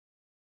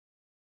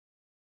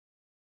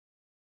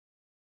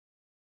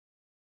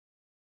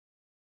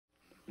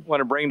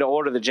Want to bring to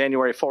order the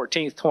January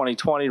 14th,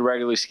 2020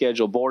 regularly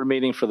scheduled board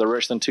meeting for the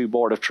Richland 2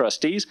 Board of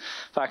Trustees.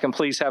 If I can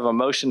please have a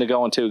motion to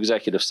go into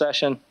executive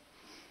session.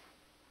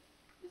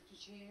 Mr.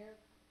 Chair,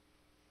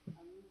 I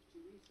move to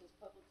recess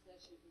public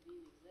session and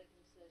convene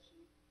executive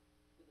session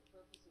for the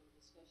purpose of a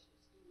discussion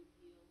of student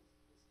appeals,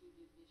 the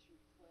student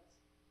admission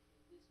request,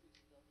 and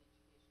district's adult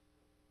education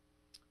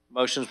program.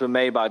 Motion's been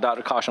made by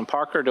Dr. Caution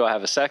Parker. Do I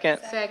have a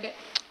second? Second.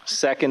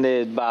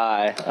 Seconded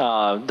by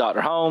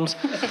Dr. Holmes.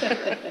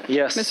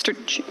 Yes.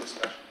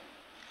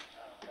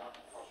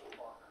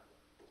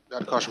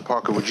 Dr. Caution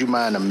Parker, would you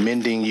mind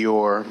amending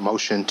your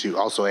motion to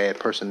also add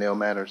personnel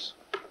matters?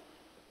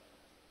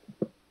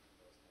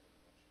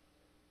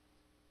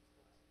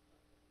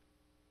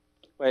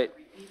 Wait.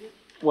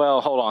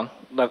 Well, hold on.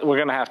 We're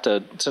going to have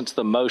to, since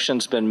the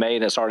motion's been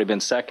made, it's already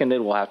been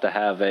seconded, we'll have to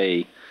have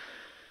a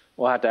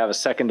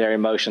secondary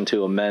motion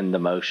to amend the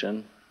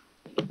motion.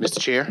 Mr.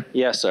 Chair?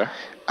 Yes, sir.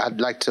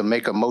 I'd like to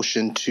make a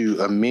motion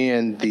to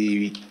amend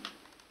the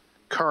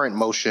current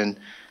motion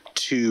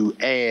to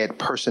add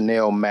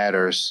personnel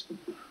matters.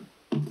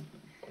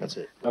 That's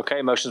it.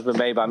 Okay, motion's been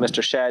made by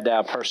Mr.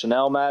 Shadow,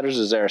 personnel matters.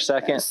 Is there a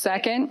second?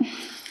 Second.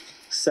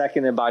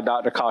 Seconded by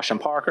Dr. Caution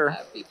Parker.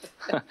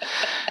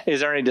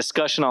 Is there any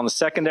discussion on the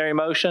secondary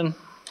motion?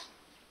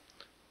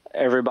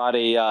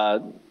 Everybody,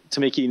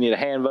 Tamika, you need a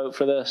hand vote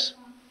for this?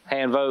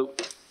 Hand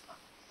vote.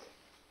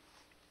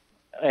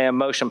 And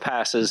motion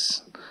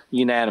passes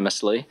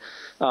unanimously.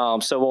 So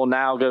we'll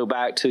now go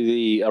back to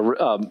the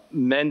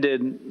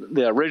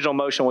original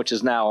motion, which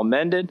is now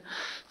amended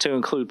to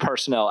include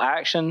personnel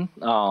action.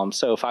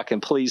 So if I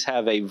can please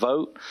have a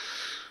vote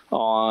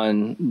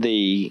on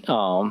the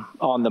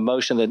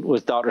motion that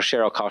was Dr.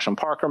 Cheryl Caution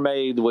Parker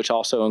made, which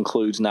also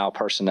includes now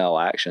personnel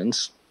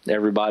actions.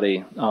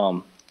 Everybody,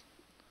 can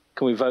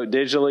we vote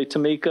digitally,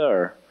 Tamika,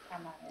 or?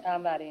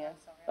 I'm not in.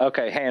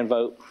 Okay, hand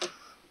vote.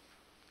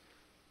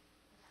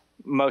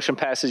 Motion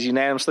passes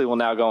unanimously. We'll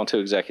now go into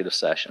executive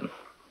session.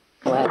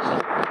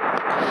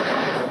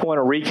 I want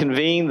to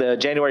reconvene the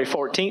January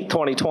 14th,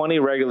 2020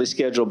 regularly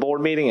scheduled board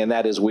meeting, and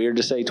that is weird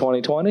to say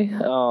 2020,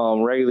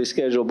 regularly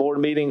scheduled board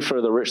meeting for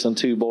the Richland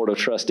 2 Board of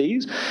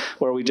Trustees,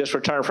 where we just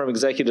returned from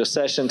executive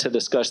session to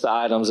discuss the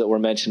items that were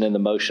mentioned in the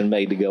motion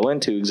made to go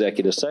into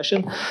executive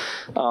session.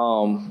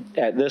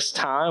 At this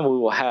time, we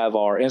will have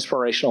our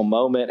inspirational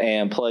moment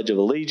and Pledge of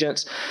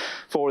Allegiance.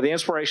 For the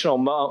inspirational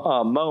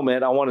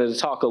moment, I wanted to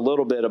talk a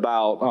little bit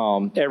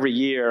about every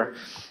year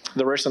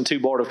the Richland 2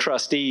 Board of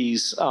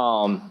Trustees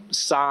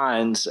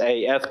signs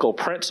a ethical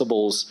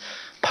principles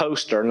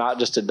poster, not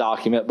just a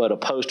document, but a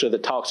poster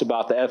that talks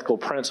about the ethical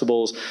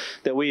principles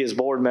that we as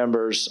board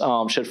members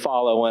should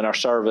follow in our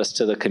service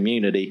to the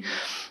community.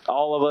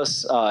 All of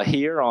us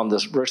here on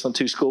the Richland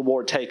 2 School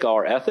Board take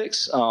our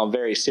ethics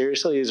very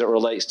seriously as it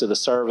relates to the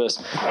service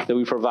that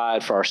we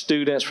provide for our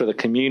students, for the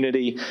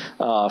community,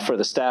 for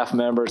the staff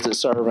members that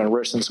serve in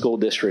Richland School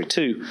District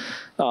 2.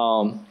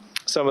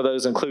 Some of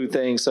those include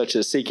things such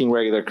as seeking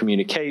regular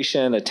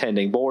communication,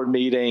 attending board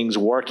meetings,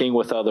 working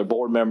with other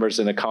board members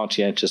in a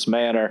conscientious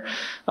manner,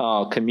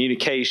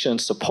 communication,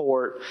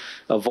 support,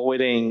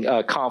 avoiding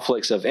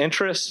conflicts of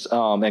interest,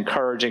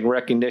 encouraging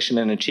recognition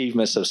and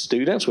achievements of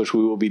students, which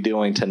we will be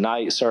doing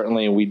tonight,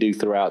 certainly, and we do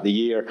throughout the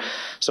year,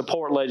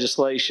 support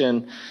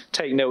legislation,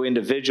 take no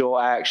individual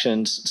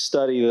actions,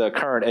 study the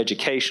current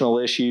educational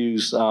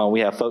issues. We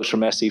have folks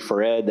from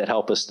SE4Ed that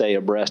help us stay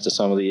abreast of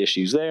some of the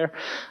issues there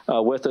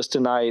with us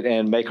tonight,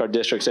 and make our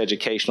district's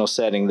educational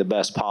setting the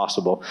best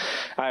possible.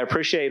 I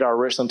appreciate our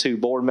Richland 2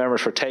 board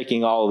members for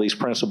taking all of these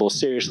principles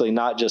seriously,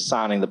 not just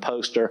signing the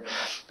poster,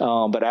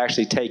 but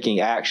actually taking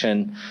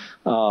action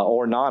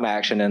or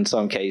non-action in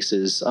some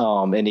cases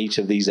in each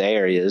of these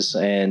areas.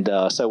 And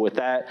so with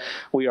that,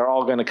 we are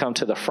all going to come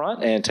to the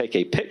front and take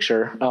a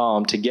picture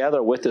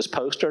together with this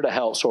poster to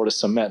help sort of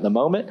cement the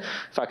moment.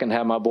 If I can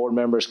have my board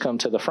members come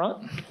to the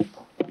front.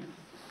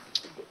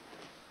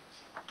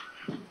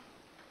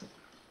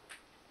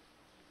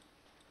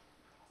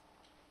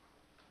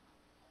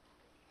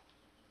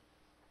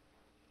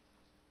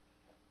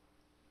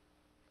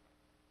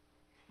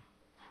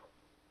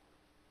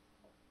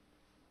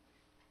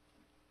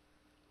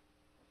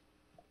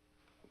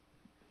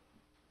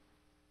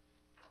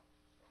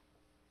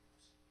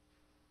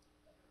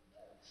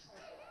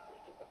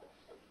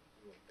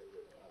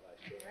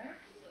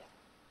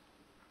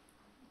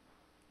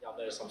 Y'all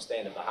notice I'm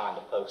standing behind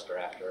the poster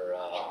after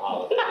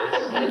all of this.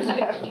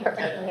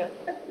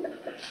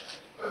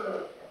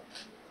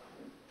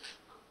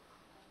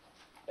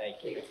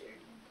 Thank you.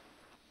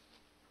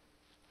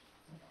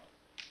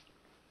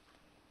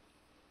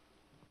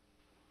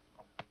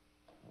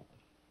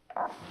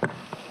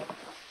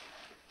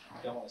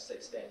 Don't want to stay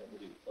standing, we'll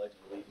do the Pledge of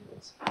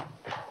Allegiance.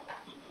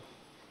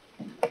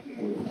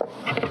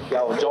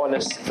 Y'all will join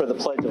us for the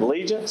Pledge of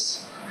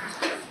Allegiance.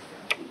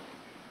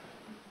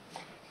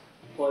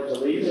 Pledge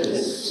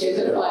allegiance to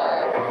the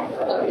flag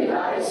of the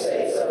United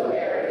States of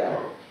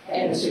America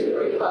and to the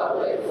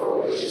republic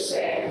for which it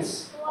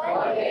stands,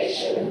 one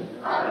nation,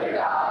 under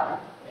God,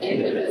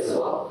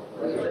 indivisible,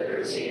 with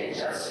liberty and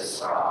justice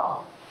for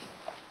all.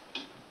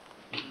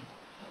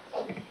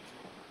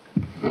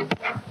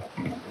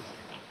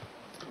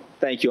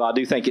 thank you. I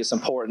do think it's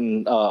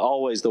important,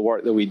 always the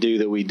work that we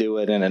do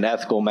it in an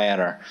ethical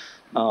manner.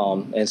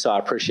 And so I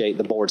appreciate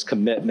the board's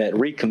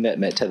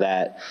recommitment to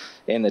that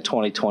in the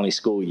 2020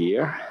 school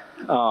year.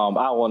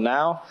 I will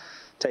now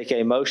take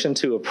a motion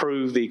to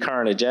approve the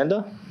current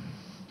agenda.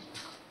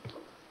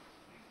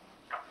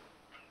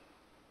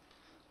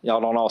 Y'all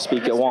don't all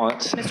speak at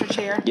once. Mr.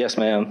 Chair? Yes,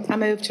 ma'am. I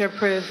move to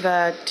approve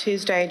the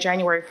Tuesday,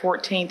 January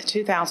 14th,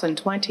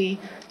 2020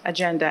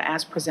 agenda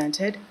as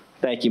presented.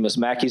 Thank you. Ms.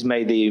 Mackey's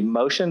made the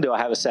motion. Do I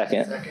have a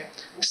second? Second.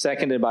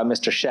 Seconded by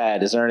Mr.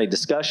 Shad. Is there any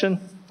discussion?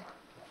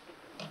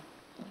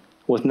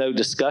 With no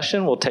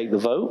discussion, we'll take the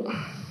vote.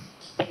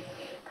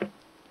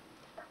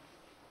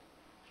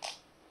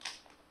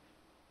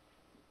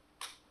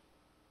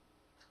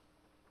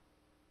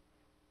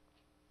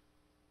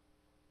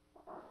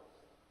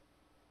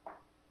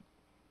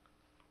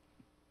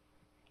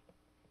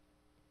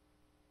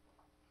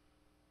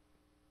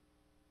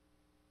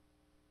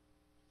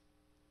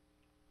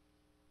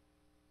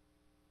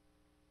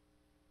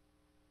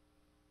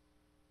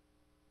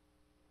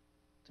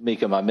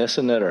 Tamika, am I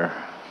missing it, or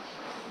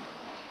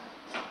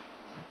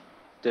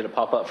did it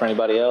pop up for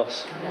anybody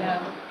else?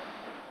 No.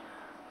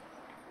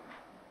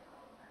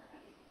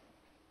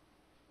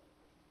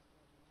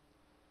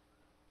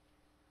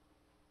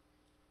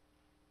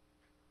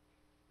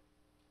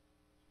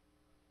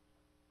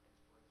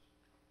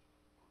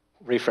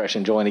 Refresh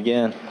and join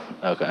again?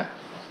 Okay.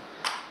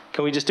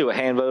 Can we just do a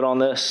hand vote on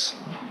this?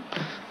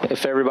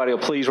 If everybody will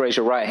please raise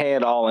your right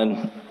hand, all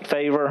in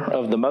favor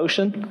of the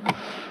motion.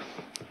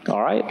 All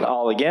right,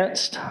 all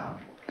against?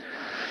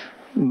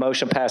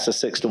 Motion passes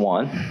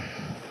 6-1.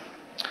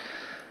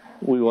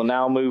 We will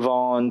now move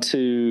on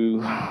to,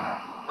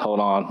 hold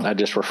on, I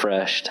just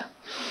refreshed.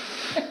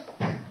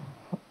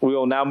 We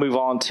will now move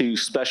on to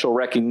special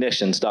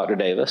recognitions, Dr.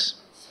 Davis.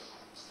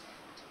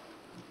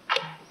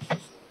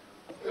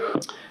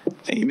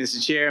 Thank you,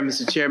 Mr. Chair.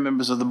 Mr. Chair,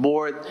 members of the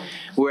board,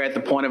 we're at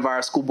the point of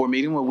our school board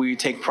meeting where we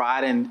take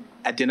pride in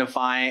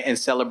identifying and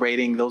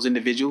celebrating those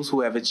individuals who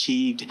have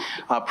achieved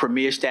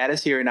premier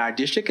status here in our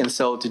district. And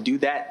so to do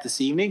that this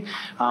evening,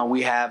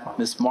 we have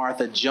Ms.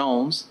 Martha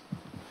Jones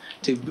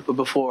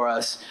before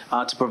us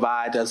to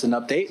provide us an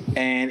update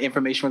and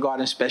information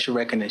regarding special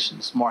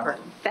recognitions. Martha.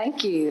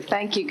 Thank you.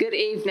 Thank you. Good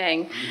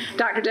evening.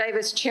 Dr.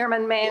 Davis,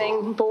 Chairman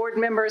Manning, board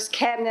members,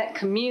 cabinet,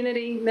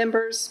 community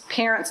members,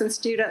 parents, and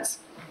students.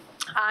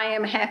 I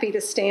am happy to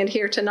stand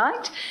here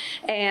tonight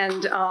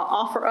and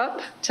offer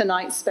up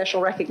tonight's special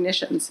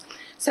recognitions.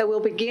 So we'll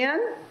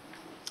begin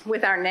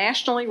with our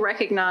nationally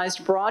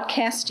recognized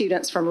broadcast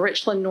students from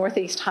Richland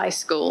Northeast High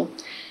School.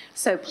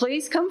 So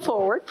please come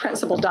forward,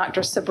 Principal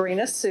Dr.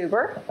 Sabrina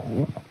Suber,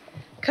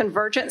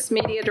 Convergence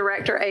Media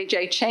Director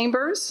AJ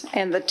Chambers,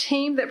 and the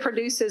team that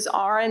produces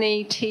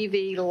R2I2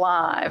 TV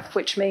Live,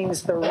 which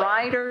means the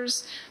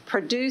writers,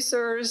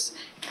 producers,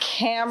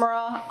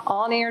 camera,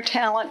 on-air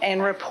talent,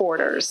 and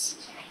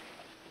reporters.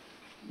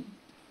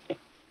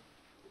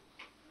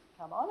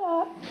 Come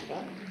on up.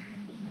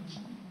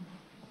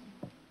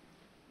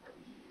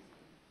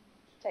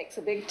 Takes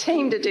a big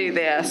team to do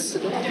this.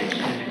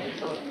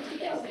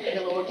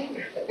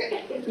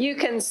 You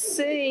can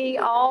see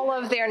all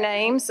of their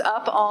names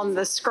up on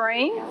the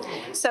screen.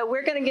 So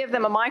we're going to give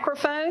them a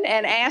microphone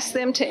and ask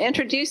them to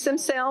introduce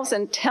themselves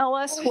and tell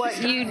us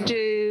what you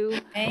do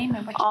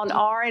on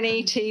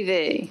R2I2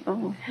 TV.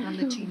 Oh.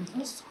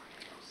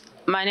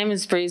 My name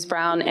is Breeze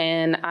Brown,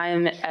 and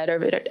I'm an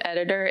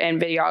editor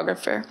and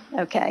videographer.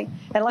 Okay,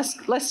 and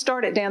let's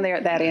start it down there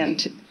at that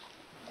end.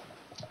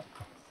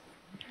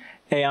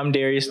 Hey, I'm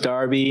Darius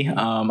Darby.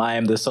 I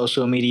am the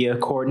social media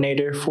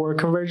coordinator for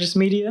Convergence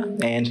Media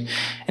and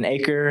an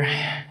anchor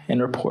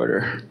and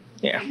reporter.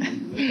 Yeah.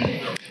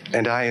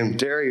 And I am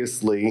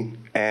Darius Lee,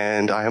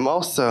 and I am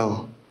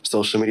also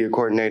social media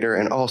coordinator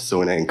and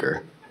also an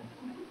anchor.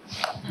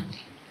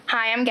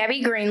 Hi, I'm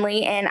Gabby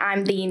Greenlee, and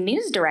I'm the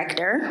news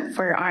director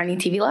for R2I2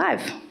 TV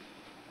Live.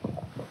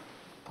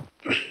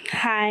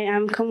 Hi,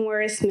 I'm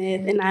Kamora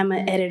Smith, and I'm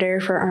an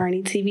editor for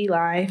R2I2 TV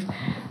Live.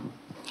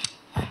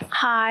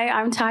 Hi,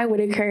 I'm Ty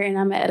Whitaker, and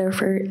I'm an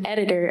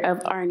editor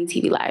of R2I2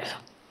 TV Live.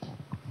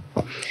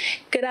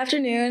 Good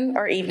afternoon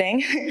or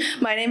evening.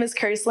 My name is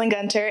Kerslyn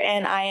Gunter,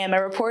 and I am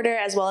a reporter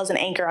as well as an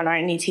anchor on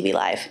R2I2 TV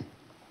Live.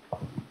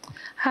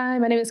 Hi,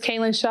 my name is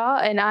Kaylin Shaw,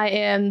 and I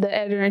am the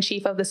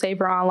editor-in-chief of the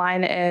Saber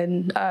Online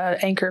and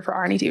anchor for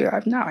R2I2 TV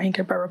Live. Not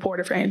anchor, but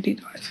reporter for R2I2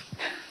 TV Live.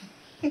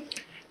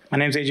 My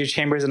name is AJ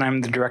Chambers, and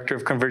I'm the director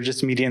of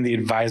Convergence Media and the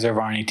advisor of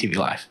R2I2 TV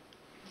Live.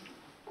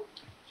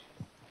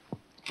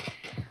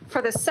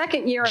 For the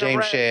second year in a row.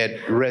 James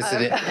Shad,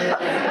 resident.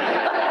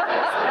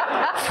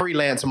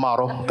 Freelance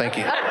model. Thank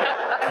you.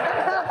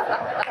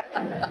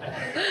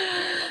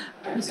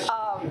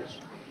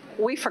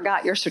 We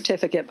forgot your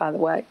certificate, by the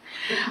way.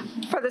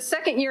 For the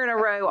second year in a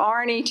row,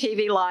 R2I2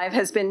 TV Live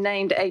has been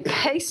named a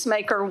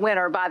Pacemaker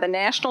winner by the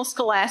National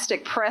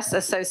Scholastic Press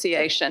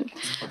Association.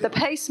 The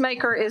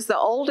Pacemaker is the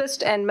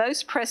oldest and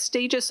most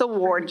prestigious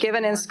award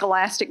given in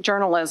scholastic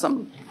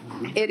journalism.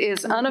 It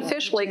is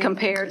unofficially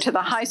compared to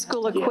the high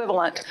school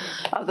equivalent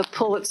of the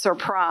Pulitzer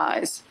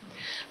Prize.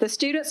 The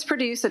students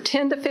produce a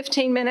 10 to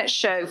 15-minute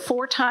show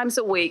 4 times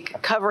a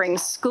week covering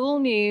school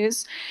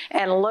news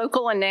and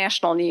local and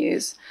national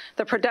news.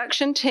 The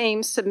production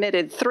team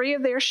submitted 3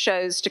 of their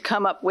shows to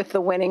come up with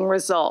the winning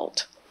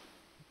result.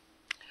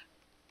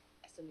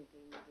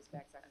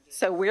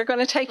 So we're going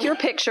to take your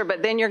picture,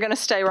 but then you're going to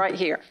stay right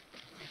here.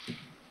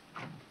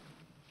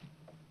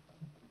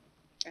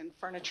 And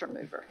furniture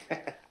mover.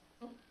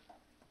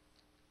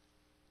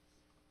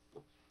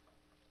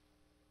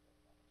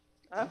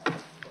 Oh.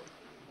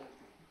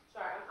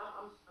 Sorry,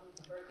 I'm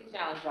very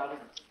challenged, y'all.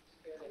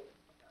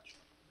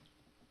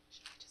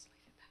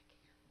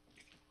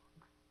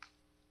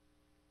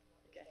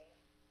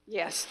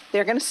 Yes,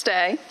 they're going to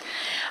stay.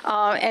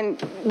 And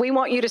we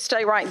want you to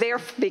stay right there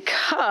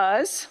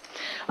because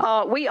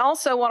we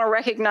also want to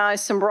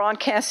recognize some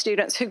broadcast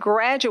students who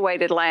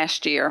graduated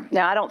last year.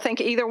 Now, I don't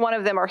think either one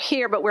of them are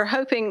here, but we're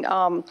hoping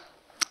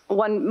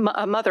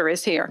a mother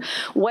is here.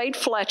 Wade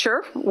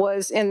Fletcher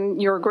was in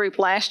your group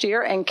last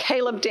year, and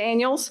Caleb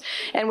Daniels.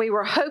 And we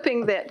were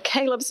hoping that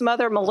Caleb's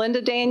mother,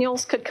 Melinda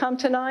Daniels, could come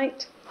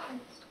tonight.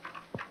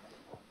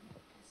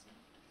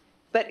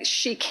 But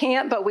she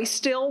can't, but we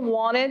still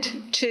wanted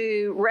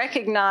to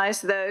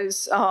recognize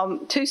those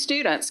 2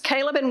 students.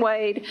 Caleb and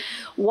Wade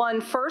won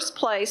first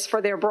place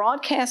for their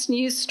broadcast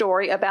news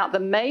story about the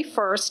May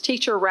 1st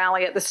teacher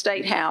rally at the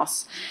State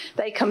House.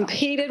 They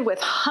competed with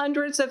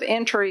hundreds of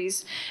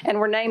entries and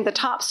were named the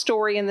top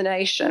story in the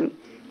nation.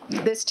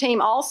 This team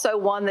also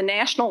won the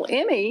National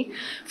Emmy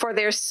for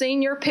their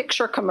senior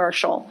picture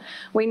commercial.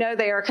 We know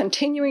they are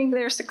continuing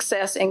their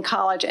success in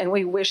college, and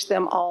we wish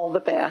them all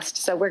the best.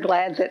 So we're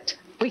glad that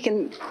we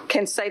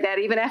can say that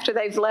even after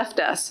they've left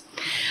us.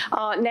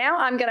 Now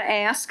I'm going to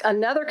ask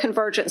another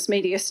Convergence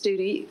Media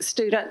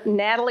student,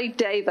 Natalie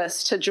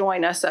Davis, to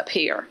join us up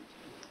here.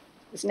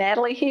 Is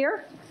Natalie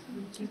here?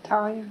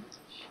 Natalia.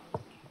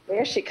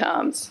 There she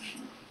comes.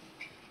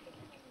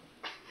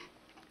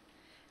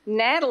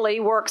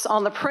 Natalie works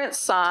on the print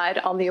side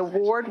on the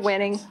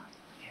award-winning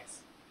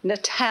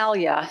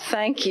Natalia,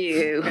 thank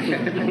you.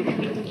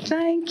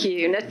 Thank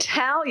you.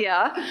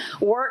 Natalia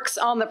works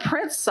on the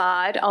print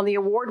side on the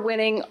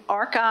award-winning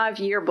Archive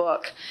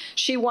Yearbook.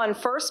 She won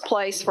first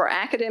place for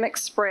academic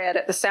spread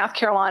at the South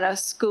Carolina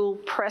School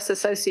Press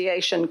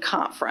Association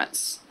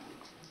Conference.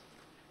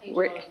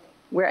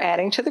 We're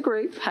adding to the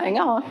group. Hang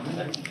on.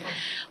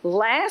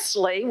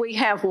 Lastly, we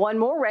have one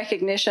more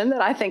recognition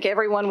that I think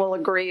everyone will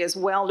agree is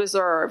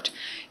well-deserved.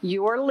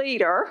 Your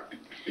leader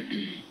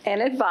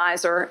and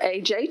advisor,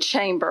 A.J.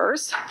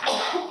 Chambers,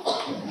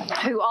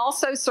 who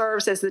also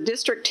serves as the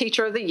District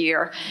Teacher of the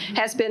Year,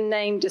 has been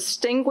named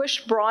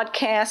Distinguished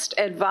Broadcast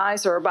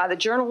Advisor by the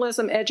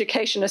Journalism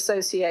Education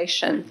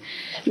Association.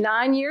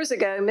 9 years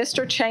ago,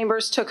 Mr.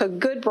 Chambers took a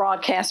good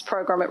broadcast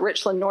program at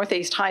Richland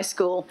Northeast High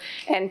School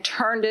and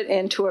turned it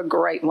into a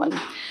great one.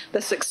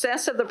 The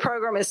success of the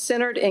program is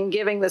centered in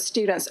giving the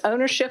students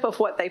ownership of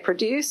what they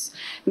produce,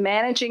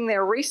 managing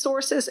their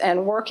resources,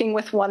 and working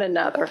with one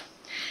another.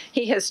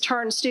 He has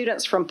turned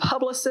students from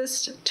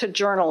publicists to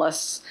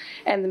journalists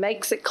and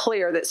makes it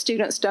clear that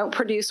students don't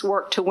produce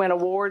work to win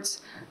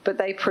awards, but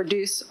they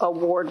produce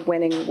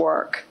award-winning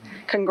work.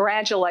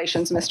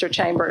 Congratulations, Mr.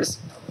 Chambers,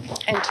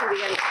 and to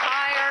the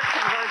entire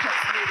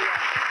Convergence Media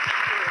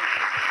group.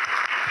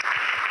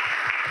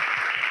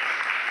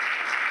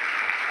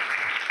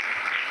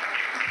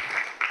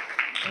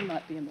 They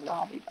might be in the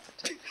lobby by the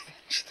time we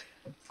finish.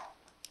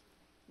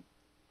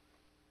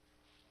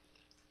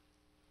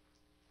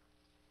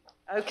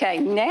 Okay,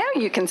 now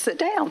you can sit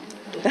down.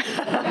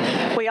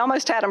 We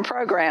almost had them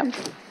programmed.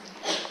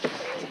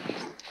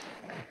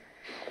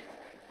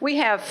 We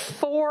have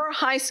 4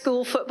 high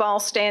school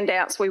football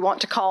standouts we want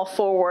to call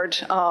forward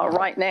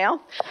right now.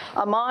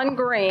 Amon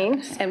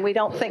Green, and we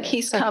don't think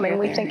he's coming,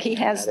 we think he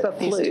has the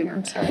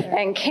flu.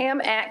 And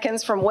Cam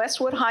Atkins from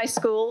Westwood High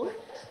School,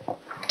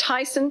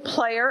 Tyson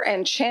Player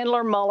and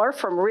Chandler Muller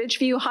from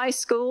Ridgeview High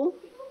School,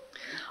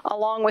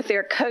 along with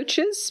their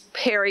coaches,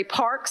 Perry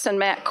Parks and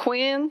Matt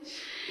Quinn,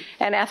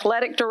 and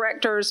athletic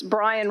directors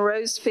Brian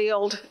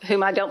Rosefield,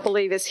 whom I don't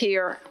believe is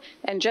here,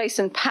 and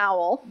Jason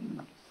Powell,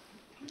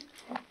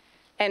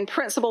 and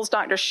principals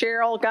Dr.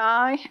 Cheryl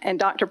Guy and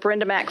Dr.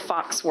 Brenda Mack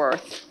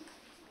Foxworth.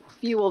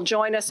 You will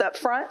join us up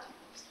front.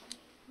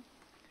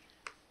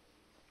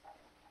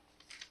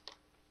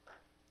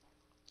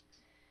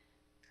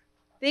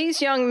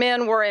 These young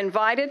men were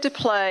invited to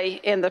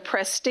play in the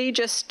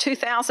prestigious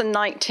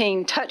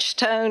 2019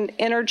 Touchstone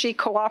Energy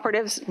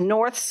Cooperative's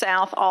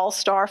North-South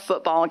All-Star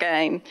Football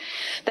Game.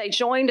 They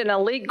joined an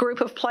elite group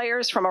of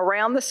players from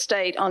around the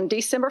state on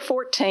December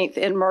 14th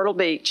in Myrtle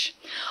Beach.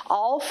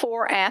 All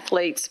 4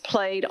 athletes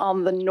played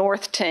on the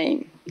North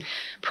team.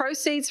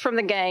 Proceeds from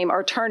the game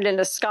are turned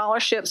into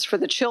scholarships for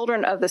the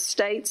children of the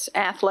state's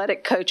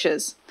athletic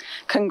coaches.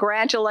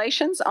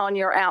 Congratulations on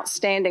your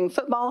outstanding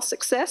football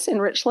success in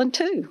Richland,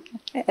 too,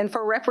 and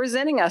for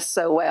representing us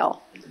so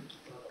well.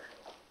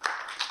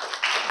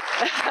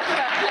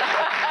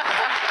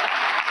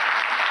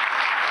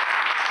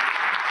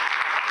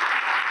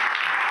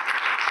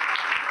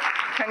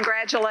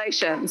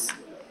 Congratulations.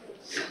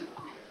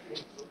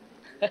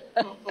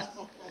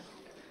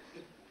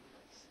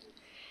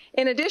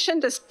 In addition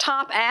to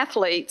top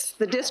athletes,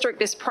 the district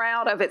is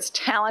proud of its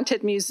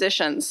talented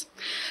musicians.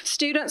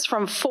 Students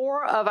from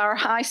 4 of our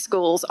high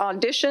schools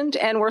auditioned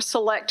and were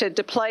selected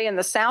to play in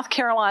the South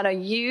Carolina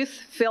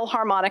Youth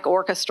Philharmonic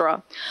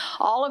Orchestra.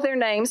 All of their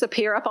names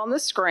appear up on the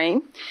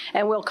screen,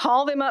 and we'll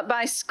call them up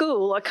by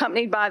school,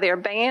 accompanied by their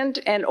band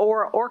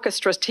and/or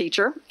orchestra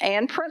teacher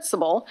and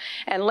principal,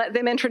 and let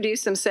them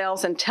introduce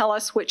themselves and tell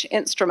us which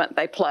instrument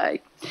they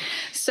play.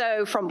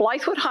 So from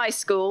Blythewood High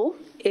School,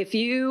 if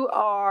you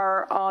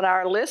are on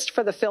our list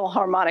for the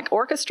Philharmonic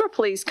Orchestra,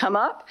 please come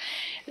up.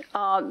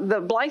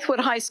 The Blythewood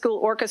High School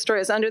Orchestra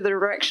is under the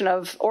direction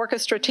of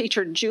orchestra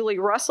teacher Julie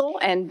Russell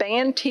and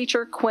band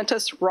teacher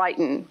Quintus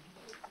Wrighton.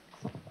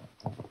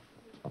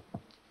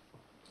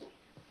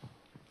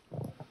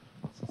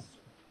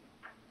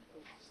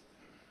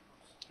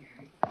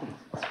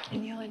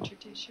 Can you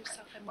introduce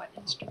yourself and what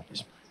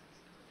instrument?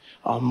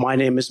 My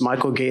name is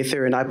Michael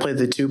Gaither, and I play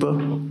the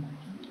tuba.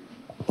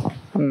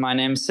 My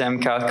name's Sam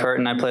Cathcart,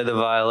 and I play the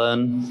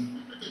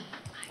violin.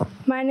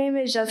 My name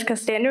is Jessica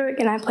Standerwick,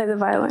 and I play the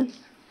violin.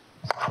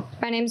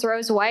 My name's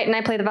Rose White, and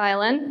I play the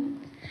violin.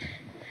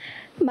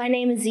 My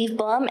name is Eve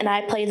Blum, and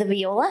I play the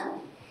viola.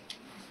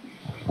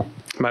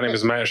 My name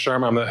is Matt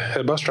Sherman. I'm the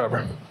head bus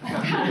driver.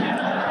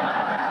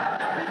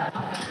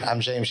 I'm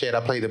James Shedd.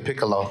 I play the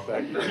piccolo.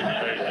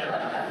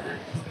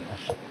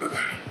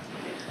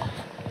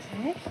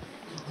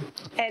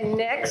 And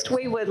next,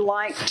 we would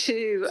like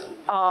to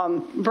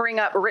bring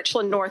up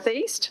Richland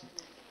Northeast.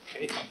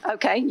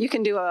 Okay, you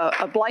can do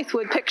a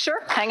Blythewood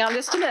picture. Hang on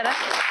just a minute.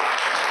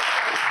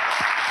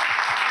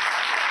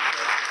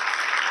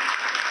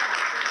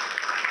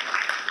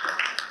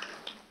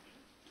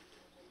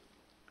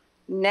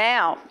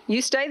 Now,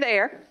 you stay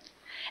there,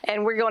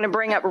 and we're going to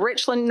bring up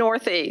Richland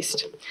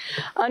Northeast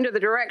under the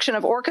direction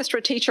of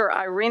orchestra teacher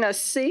Irina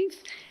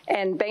Seith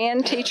and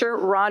band teacher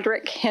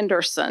Roderick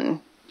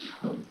Henderson.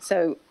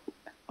 So,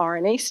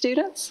 R&E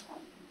students?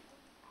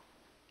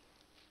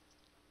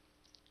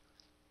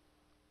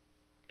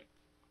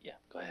 Yeah,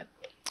 go ahead.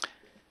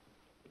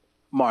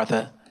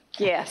 Martha.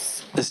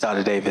 Yes. This is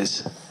Dr.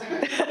 Davis.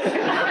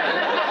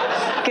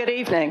 Good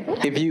evening.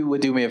 If you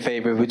would do me a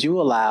favor, would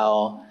you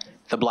allow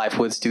the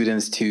Blythewood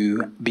students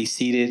to be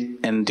seated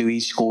and do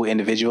each school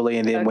individually,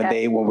 and then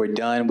when we're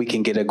done, we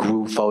can get a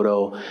group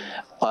photo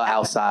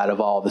outside of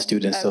all the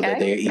students so that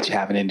they each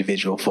have an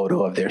individual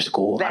photo of their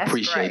school. I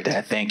appreciate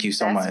that. Thank you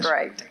so much. That's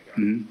great.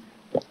 Mm-hmm.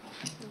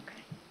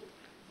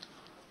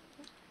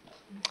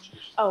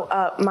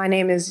 My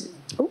name is,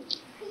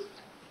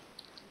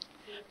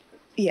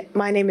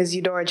 my name is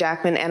Eudora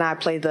Jackman, and I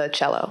play the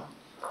cello.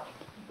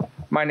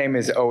 My name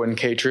is Owen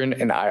Catron,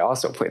 and I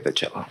also play the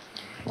cello.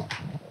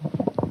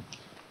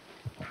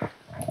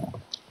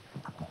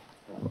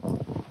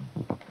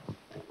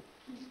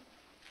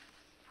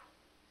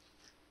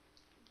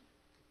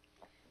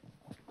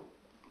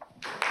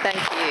 Thank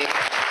you.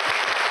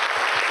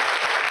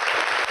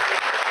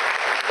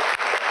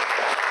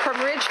 From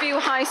Ridgeview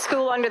High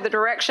School under the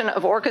direction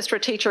of orchestra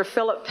teacher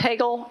Philip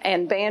Pagel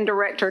and band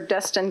director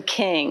Dustin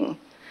King.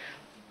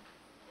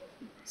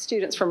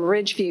 Students from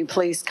Ridgeview,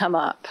 please come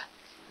up.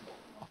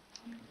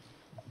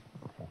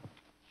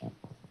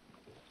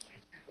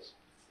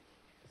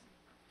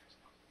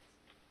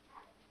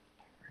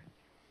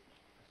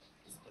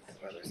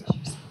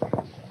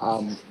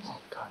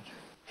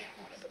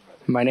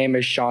 My name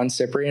is Sean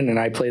Cyprian, and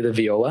I play the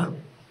viola.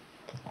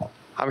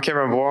 I'm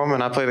Cameron Borum,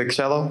 and I play the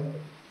cello.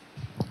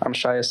 I'm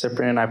Shia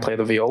Cyprian, and I play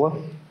the viola.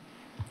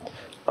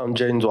 I'm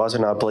James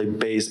Watson, and I play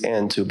bass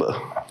and tuba.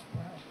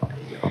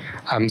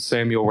 I'm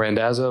Samuel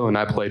Randazzo, and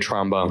I play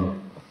trombone.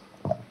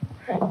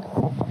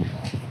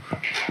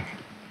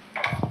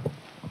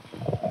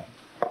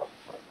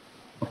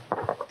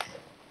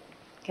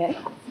 Okay.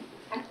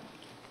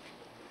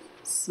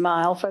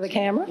 Smile for the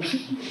camera.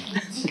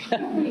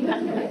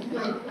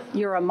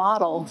 You're a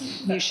model.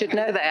 You should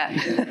know that.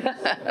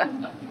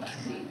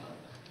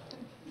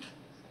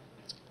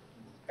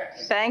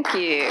 Thank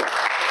you.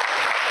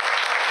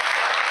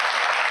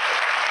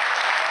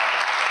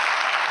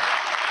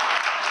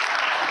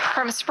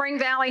 From Spring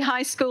Valley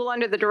High School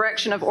under the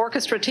direction of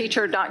orchestra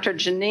teacher Dr.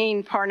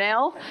 Janine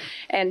Parnell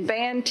and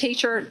band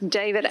teacher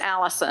David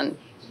Allison.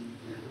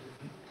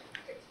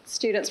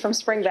 Students from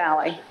Spring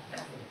Valley.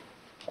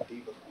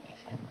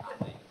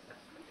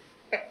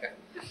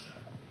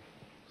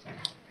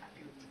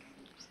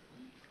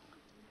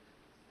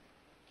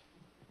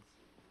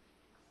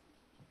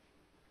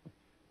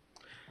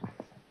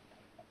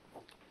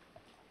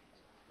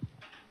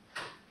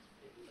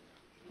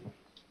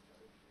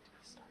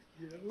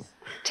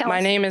 My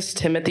name is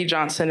Timothy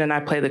Johnson, and I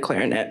play the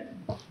clarinet.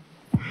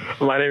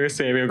 My name is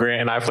Samuel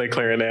Grant, and I play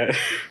clarinet.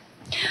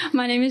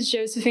 My name is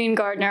Josephine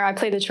Gardner. I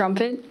play the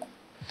trumpet.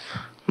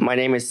 My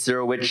name is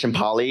Cyril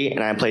Witch-Champali,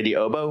 and I play the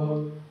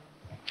oboe.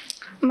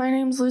 My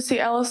name is Lucy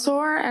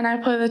Ellisor, and I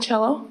play the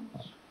cello.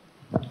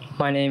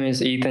 My name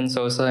is Ethan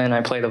Sosa, and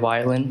I play the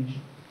violin.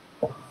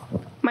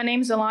 My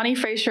name is Alani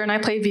Frazier, and I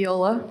play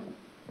viola.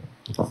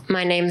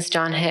 My name is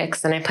John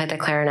Hicks, and I play the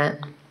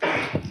clarinet.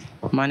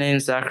 My name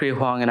is Zachary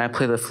Huang, and I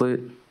play the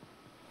flute.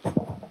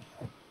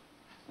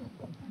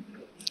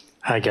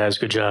 Hi, guys.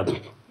 Good job.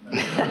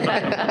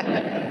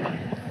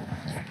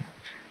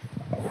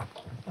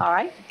 All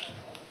right,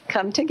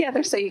 come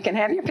together so you can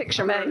have your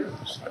picture made.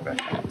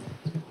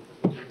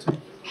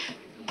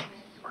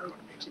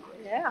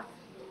 Yeah.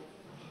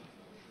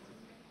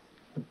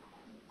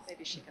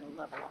 Maybe she can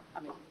level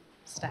up,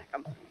 stack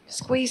them.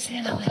 Squeeze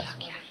in a little,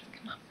 yeah,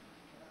 come on.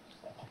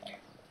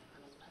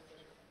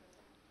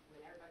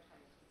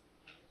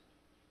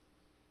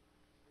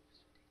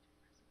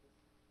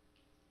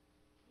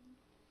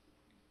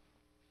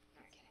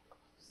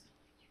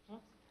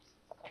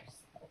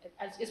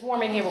 It's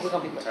warm in here, but we're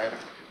going to be quick.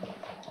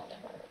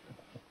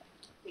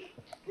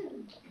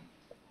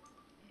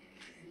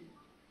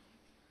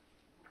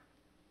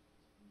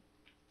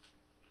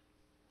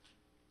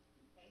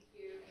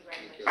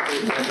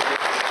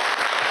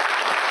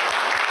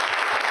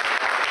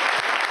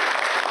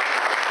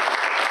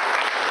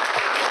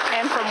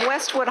 And from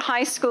Westwood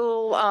High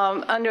School,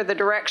 under the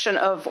direction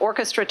of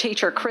orchestra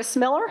teacher Chris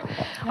Miller,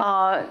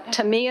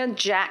 Tamia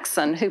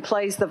Jackson, who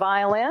plays the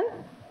violin.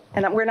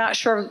 And we're not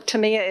sure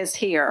Tamia is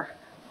here,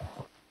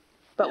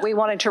 but we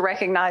wanted to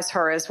recognize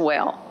her as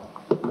well.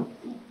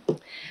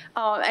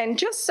 And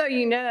just so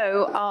you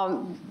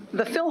know,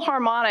 the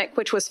Philharmonic,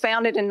 which was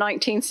founded in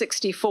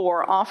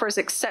 1964, offers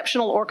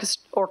exceptional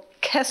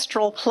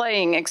orchestral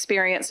playing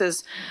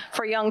experiences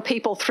for young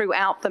people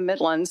throughout the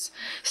Midlands.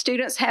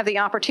 Students have the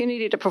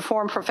opportunity to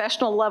perform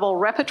professional level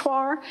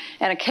repertoire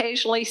and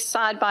occasionally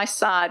side by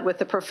side with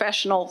the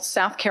professional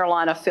South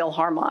Carolina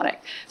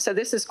Philharmonic. So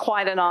this is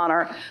quite an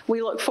honor.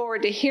 We look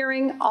forward to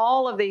hearing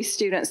all of these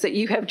students that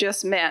you have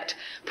just met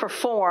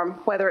perform,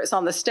 whether it's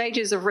on the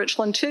stages of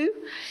Richland 2,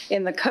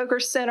 in the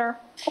Coger Center,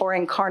 or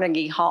in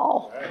Carnegie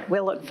Hall.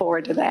 We'll look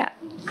forward to that.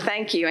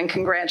 Thank you and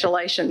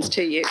congratulations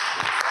to you.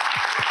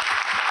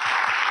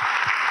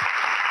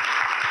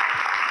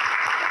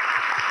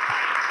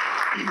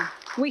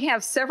 We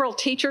have several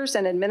teachers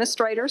and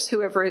administrators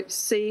who have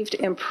received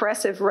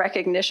impressive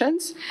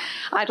recognitions.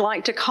 I'd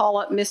like to call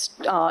up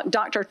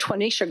Dr.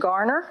 Twanisha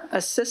Garner,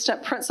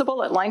 Assistant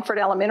Principal at Langford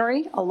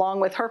Elementary, along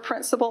with her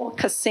principal,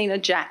 Cassina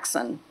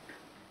Jackson.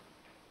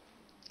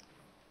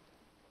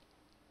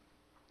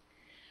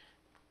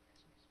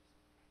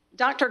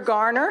 Dr.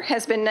 Garner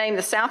has been named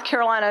the South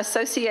Carolina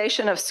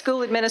Association of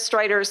School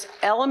Administrators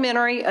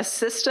Elementary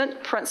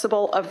Assistant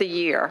Principal of the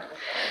Year.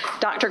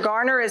 Dr.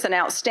 Garner is an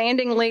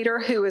outstanding leader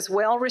who is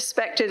well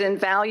respected and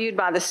valued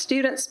by the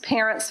students,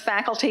 parents,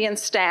 faculty, and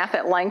staff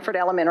at Langford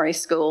Elementary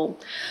School.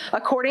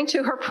 According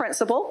to her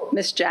principal,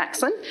 Ms.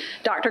 Jackson,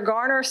 Dr.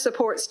 Garner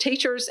supports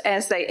teachers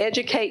as they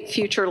educate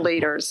future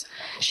leaders.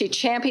 She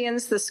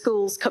champions the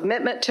school's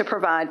commitment to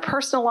provide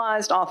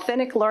personalized,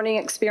 authentic learning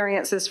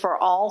experiences for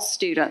all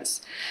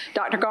students.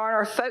 Dr.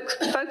 Garner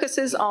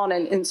focuses on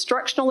an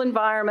instructional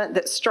environment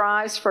that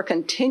strives for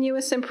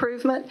continuous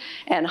improvement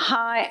and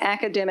high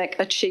academic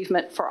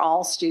achievement for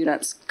all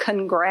students.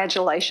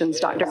 Congratulations,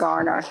 yes. Dr.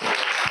 Garner.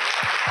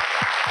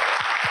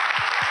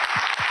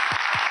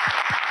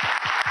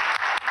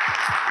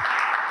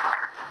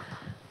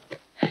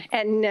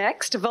 And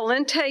next,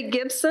 Valente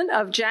Gibson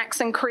of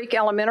Jackson Creek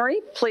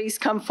Elementary. Please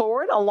come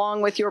forward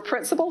along with your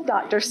principal,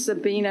 Dr.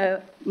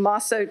 Sabina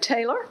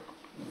Masso-Taylor.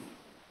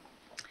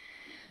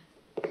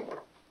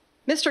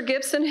 Mr.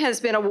 Gibson has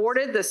been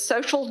awarded the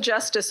Social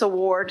Justice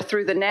Award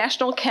through the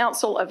National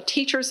Council of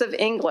Teachers of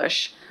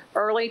English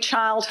Early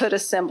Childhood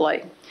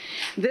Assembly.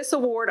 This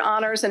award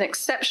honors an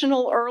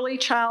exceptional early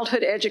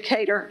childhood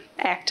educator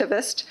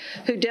activist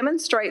who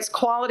demonstrates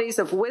qualities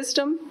of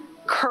wisdom,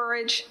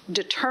 courage,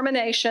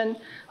 determination,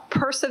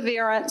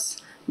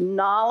 perseverance,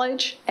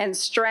 knowledge, and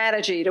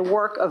strategy to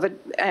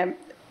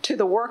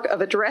the work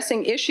of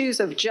addressing issues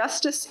of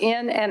justice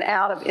in and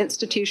out of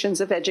institutions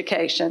of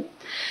education.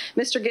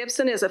 Mr.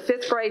 Gibson is a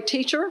fifth grade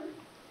teacher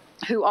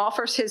who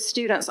offers his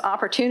students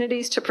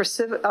opportunities to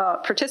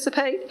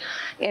participate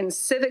in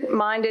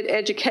civic-minded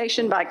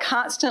education by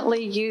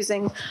constantly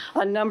using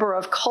a number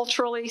of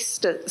culturally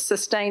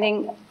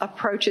sustaining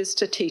approaches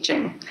to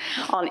teaching.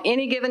 On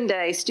any given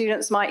day,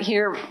 students might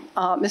hear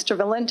Mr.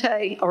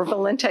 Valente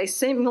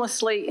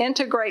seamlessly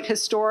integrate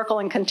historical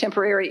and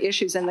contemporary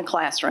issues in the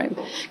classroom.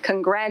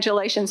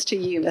 Congratulations to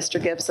you, Mr.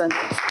 Gibson.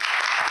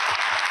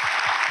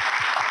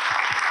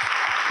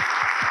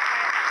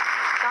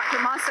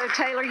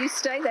 Taylor, you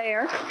stay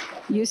there.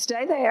 You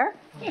stay there.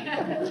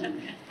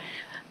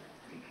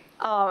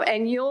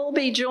 And you'll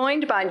be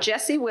joined by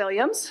Jesse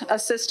Williams,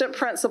 Assistant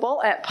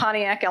Principal at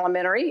Pontiac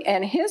Elementary,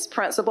 and his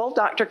principal,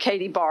 Dr.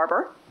 Katie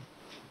Barber.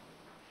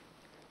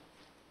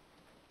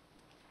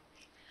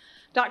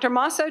 Dr.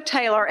 Masso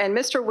Taylor and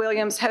Mr.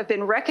 Williams have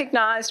been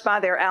recognized by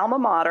their alma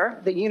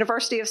mater, the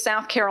University of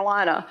South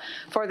Carolina,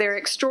 for their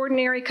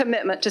extraordinary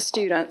commitment to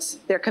students,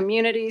 their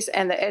communities,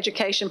 and the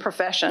education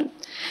profession.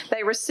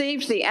 They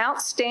received the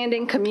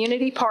Outstanding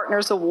Community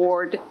Partners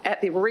Award at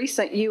the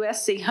recent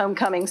USC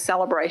Homecoming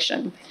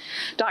celebration.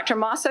 Dr.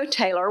 Masso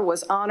Taylor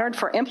was honored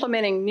for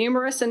implementing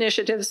numerous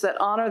initiatives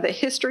that honor the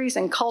histories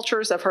and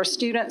cultures of her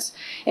students,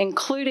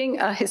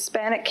 including a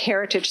Hispanic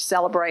Heritage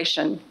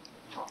Celebration.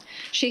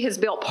 She has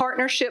built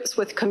partnerships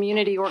with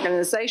community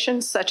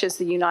organizations such as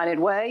the United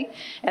Way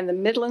and the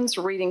Midlands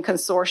Reading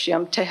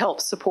Consortium to help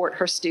support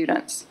her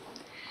students.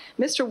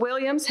 Mr.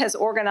 Williams has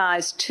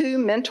organized 2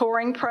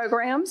 mentoring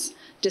programs,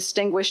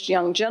 Distinguished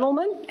Young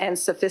Gentlemen and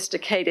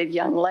Sophisticated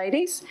Young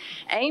Ladies,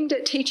 aimed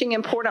at teaching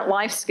important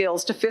life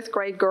skills to 5th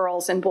grade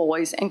girls and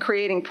boys and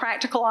creating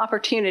practical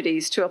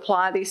opportunities to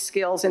apply these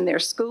skills in their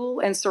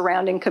school and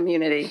surrounding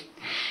community.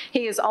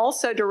 He is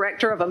also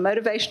director of a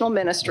motivational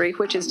ministry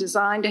which is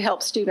designed to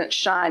help students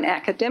shine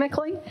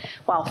academically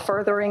while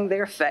furthering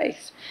their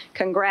faith.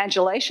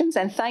 Congratulations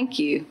and thank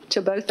you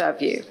to both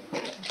of you.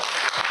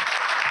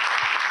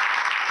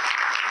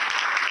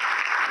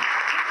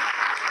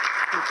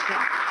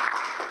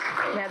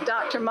 Now,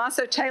 Dr.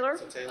 Masso Taylor,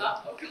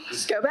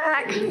 let's go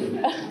back.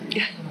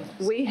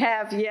 We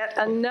have yet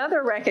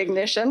another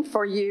recognition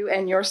for you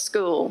and your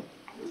school.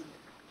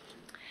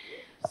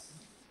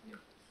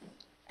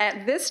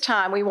 At this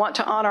time, we want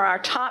to honor our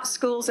top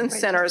schools and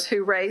centers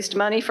who raised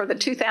money for the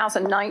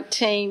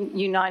 2019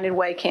 United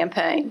Way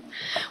campaign.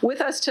 With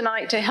us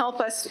tonight to help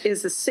us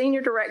is the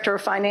Senior Director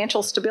of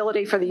Financial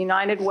Stability for the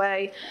United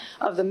Way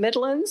of the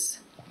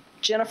Midlands,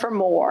 Jennifer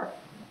Moore.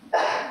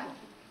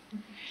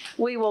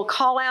 We will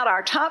call out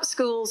our top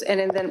schools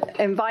and then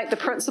invite the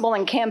principal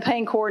and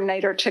campaign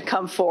coordinator to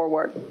come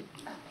forward.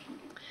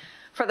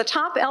 For the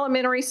top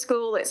elementary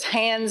school, it's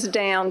hands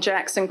down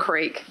Jackson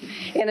Creek.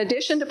 In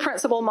addition to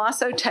Principal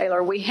Masso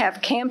Taylor, we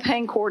have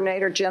campaign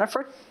coordinator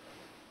Jennifer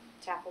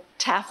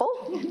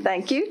Taffel,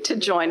 thank you, to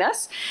join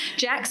us.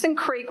 Jackson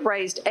Creek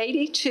raised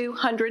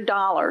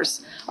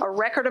 $8,200, a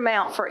record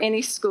amount for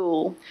any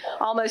school.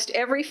 Almost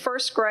every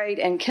 1st grade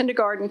and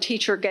kindergarten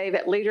teacher gave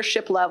at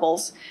leadership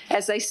levels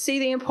as they see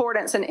the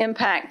importance and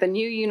impact the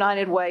new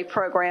United Way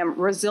program,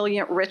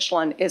 Resilient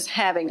Richland, is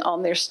having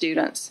on their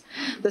students.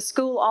 The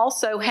school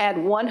also had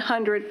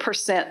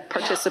 100%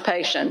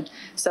 participation.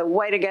 So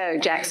way to go,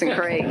 Jackson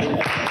Creek.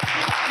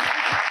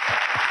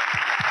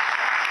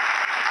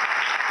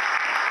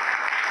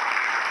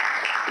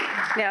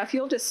 Now, if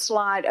you'll just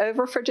slide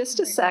over for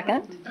just a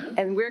second,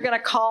 and we're going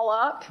to call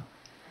up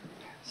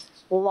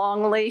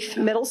Longleaf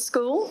Middle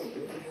School.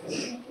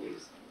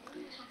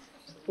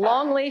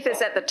 Longleaf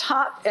is at the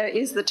top,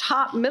 is the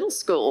top middle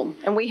school,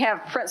 and we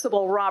have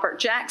Principal Robert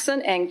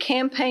Jackson and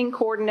campaign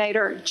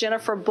coordinator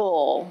Jennifer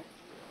Bull.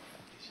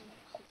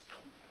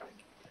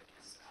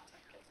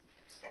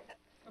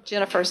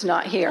 Jennifer's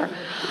not here.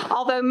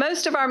 Although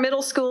most of our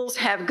middle schools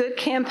have good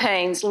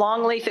campaigns,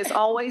 Longleaf is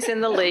always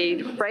in the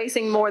lead,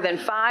 raising more than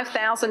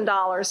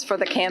 $5,000 for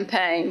the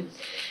campaign.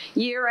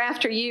 Year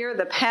after year,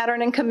 the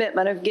pattern and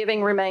commitment of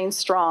giving remains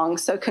strong,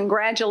 so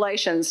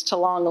congratulations to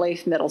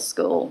Longleaf Middle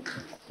School.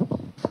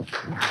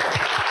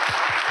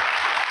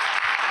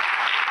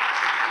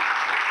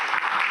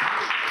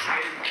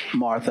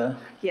 Martha.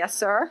 Yes,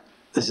 sir.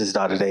 This is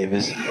Dr.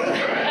 Davis.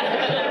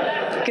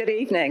 Good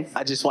evening.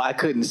 I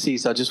couldn't see,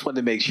 so I just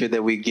wanted to make sure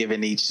that we're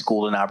giving each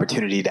school an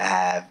opportunity to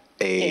have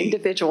a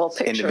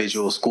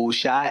individual school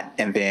shot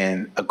and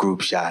then a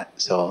group shot.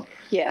 So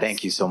yes.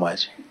 Thank you so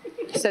much.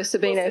 So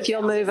Sabina, if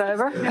you'll move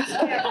over.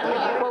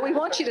 Well, we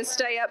want you to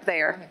stay up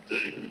there.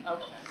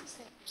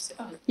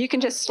 You can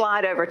just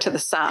slide over to the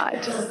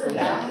side.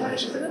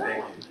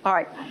 All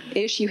right,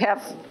 Ish, you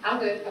have? I'm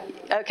good.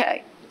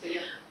 Okay.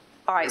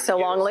 All right, so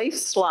Longleaf,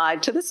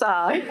 slide to the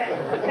side.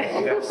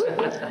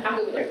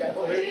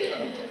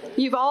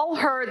 You've all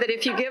heard that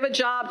if you give a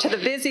job to the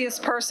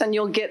busiest person,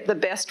 you'll get the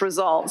best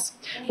results.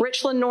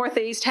 Richland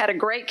Northeast had a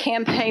great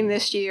campaign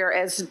this year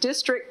as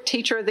District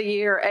Teacher of the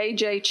Year,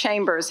 A.J.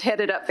 Chambers,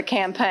 headed up the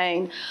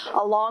campaign,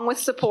 along with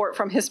support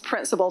from his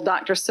principal,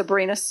 Dr.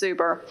 Sabrina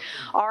Suber.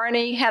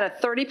 R&E had a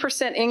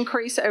 30%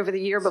 increase over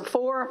the year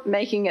before,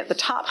 making it the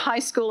top high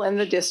school in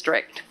the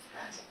district.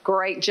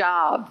 Great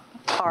job,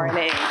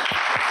 R&E.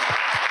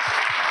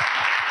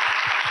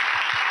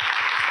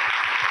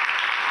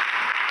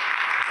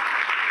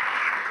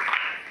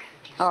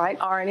 All right,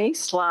 Arnie,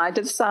 slide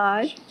to the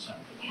side.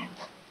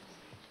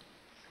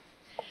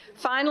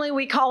 Finally,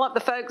 we call up the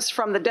folks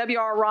from the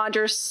W.R.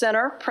 Rogers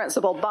Center,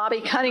 Principal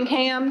Bobby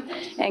Cunningham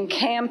and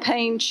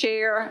Campaign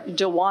Chair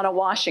Dewana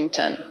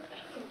Washington.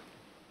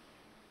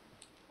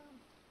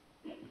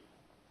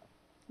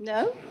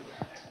 No?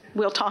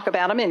 We'll talk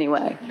about them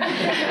anyway.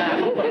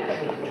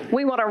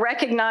 We want to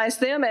recognize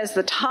them as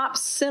the top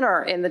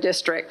center in the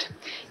district.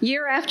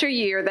 Year after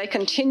year, they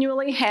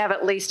continually have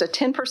at least a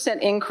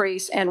 10%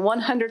 increase and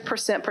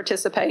 100%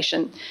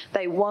 participation.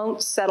 They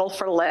won't settle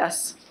for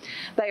less.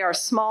 They are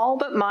small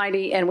but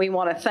mighty, and we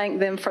want to thank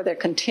them for their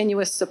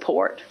continuous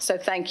support. So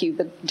thank you,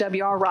 the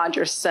W.R.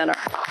 Rogers Center.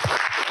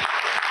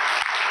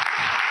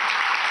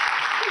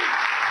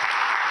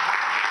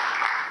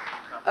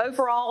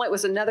 Overall, it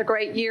was another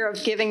great year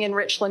of giving in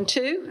Richland,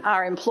 too.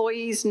 Our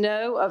employees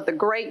know of the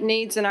great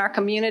needs in our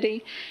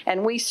community,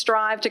 and we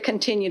strive to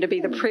continue to be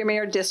the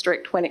premier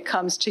district when it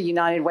comes to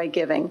United Way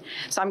giving.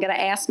 So I'm going to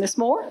ask Ms.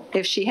 Moore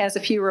if she has a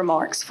few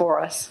remarks for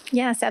us.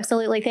 Yes,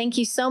 absolutely. Thank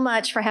you so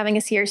much for having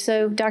us here.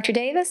 So Dr.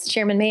 Davis,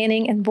 Chairman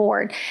Manning, and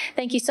board,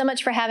 thank you so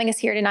much for having us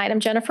here tonight. I'm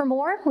Jennifer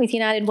Moore with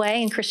United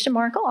Way and Christian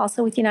Markle,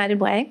 also with United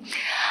Way.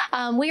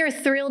 We are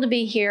thrilled to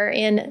be here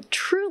in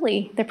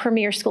truly the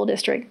premier school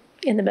district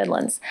in the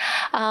Midlands.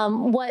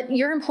 What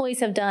your employees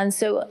have done,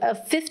 so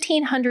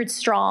 1,500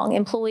 strong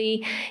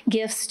employee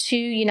gifts to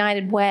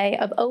United Way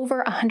of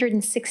over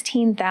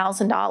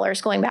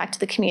 $116,000 going back to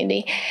the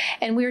community.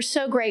 And we are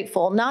so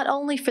grateful, not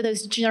only for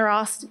those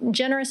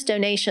generous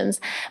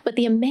donations, but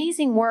the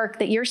amazing work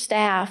that your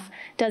staff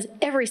does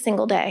every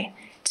single day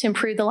to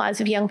improve the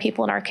lives of young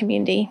people in our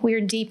community. We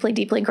are deeply,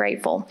 deeply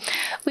grateful.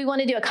 We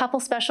want to do a couple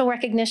special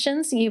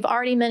recognitions. You've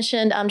already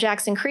mentioned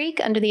Jackson Creek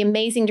under the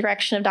amazing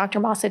direction of Dr.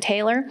 Massa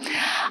Taylor.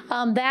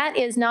 That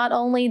is not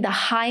only the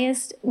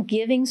highest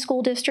giving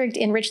school district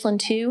in Richland,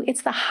 too,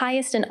 it's the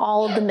highest in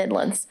all of the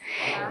Midlands.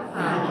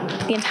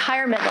 The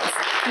entire Midlands.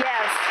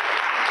 Yes.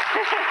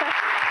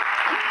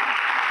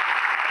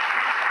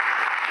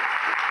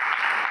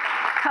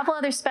 Couple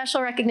other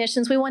special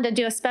recognitions. We wanted to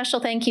do a special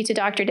thank you to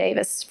Dr.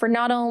 Davis for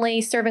not only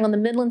serving on the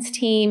Midlands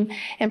team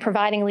and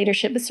providing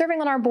leadership, but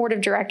serving on our board of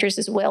directors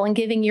as well and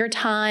giving your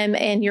time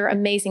and your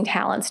amazing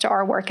talents to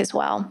our work as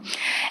well.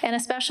 And a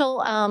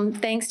special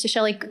thanks to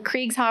Shelley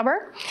Kriegshaber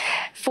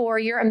for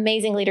your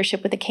amazing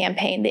leadership with the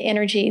campaign, the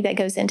energy that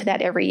goes into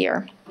that every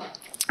year.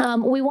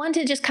 We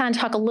wanted to just kind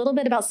of talk a little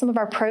bit about some of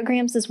our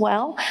programs as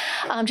well,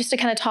 just to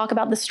kind of talk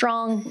about the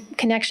strong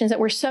connections that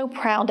we're so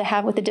proud to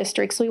have with the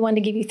district. So we wanted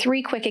to give you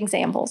 3 quick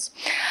examples.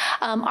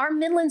 Our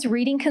Midlands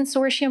Reading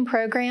Consortium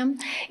program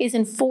is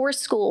in 4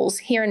 schools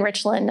here in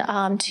Richland,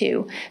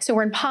 too. So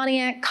we're in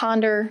Pontiac,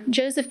 Conder,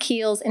 Joseph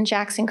Keels, and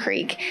Jackson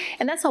Creek.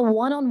 And that's a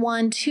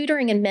one-on-one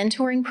tutoring and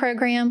mentoring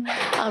program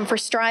for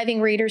striving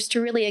readers to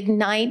really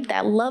ignite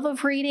that love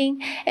of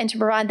reading and to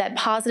provide that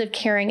positive,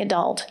 caring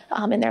adult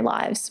in their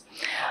lives.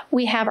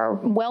 We have our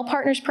Well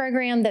Partners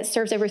program that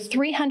serves over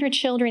 300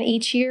 children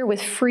each year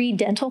with free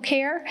dental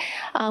care,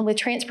 with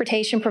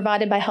transportation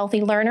provided by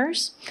Healthy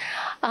Learners.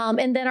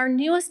 And then our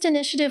newest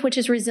initiative, which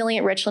is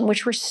Resilient Richland,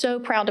 which we're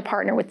so proud to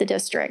partner with the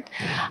district.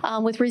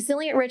 With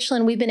Resilient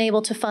Richland, we've been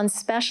able to fund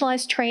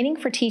specialized training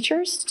for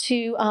teachers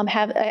to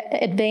have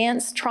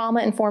advanced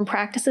trauma-informed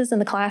practices in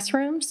the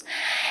classrooms.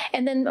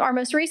 And then our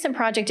most recent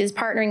project is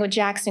partnering with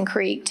Jackson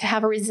Creek to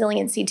have a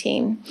resiliency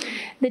team.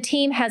 The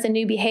team has a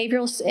new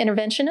behavioral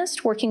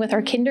interventionist working with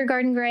our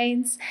kindergarten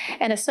grades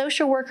and a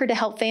social worker to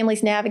help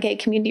families navigate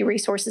community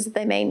resources that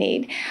they may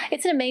need.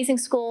 It's an amazing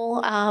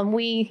school.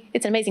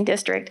 It's an amazing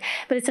district,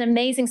 but it's an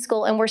amazing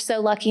school, and we're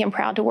so lucky and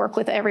proud to work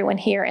with everyone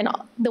here and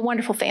the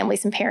wonderful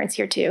families and parents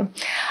here too.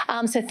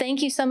 So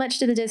thank you so much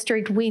to the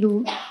district. This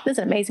is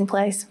an amazing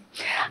place.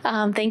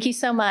 Thank you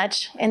so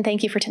much, and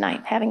thank you for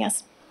tonight having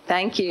us.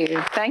 Thank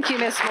you. Thank you,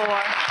 Ms.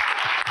 Moore.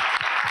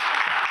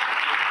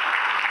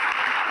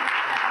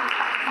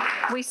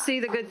 We see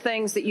the good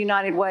things that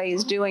United Way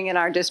is doing in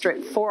our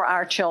district for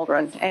our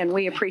children, and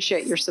we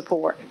appreciate your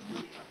support.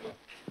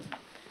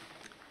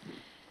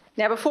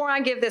 Now, before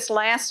I give this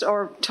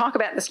talk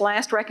about this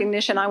last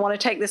recognition, I want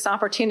to take this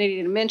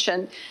opportunity to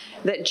mention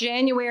that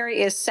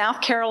January is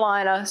South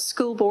Carolina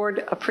School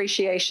Board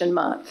Appreciation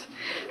Month.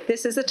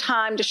 This is a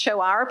time to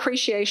show our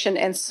appreciation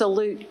and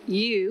salute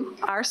you,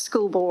 our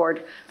school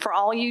board, for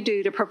all you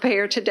do to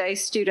prepare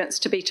today's students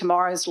to be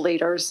tomorrow's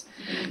leaders.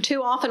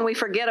 Too often we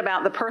forget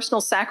about the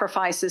personal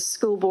sacrifices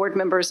school board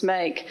members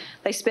make.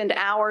 They spend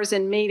hours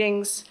in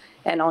meetings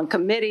and on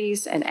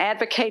committees and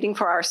advocating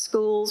for our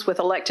schools with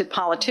elected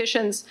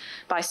politicians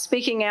by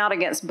speaking out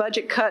against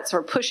budget cuts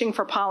or pushing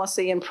for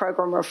policy and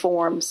program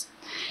reforms.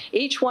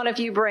 Each one of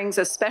you brings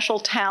a special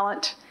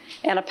talent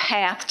and a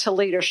path to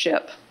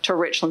leadership to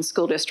Richland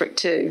School District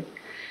 2.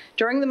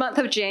 During the month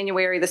of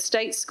January, the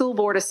State School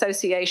Board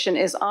Association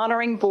is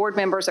honoring board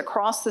members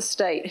across the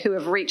state who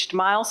have reached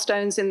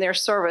milestones in their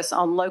service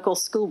on local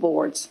school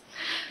boards.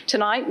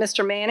 Tonight,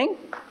 Mr. Manning,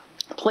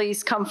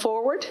 please come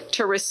forward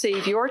to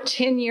receive your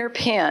 10-year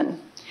pin.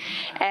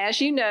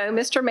 As you know,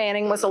 Mr.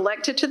 Manning was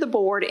elected to the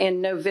board in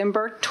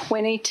November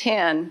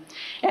 2010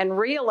 and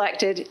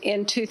re-elected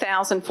in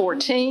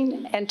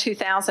 2014 and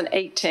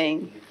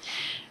 2018.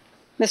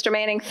 Mr.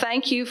 Manning,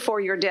 thank you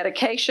for your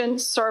dedication,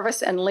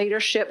 service, and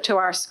leadership to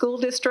our school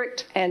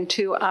district and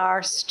to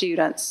our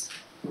students.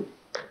 Thank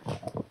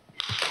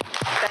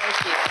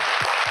you.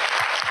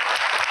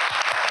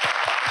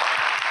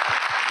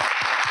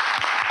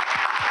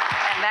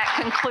 That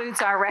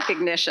concludes our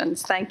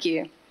recognitions. Thank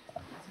you.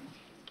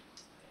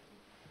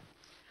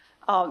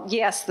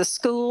 Yes, the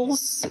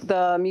schools,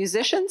 the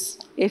musicians,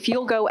 if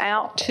you'll go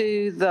out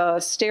to the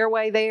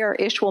stairway there,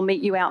 Ish will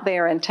meet you out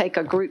there and take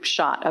a group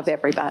shot of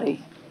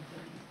everybody.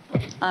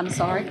 I'm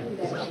sorry.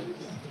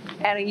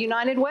 And a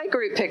United Way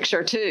group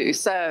picture too.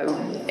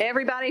 So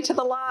everybody to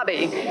the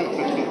lobby.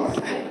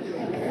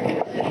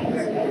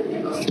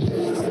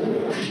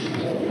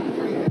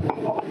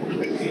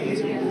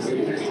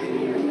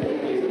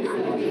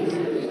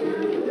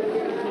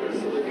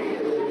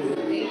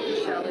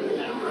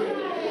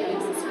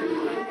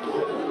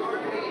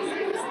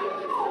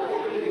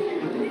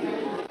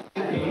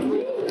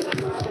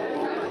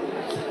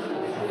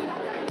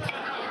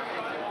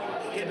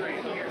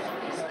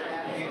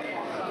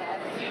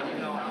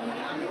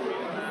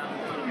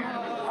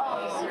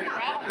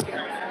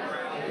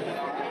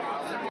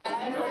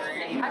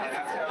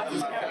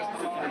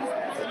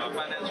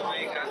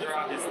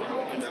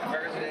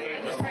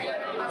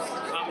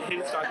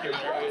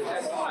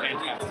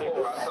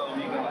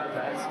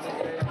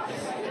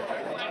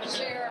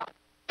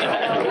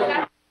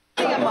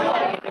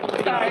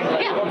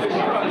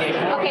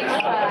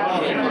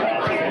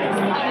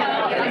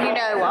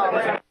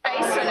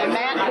 Jason and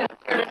Matt.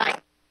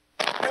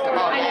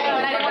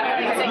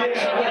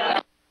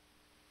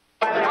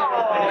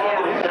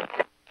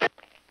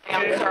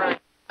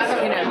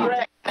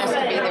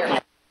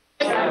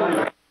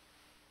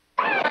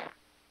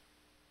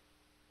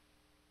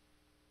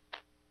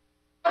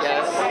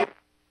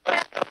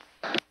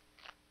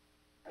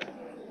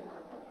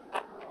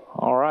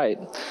 All right.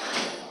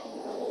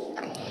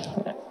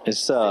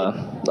 It's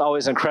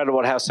always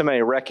incredible to have so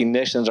many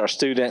recognitions. Our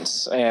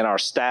students and our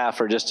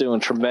staff are just doing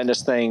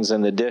tremendous things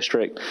in the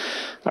district.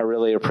 I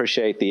really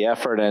appreciate the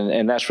effort,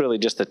 and that's really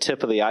just the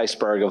tip of the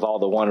iceberg of all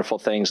the wonderful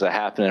things that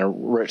happen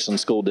in Richland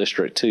School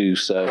District too.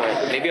 So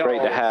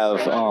great to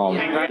have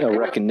a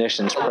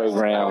recognitions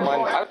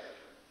program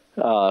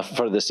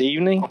for this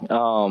evening.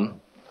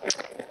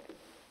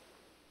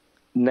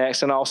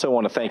 Next, and I also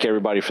want to thank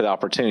everybody for the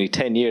opportunity.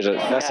 10 years,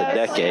 that's a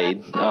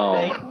decade.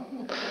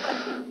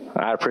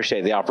 I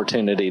appreciate the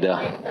opportunity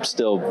to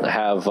still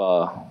have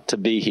to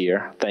be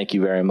here. Thank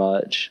you very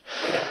much.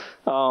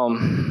 All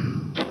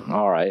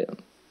right.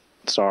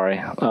 Sorry.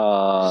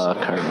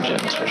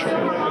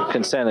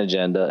 Consent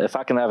agenda. If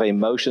I can have a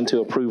motion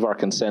to approve our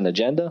consent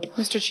agenda.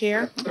 Mr.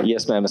 Chair?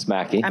 Yes, ma'am, Ms.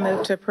 Mackey. I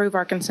move to approve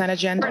our consent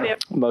agenda.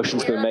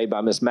 Motion's been made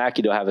by Ms.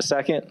 Mackey. Do I have a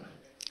second?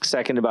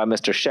 Seconded by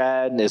Mr.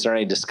 Shad. Is there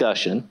any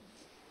discussion?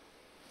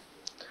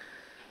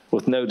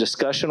 With no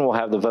discussion, we'll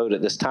have the vote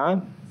at this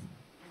time.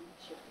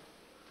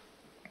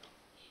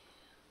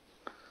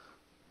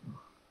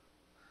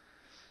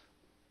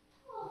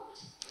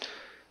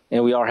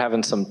 And we are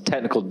having some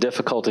technical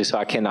difficulties, so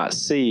I cannot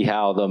see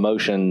how the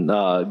motion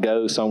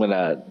goes. So I'm going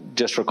to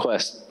just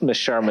request Ms.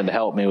 Sherman to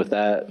help me with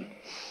that.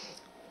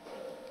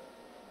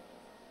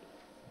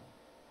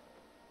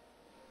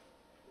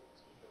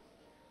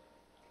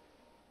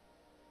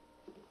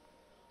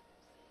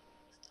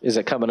 Is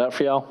it coming up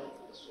for y'all?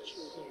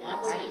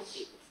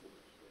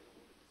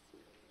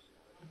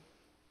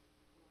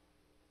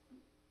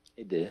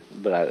 It did,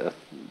 but it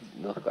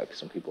looked like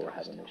some people were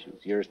having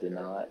issues. Yours did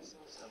not.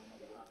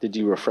 Did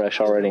you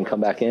refresh already and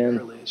come back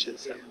in?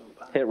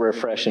 Hit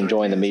refresh and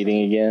join the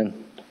meeting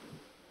again.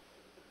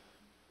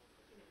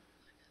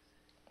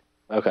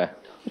 Okay.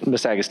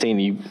 Ms.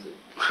 Agostini, you...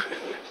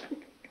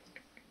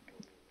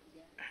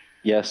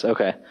 Yes,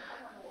 okay.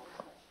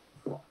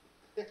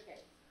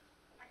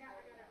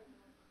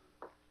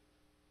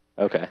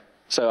 Okay.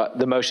 So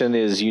the motion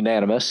is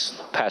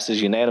unanimous,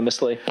 passes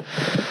unanimously.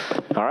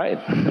 All right.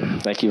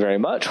 Thank you very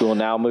much. We will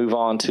now move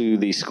on to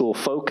the school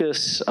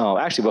focus.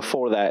 Actually,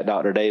 before that,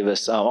 Dr.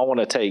 Davis, I want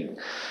to take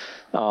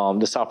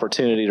this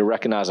opportunity to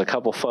recognize a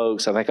couple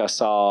folks. I think I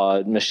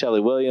saw Ms. Shelley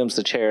Williams,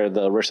 the chair of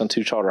the Richland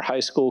 2 Charter High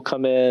School,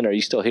 come in. Are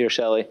you still here,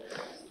 Shelley?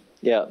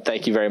 Yeah,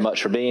 thank you very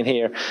much for being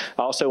here.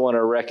 I also want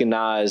to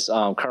recognize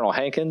Colonel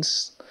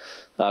Hankins.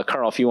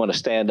 Colonel, if you want to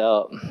stand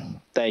up.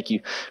 Thank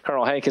you.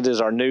 Colonel Hankins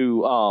is our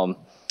new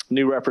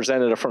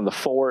representative from the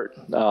fort,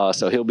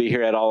 so he'll be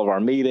here at all of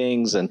our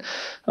meetings, and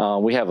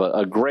we have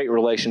a great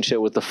relationship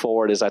with the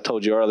fort. As I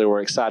told you earlier,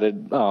 we're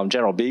excited.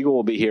 General Beagle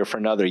will be here for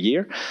another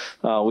year.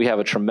 We have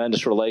a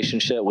tremendous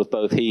relationship with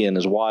both he and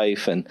his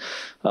wife, and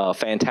a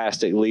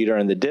fantastic leader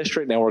in the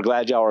district, and we're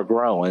glad y'all are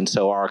growing,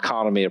 so our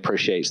economy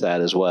appreciates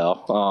that as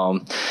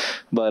well.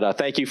 But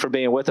thank you for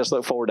being with us.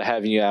 Look forward to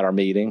having you at our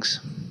meetings.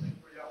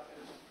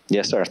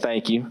 Yes, sir.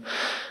 Thank you.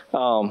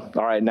 All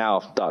right, now,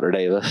 Dr.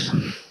 Davis.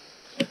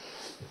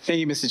 Thank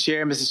you, Mr.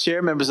 Chair. Mr.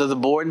 Chair, members of the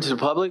board and to the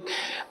public,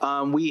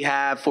 we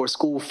have for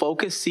School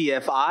Focus,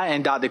 CFI,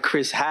 and Dr.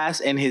 Chris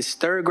Hass and his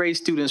third grade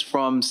students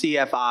from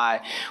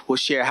CFI will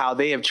share how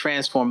they have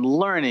transformed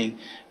learning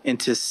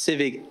into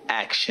civic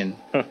action.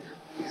 Get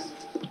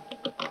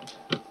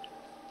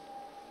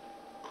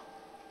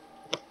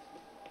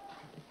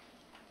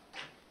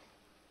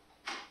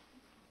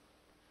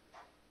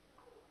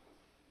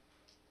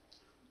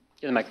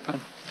the microphone.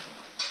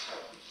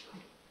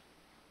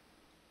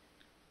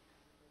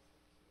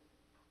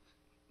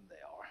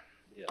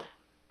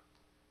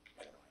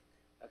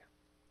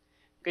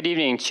 Good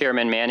evening,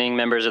 Chairman Manning,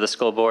 members of the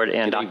school board,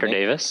 and Dr.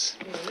 Davis.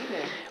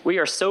 We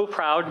are so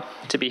proud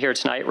to be here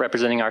tonight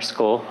representing our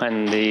school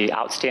and the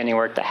outstanding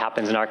work that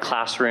happens in our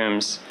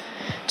classrooms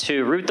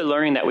to root the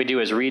learning that we do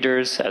as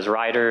readers, as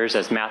writers,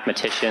 as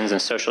mathematicians,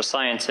 and social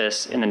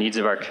scientists in the needs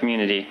of our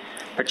community,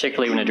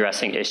 particularly when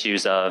addressing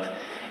issues of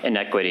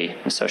inequity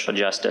and social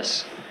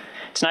justice.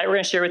 Tonight, we're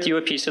going to share with you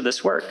a piece of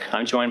this work.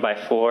 I'm joined by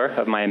 4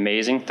 of my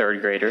amazing third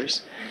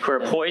graders who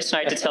are poised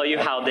tonight to tell you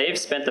how they've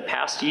spent the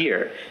past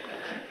year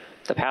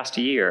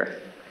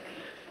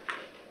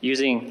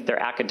using their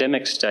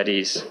academic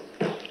studies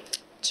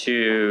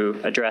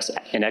to address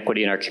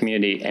inequity in our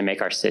community and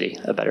make our city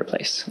a better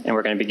place. And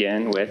we're going to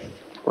begin with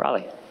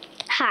Raleigh.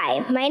 Hi,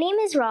 my name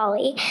is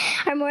Raleigh.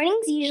 Our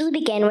mornings usually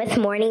begin with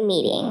morning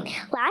meeting.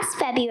 Last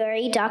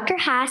February, Dr.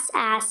 Haas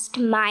asked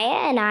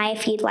Maya and I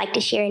if you'd like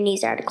to share a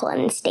news article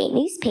in the state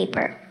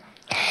newspaper.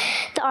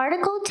 The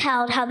article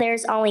told how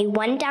there's only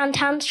one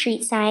downtown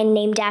street sign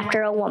named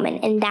after a woman,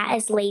 and that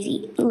is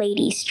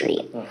Lady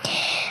Street.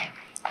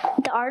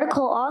 The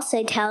article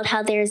also told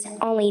how there's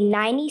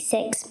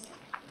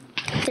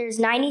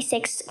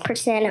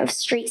 96% of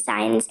street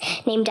signs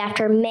named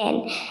after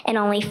men and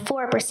only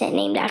 4%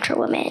 named after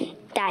women.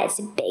 That is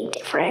a big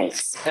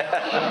difference.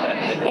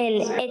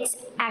 And it's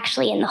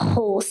actually in the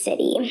whole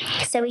city.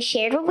 So we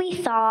shared what we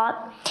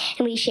thought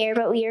and we shared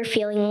what we were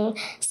feeling.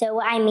 So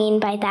what I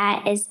mean by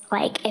that is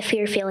like if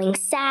you're feeling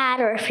sad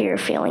or if you're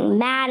feeling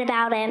mad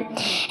about it.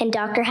 And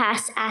Dr.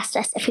 Haas asked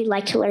us if we'd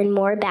like to learn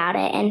more about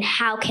it and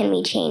how can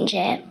we change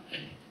it.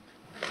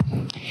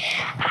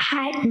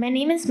 Hi, my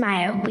name is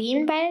Maya. We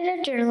invited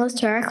a journalist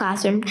to our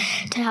classroom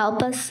to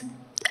help us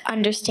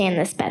understand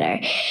this better.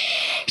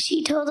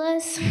 She told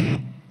us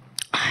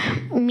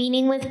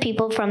meeting with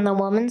people from the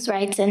Women's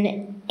Rights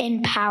and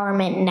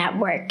Empowerment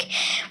Network.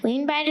 We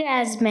invited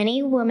as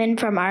many women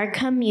from our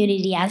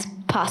community as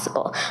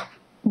possible.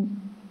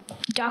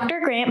 Dr.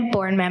 Grant,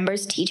 board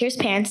members, teachers,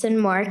 parents, and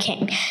more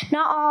came.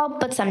 Not all,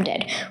 but some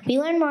did. We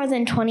learned more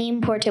than 20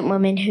 important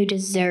women who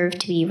deserve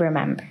to be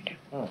remembered.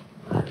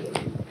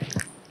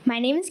 My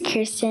name is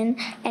Kirsten,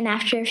 and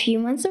after a few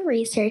months of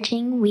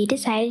researching, we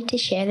decided to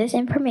share this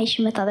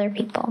information with other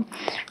people.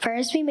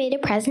 First, we made a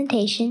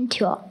presentation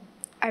to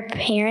our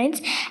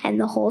parents and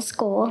the whole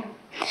school.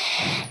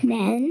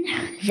 Then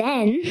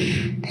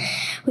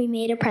we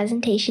made a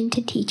presentation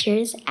to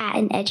teachers at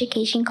an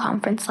education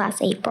conference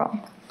last April.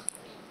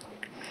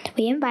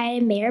 We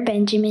invited Mayor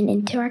Benjamin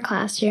into our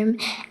classroom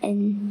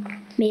and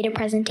made a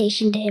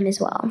presentation to him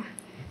as well.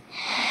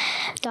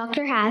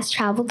 Dr. Haas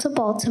traveled to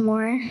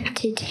Baltimore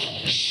to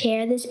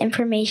share this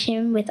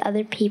information with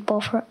other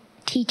people,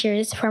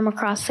 teachers from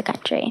across the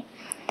country.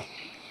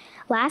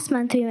 Last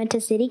month, we went to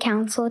City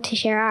Council to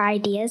share our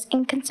ideas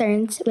and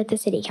concerns with the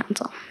City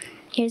Council.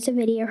 Here's a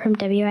video from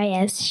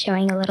WIS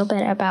showing a little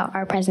bit about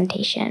our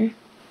presentation.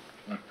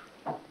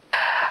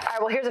 All right,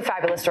 well, here's a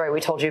fabulous story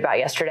we told you about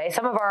yesterday.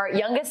 Some of our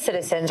youngest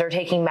citizens are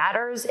taking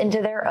matters into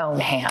their own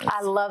hands.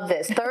 I love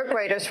this. Third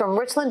graders from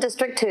Richland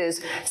District 2's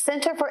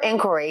Center for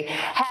Inquiry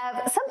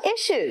have some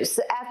issues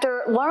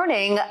after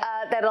learning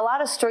that a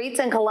lot of streets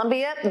in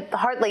Columbia,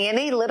 hardly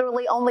any,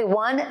 literally only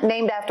one,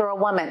 named after a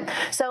woman.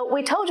 So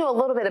we told you a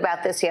little bit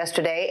about this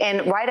yesterday,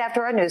 and right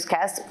after our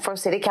newscast for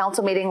City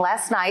Council meeting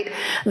last night,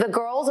 the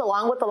girls,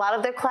 along with a lot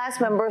of their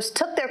class members,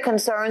 took their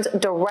concerns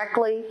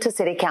directly to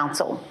City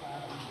Council.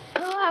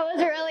 Oh, I was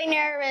really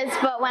nervous,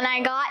 but when I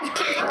got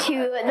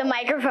to the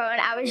microphone,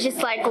 I was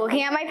just like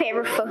looking at my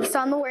paper, focused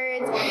on the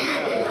words,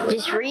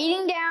 just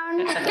reading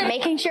down,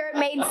 making sure it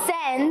made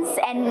sense,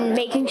 and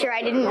making sure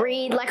I didn't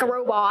read like a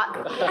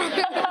robot.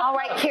 All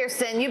right,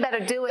 Kirsten, you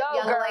better do it,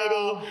 young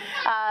lady.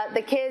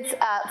 The kids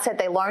said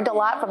they learned a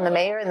lot from the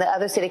mayor and the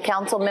other city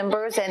council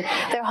members, and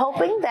they're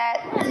hoping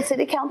that the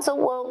city council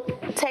will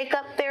take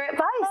up their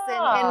advice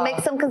and make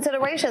some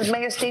considerations.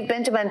 Mayor Steve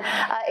Benjamin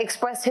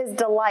expressed his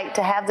delight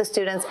to have the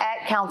students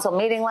at council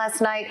meeting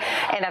last night,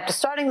 and after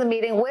starting the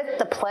meeting with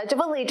the Pledge of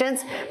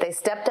Allegiance, they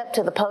stepped up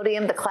to the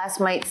podium. The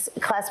classmates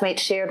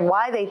shared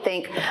why they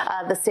think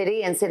the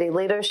city and city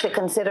leaders should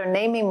consider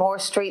naming more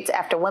streets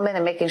after women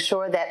and making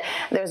sure that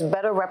there's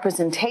better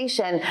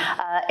representation,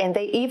 and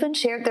they even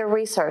shared their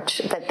research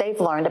that they've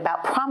learned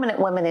about prominent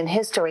women in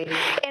history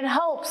in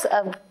hopes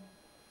of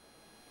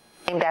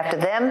named after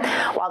them.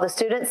 While the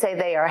students say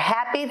they are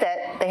happy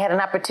that they had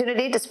an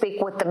opportunity to speak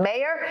with the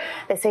mayor,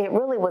 they say it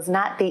really was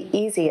not the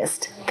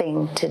easiest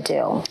thing to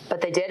do.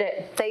 But they did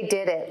it. They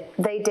did it.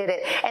 They did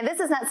it. And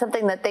this is not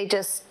something that they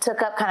just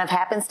took up kind of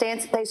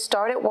happenstance. They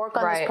started work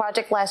on this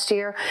project last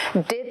year,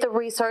 did the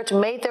research,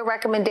 made their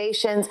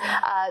recommendations,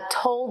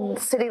 told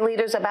city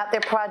leaders about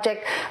their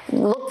project,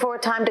 looked for a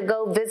time to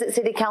go visit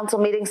city council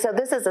meetings. So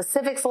this is a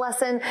civics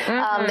lesson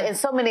and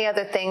so many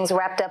other things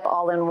wrapped up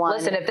all in one.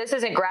 Listen, if this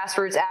isn't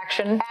grassroots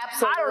action,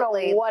 absolutely. I don't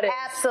know what is.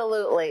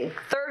 Absolutely.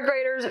 Third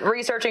graders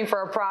researching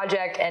for a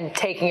project and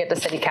taking it to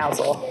city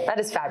council. That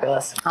is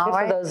fabulous.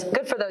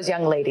 Good for those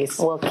young ladies.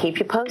 We'll keep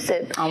you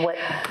posted on what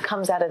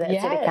comes out of that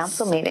city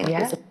council meeting.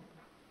 Yes.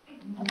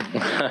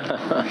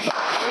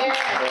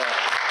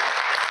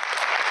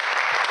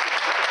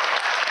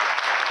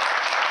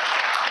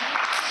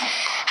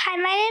 Hi,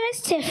 my name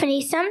is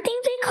Tiffany. Some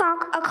things we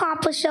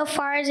accomplished so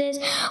far is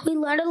we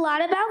learned a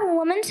lot about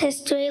women's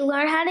history,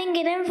 learned how to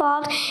get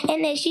involved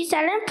in issues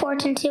that are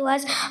important to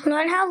us,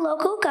 learned how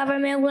local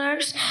government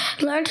works,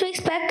 learned to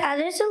expect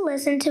others to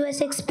listen to us,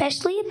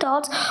 especially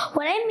adults.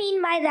 What I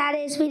mean by that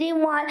is we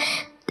didn't want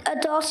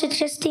adults to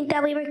just think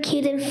that we were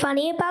cute and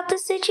funny about the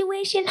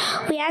situation.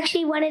 We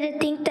actually wanted to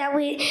think that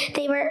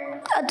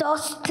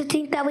adults to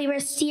think that we were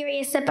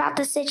serious about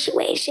the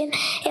situation,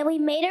 and we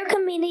made our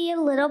community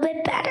a little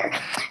bit better.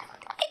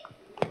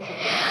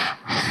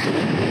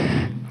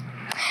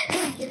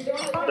 Is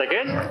that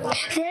good?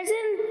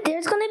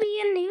 There's going to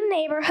be a new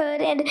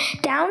neighborhood in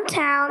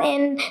downtown,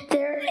 and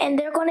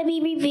they're going to be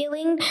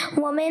revealing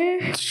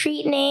woman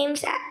street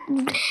names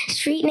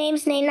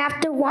named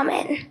after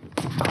women.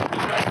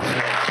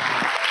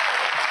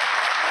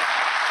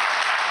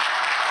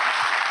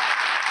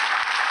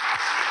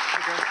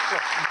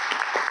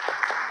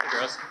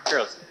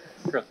 Girls.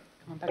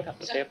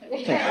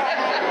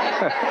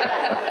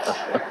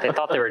 They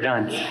thought they were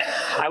done.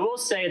 I will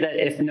say that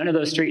if none of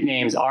those street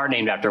names are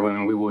named after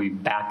women, we will be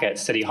back at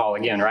City Hall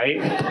again, right?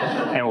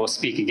 And we'll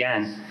speak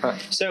again.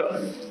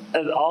 So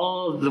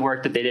all of the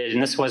work that they did,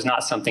 and this was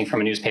not something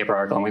from a newspaper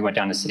article and we went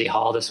down to City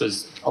Hall, this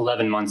was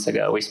 11 months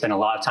ago. We spent a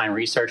lot of time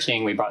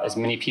researching. We brought as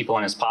many people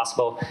in as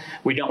possible.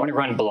 We don't want to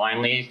run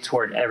blindly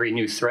toward every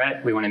new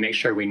threat. We want to make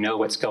sure we know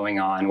what's going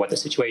on, what the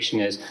situation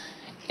is,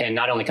 and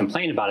not only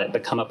complain about it,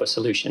 but come up with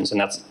solutions. And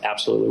that's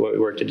absolutely what we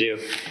work to do.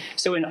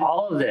 So in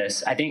all of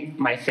this, I think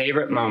my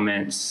favorite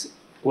moments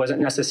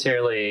wasn't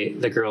necessarily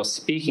the girls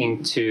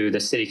speaking to the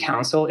city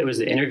council. It was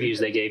the interviews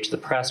they gave to the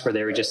press where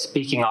they were just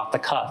speaking off the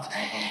cuff.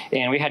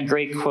 And we had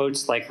great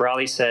quotes like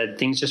Raleigh said,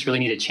 things just really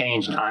need to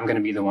change and I'm gonna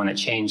be the one that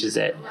changes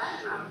it.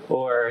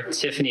 Or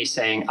Tiffany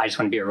saying, I just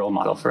want to be a role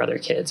model for other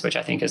kids, which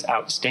I think is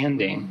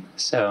outstanding.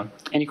 So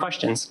any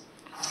questions?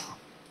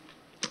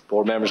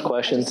 Board members,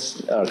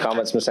 questions or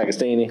comments, Ms.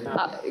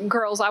 Agostini?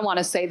 Girls, I want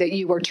to say that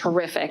you were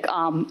terrific.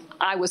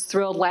 I was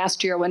thrilled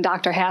last year when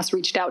Dr. Haas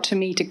reached out to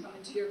me to come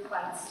into your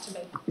class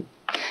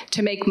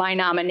to make my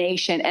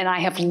nomination, and I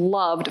have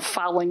loved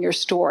following your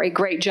story.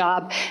 Great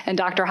job. And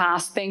Dr.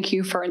 Haas, thank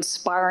you for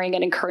inspiring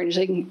and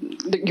encouraging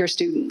your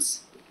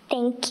students.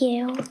 Thank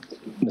you.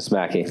 Ms.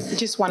 Mackey. I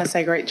just want to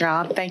say great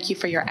job. Thank you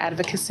for your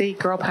advocacy,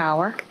 girl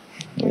power.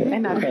 You're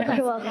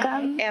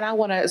welcome. And I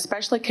want to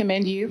especially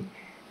commend you,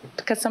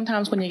 because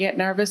sometimes when you get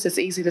nervous, it's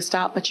easy to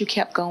stop, but you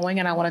kept going.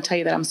 And I want to tell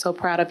you that I'm so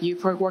proud of you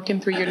for working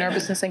through your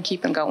nervousness and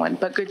keeping going.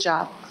 But good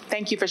job.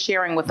 Thank you for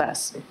sharing with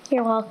us.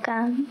 You're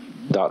welcome.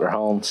 Dr.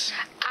 Holmes.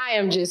 I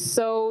am just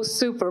so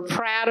super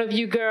proud of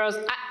you girls.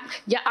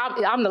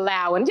 I'm the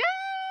loud one. Yay!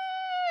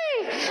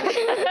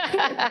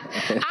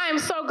 I am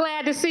so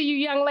glad to see you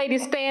young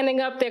ladies standing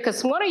up there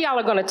because one of y'all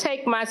are going to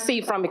take my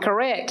seat from me,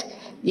 correct?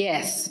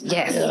 Yes,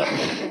 yes.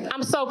 Yeah.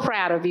 I'm so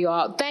proud of you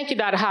all. Thank you,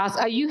 Dr. Haas.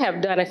 You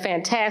have done a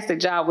fantastic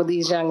job with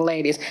these young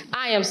ladies.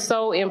 I am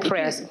so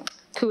impressed.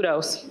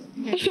 Kudos.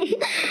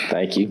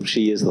 Thank you.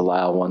 She is the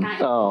loud one.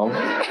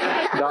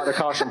 Dr.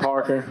 Caution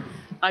Parker.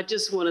 I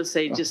just want to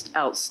say just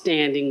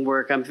outstanding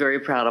work. I'm very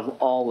proud of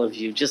all of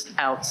you. Just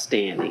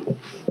outstanding.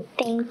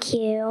 Thank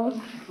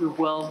you. You're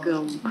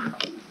welcome.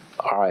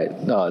 All right,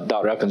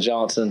 Dr.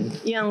 Evans-Johnson.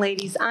 Young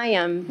ladies, I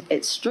am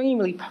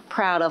extremely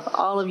proud of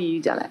all of you.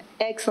 You've done an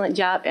excellent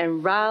job.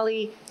 And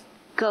Raleigh,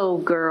 go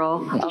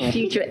girl, a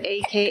future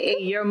AKA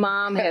your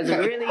mom has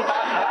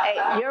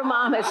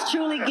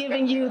truly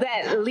given you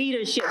that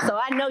leadership. So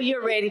I know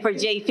you're ready for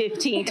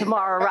J15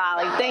 tomorrow,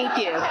 Raleigh. Thank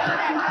you.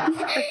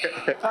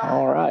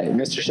 All right,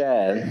 Mr.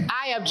 Shad.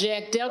 I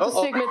object. Delta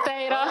Sigma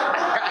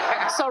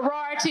Theta.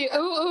 Sorority.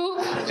 Ooh.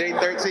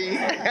 J13.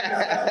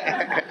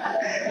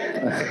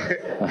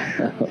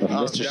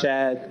 Mr.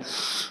 Shad.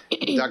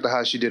 Dr.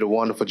 Haas, you did a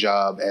wonderful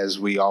job, as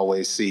we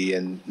always see,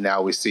 and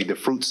now we see the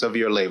fruits of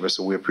your labor.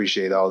 So we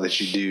appreciate all that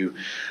you do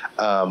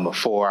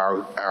for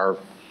our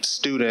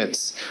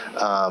students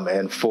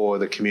and for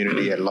the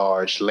community at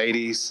large.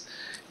 Ladies,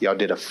 y'all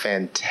did a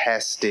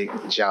fantastic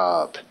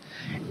job.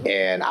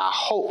 And I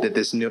hope that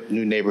this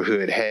new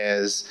neighborhood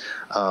has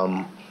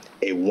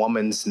a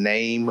woman's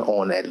name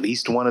on at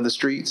least one of the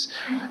streets.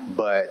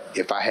 But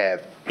if I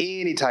have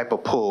any type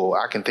of pull,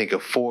 I can think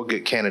of 4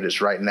 good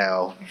candidates right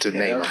now to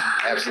name.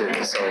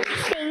 Absolutely. So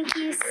thank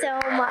you so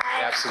much.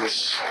 Absolutely.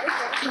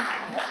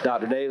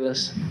 Dr.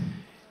 Davis.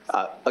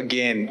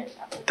 Again,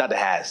 Dr.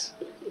 Haas,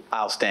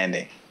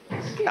 outstanding.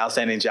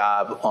 Outstanding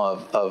job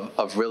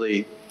of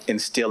really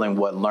instilling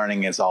what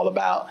learning is all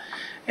about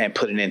and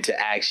putting it into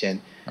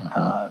action.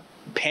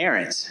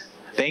 Parents,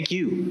 thank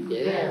you.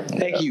 Yeah.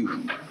 Thank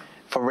you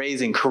for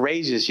raising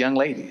courageous young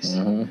ladies.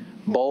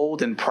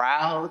 Bold and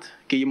proud.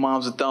 Give your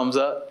moms a thumbs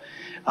up.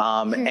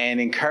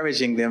 And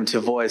encouraging them to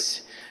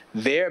voice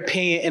their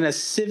opinion in a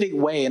civic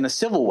way, in a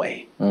civil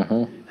way,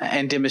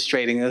 and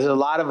demonstrating. There's a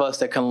lot of us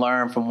that can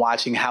learn from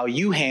watching how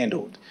you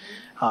handled,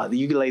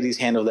 you ladies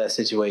handled that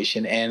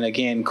situation. And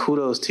again,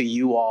 kudos to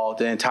you all,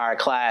 the entire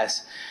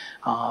class,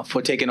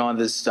 for taking on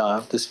this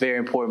very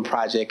important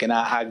project. And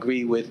I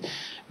agree with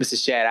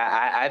Mrs. Shad.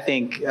 I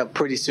think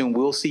pretty soon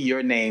we'll see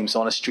your names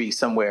on a street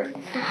somewhere.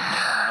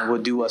 And will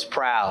do us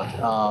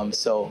proud.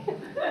 So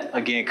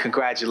again,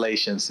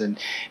 congratulations. And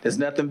there's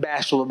nothing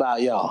bashful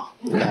about y'all.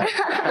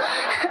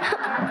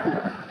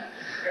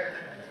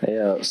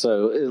 Yeah,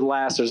 so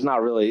last, there's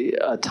not really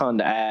a ton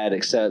to add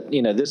except,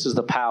 this is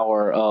the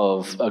power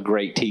of a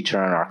great teacher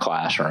in our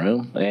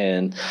classroom.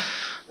 And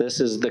this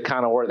is the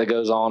kind of work that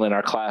goes on in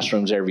our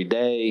classrooms every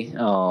day.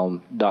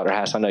 Dr.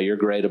 Haas, I know you're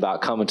great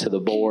about coming to the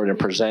board and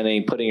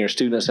presenting, putting your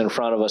students in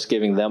front of us,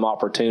 giving them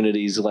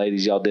opportunities.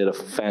 Ladies, y'all did a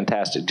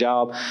fantastic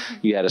job.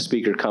 You had a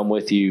speaker come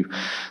with you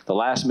the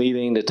last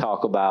meeting to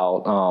talk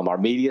about our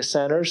media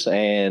centers,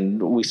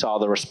 and we saw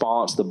the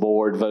response. The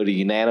board voted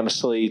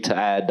unanimously to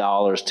add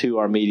dollars to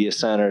our media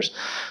centers.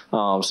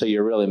 So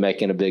you're really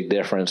making a big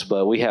difference.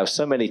 But we have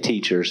so many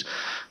teachers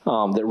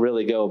that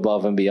really go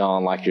above and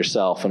beyond like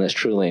yourself, and it's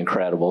truly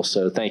incredible.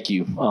 So thank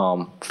you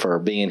for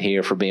being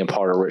here, for being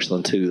part of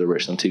Richland 2, the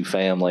Richland 2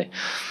 family.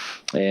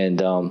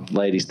 And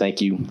ladies,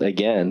 thank you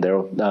again.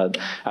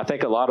 I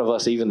think a lot of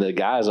us, even the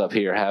guys up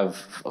here, have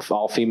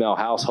all-female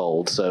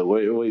households. So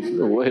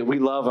we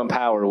love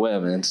empowered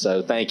women.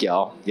 So thank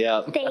y'all.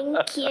 Yeah.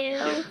 Thank you.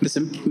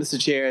 Mr.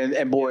 Chair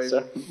and Board,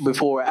 yes,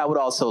 before, I would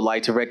also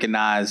like to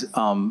recognize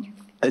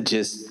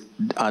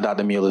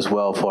Dr. Mueller as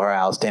well for her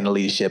outstanding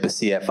leadership at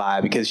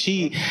CFI, because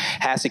she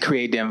has to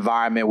create the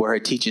environment where her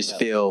teachers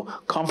feel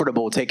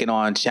comfortable taking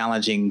on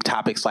challenging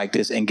topics like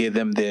this and give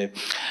them the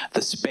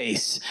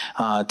space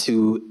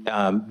to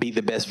be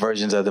the best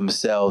versions of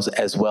themselves,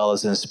 as well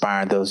as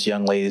inspiring those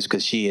young ladies,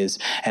 because she is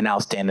an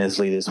outstanding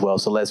leader as well.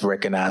 So let's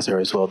recognize her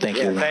as well. Thank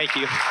you. Thank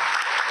you.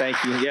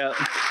 Thank you. Yeah.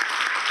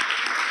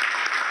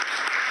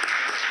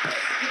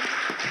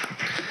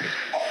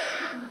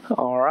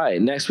 All right,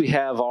 next we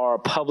have our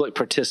public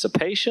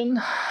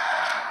participation.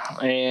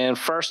 And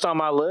first on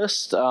my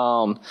list,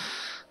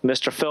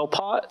 Mr.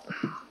 Philpott.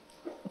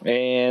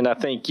 And I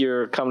think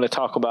you're coming to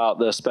talk about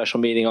the special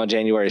meeting on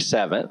January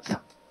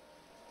 7th.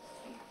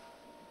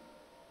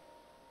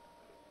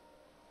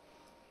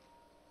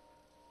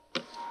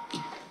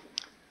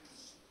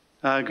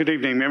 Good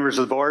evening, members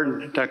of the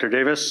board, Dr.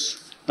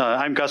 Davis.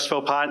 I'm Gus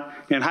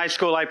Philpott. In high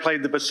school, I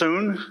played the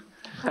bassoon.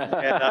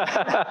 And,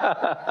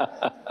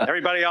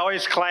 everybody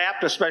always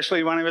clapped,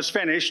 especially when it was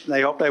finished.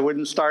 They hoped I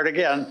wouldn't start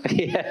again.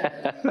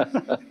 Yeah.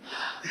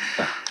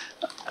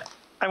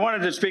 I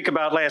wanted to speak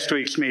about last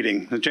week's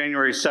meeting, the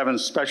January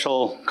 7th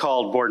special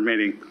called board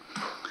meeting.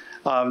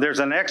 There's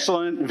an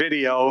excellent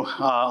video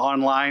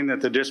online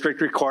that the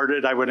district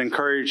recorded. I would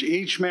encourage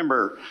each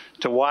member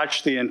to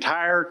watch the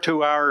entire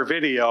 2-hour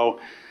video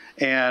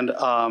and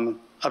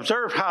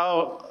observe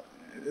how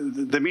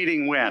the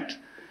meeting went.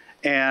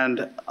 And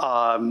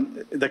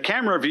the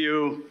camera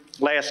view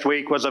last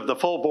week was of the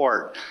full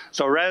board.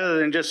 So rather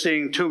than just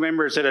seeing 2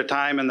 members at a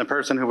time and the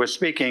person who was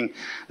speaking,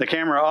 the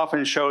camera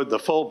often showed the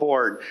full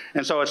board.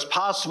 And so it's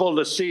possible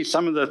to see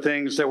some of the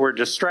things that were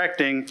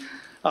distracting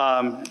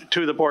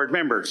to the board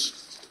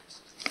members.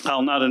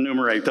 I'll not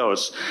enumerate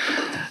those.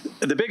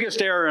 The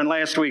biggest error in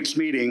last week's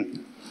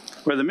meeting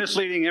were the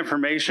misleading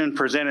information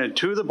presented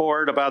to the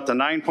board about the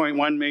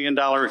 $9.1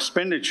 million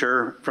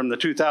expenditure from the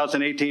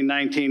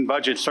 2018-19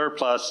 budget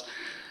surplus,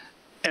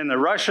 and the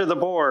rush of the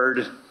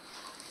board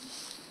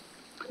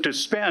to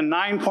spend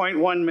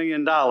 $9.1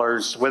 million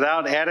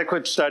without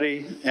adequate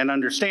study and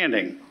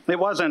understanding. It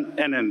wasn't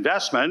an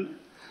investment,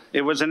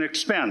 it was an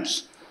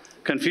expense.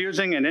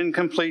 Confusing and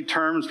incomplete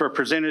terms were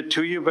presented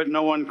to you, but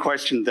no one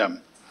questioned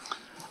them.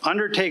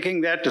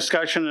 Undertaking that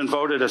discussion and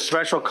vote at a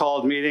special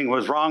called meeting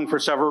was wrong for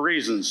several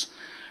reasons.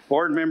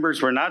 Board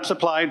members were not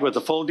supplied with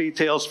the full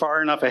details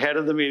far enough ahead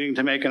of the meeting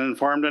to make an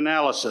informed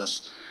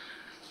analysis.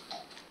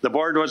 The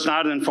board was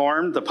not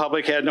informed, the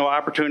public had no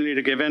opportunity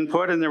to give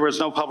input, and there was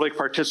no public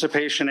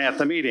participation at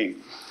the meeting.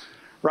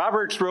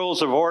 Robert's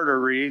Rules of Order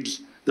reads,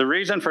 "The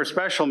reason for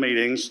special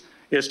meetings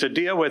is to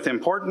deal with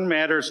important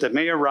matters that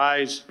may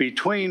arise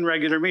between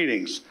regular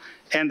meetings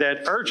and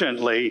that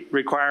urgently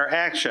require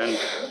action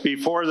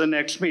before the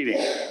next meeting.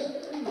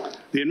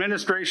 The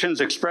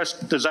administration's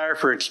expressed desire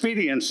for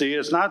expediency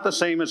is not the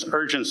same as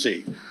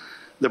urgency.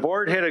 The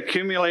board had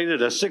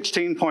accumulated a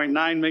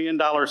 $16.9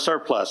 million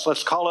surplus.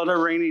 Let's call it a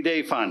rainy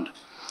day fund.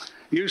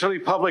 Usually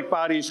public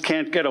bodies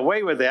can't get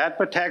away with that,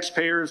 but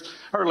taxpayers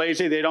are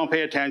lazy, they don't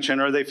pay attention,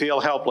 or they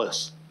feel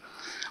helpless.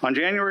 On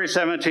January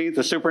 17th,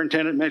 the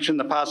superintendent mentioned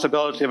the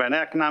possibility of an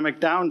economic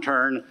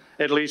downturn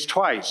at least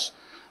twice.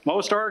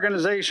 Most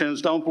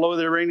organizations don't blow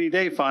their rainy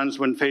day funds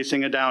when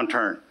facing a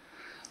downturn.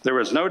 There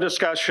was no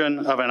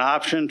discussion of an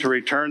option to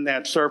return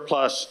that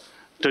surplus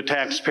to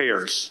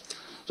taxpayers.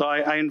 So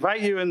I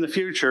invite you in the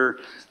future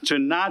to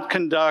not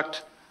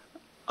conduct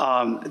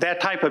that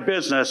type of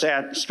business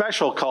at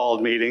special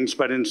called meetings,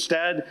 but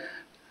instead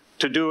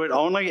to do it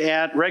only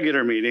at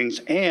regular meetings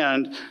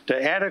and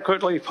to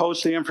adequately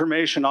post the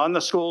information on the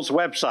school's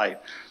website.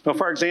 So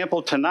for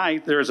example,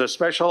 tonight there's a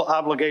special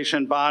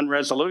obligation bond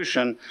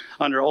resolution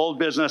under old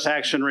business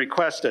action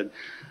requested.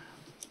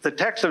 The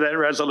text of that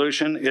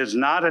resolution is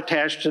not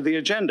attached to the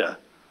agenda.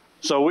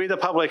 So we, the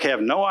public,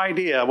 have no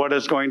idea what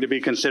is going to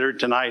be considered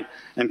tonight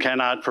and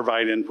cannot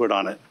provide input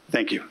on it.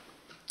 Thank you.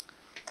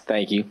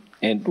 Thank you.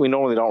 And we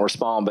normally don't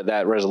respond, but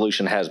that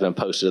resolution has been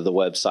posted to the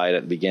website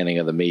at the beginning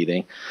of the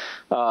meeting.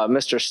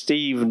 Mr.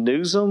 Steve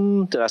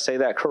Newsom, did I say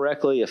that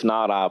correctly? If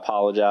not, I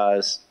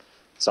apologize.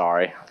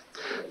 Sorry.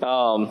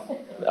 On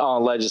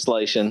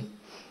legislation.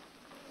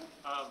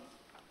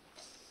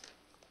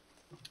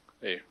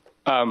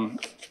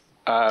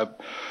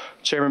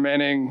 Chairman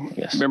Manning,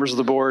 yes. Members of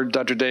the board,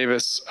 Dr.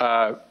 Davis,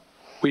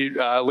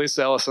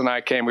 Lisa Ellis and I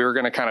came, we were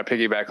going to kind of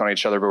piggyback on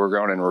each other, but we're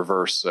going in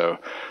reverse. So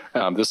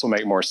this will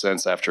make more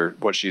sense after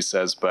what she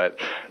says. But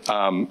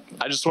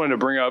I just wanted to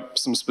bring up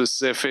some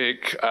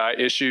specific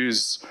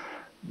issues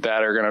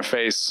that are going to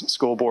face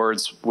school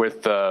boards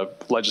with the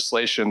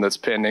legislation that's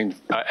pending,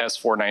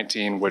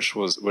 S419, which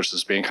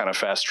is being kind of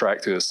fast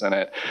tracked through the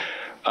Senate.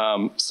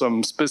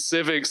 Some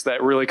specifics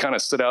that really kind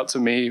of stood out to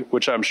me,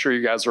 which I'm sure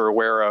you guys are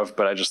aware of,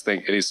 but I just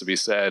think it needs to be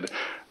said.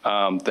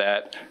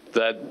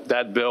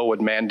 that bill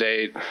would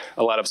mandate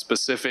a lot of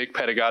specific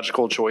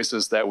pedagogical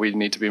choices that we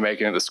need to be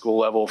making at the school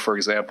level. For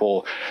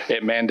example,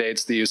 it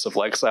mandates the use of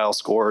Lexile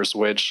scores,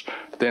 which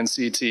the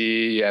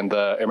NCT and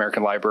the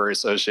American Library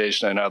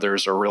Association and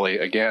others are really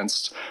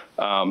against.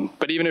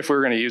 But even if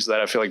we're going to use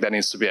that, I feel like that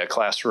needs to be a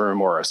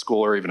classroom or a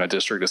school or even a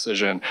district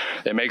decision.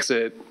 It makes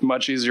it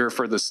much easier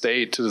for the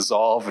state to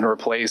dissolve and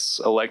replace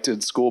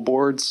elected school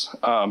boards.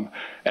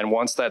 And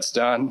once that's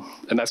done,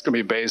 and that's going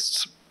to be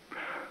based,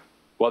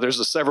 well,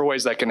 there's several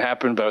ways that can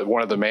happen, but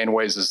one of the main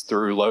ways is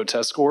through low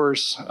test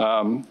scores.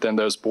 Then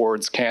those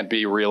boards can't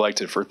be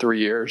reelected for 3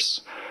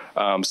 years.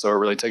 So it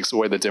really takes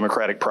away the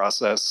democratic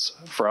process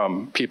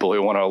from people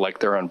who want to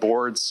elect their own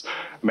boards.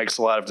 It makes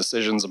a lot of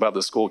decisions about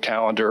the school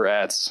calendar,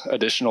 adds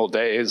additional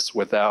days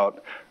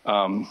without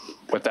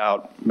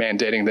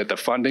mandating that the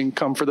funding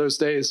come for those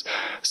days.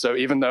 So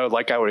even though,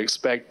 like I would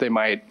expect, they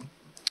might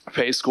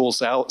pay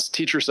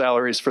teacher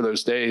salaries for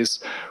those days,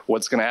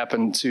 what's going to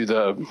happen to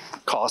the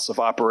cost of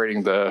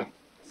operating the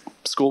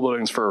school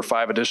buildings for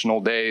 5 additional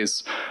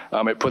days?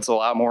 It puts a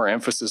lot more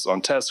emphasis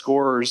on test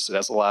scores. It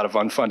has a lot of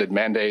unfunded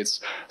mandates.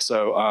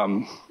 So,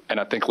 and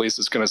I think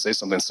Lisa's going to say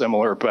something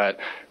similar, but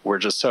we're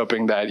just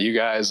hoping that you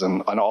guys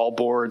and on all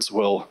boards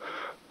will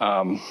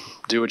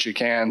do what you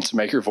can to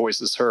make your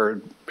voices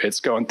heard. It's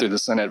going through the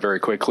Senate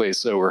very quickly,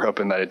 so we're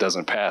hoping that it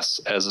doesn't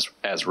pass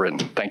as written.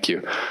 Thank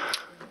you.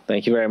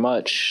 Thank you very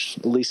much.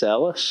 Lisa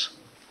Ellis?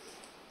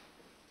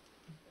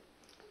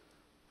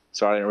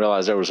 Sorry, I didn't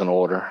realize there was an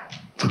order.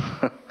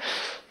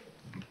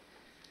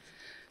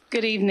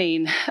 Good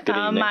evening. Good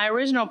evening. My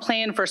original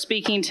plan for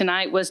speaking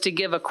tonight was to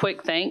give a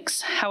quick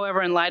thanks.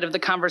 However, in light of the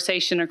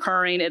conversation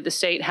occurring at the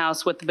State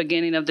House with the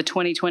beginning of the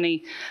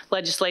 2020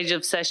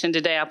 legislative session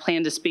today, I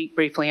plan to speak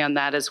briefly on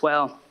that as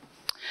well.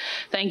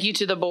 Thank you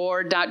to the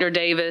board, Dr.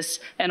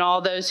 Davis, and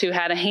all those who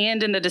had a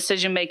hand in the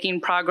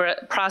decision-making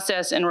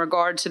process in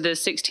regard to the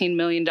 $16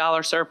 million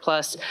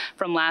surplus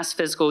from last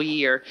fiscal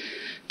year.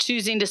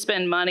 Choosing to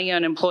spend money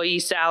on employee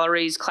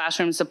salaries,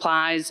 classroom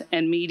supplies,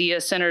 and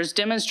media centers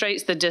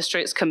demonstrates the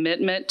district's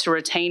commitment to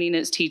retaining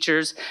its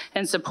teachers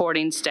and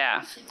supporting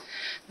staff.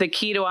 The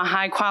key to a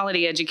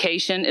high-quality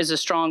education is a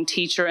strong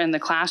teacher in the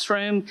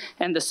classroom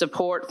and the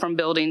support from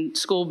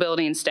school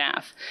building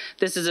staff.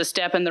 This is a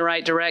step in the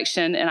right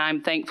direction, and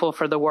I'm thankful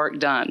for the work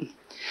done.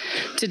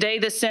 Today,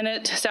 the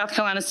South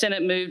Carolina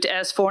Senate moved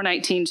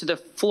S-419 to the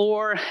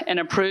floor and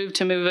approved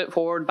to move it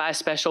forward by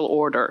special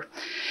order.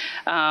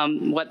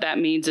 What that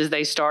means is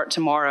they start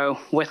tomorrow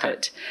with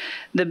it.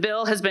 The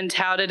bill has been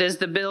touted as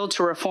the bill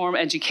to reform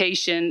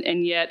education,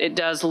 and yet it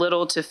does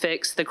little to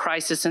fix the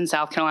crisis in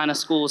South Carolina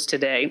schools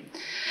today.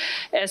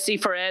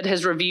 SC4Ed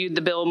has reviewed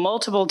the bill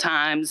multiple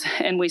times,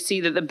 and we see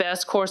that the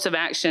best course of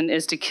action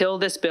is to kill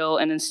this bill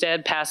and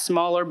instead pass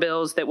smaller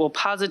bills that will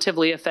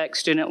positively affect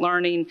student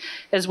learning,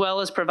 as well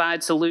as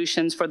provide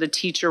solutions for the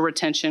teacher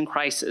retention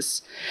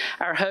crisis.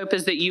 Our hope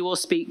is that you will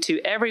speak to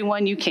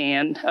everyone you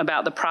can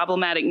about the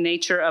problematic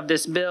nature of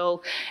this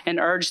bill and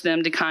urge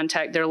them to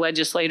contact their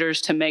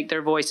legislators to make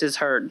their voices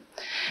heard.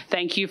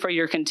 Thank you for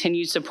your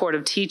continued support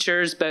of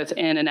teachers, both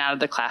in and out of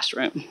the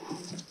classroom.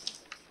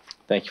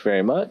 Thank you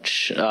very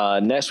much.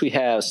 Next, we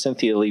have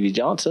Cynthia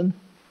Levy-Johnson.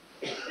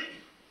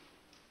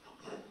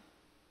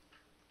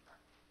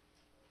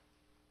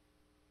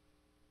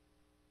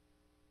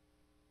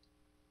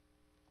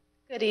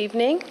 Good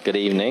evening. Good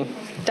evening.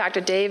 Dr.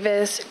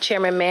 Davis,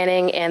 Chairman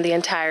Manning, and the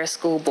entire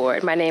school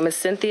board. My name is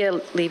Cynthia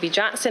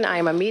Levy-Johnson. I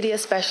am a media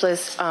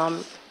specialist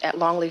at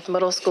Longleaf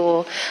Middle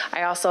School.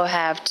 I also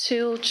have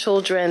 2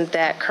 children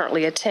that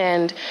currently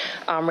attend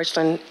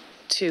Richland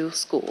 2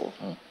 school.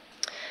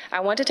 I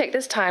want to take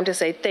this time to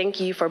say thank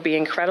you for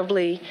being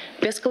incredibly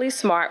fiscally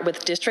smart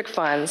with district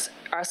funds.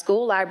 Our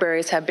school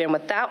libraries have been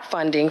without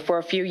funding for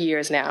a few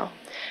years now.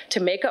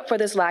 To make up for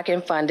this lack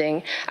in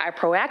funding, I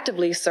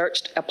proactively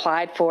searched,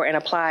 applied for,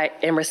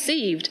 and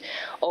received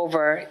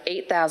over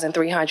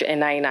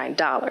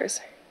 $8,399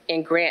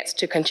 in grants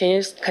to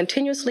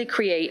continuously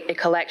create a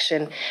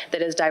collection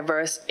that is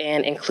diverse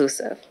and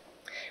inclusive.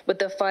 With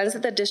the funds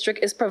that the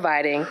district is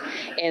providing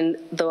in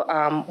the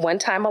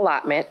one-time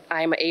allotment,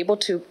 I am able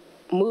to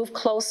move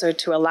closer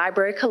to a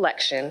library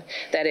collection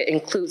that it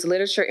includes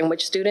literature in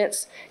which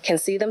students can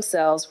see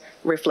themselves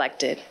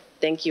reflected.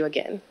 Thank you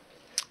again.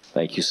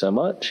 Thank you so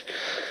much.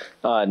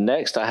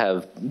 Next, I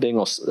have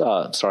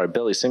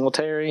Billy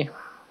Singletary.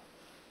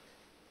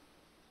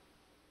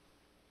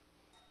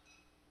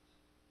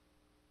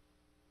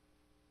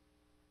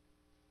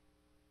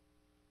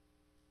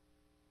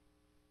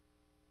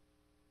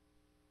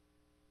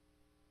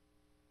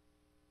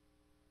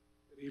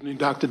 Good evening,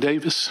 Dr.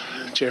 Davis,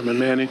 Chairman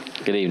Manning.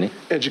 Good evening.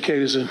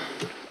 Educators and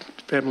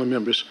family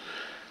members.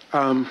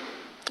 I'm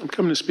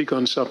coming to speak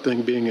on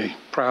something being a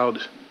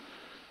proud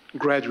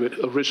graduate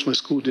of Richland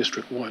School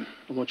District 1.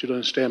 I want you to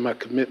understand my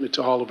commitment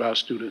to all of our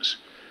students,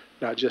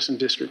 not just in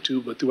District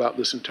 2, but throughout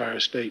this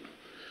entire state.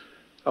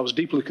 I was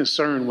deeply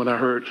concerned when I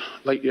heard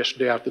late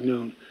yesterday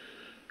afternoon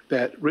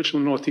that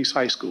Richland Northeast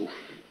High School,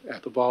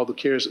 after all the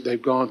cares that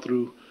they've gone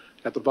through,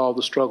 after all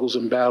the struggles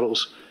and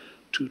battles,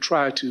 to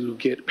try to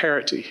get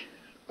parity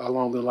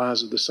along the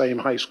lines of the same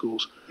high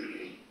schools,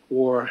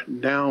 or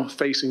now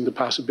facing the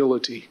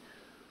possibility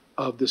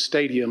of the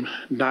stadium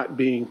not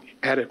being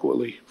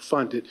adequately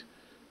funded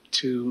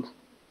to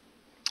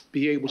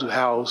be able to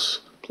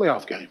house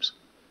playoff games.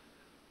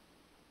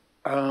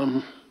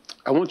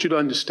 I want you to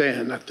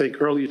understand, I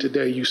think earlier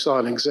today you saw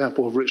an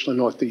example of Richland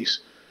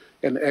Northeast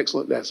and the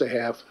excellence that they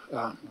have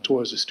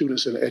towards the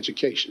students in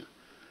education.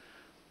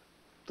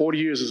 40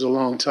 years is a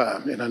long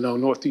time, and I know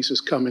Northeast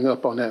is coming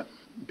up on that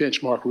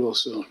benchmark real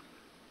soon.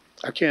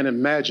 I can't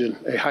imagine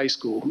a high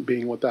school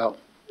being without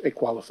a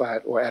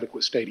qualified or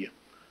adequate stadium.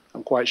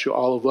 I'm quite sure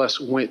all of us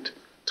went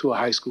to a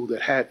high school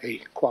that had a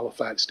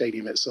qualified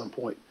stadium at some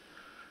point.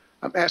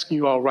 I'm asking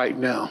you all right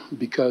now,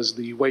 because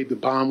the way the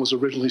bond was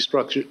originally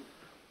structured,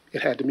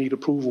 it had to meet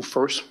approval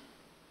first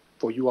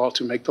for you all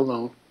to make the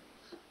loan.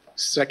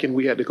 Second,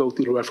 we had to go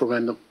through the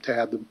referendum to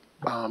have the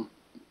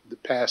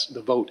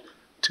vote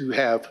to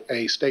have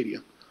a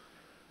stadium.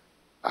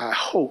 I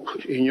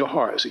hope in your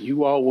hearts that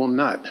you all will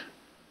not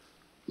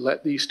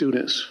let these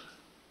students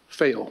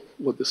fail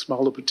with the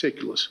smaller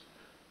particulars.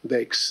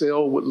 They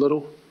excel with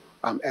little.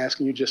 I'm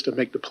asking you just to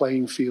make the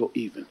playing field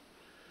even.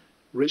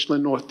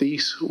 Richland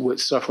Northeast would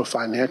suffer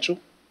financial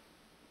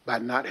by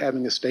not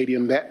having a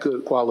stadium that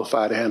could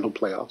qualify to handle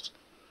playoffs.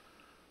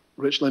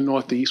 Richland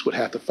Northeast would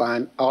have to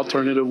find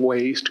alternative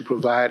ways to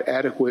provide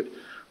adequate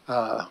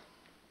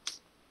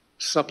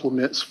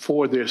supplements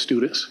for their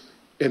students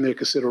in their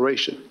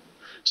consideration.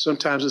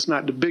 Sometimes it's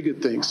not the bigger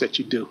things that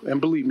you do.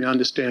 And believe me, I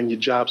understand your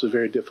jobs are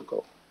very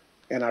difficult.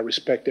 And I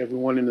respect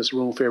everyone in this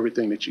room for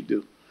everything that you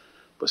do.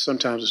 But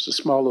sometimes it's the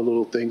smaller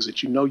little things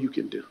that you know you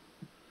can do.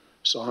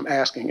 So I'm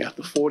asking,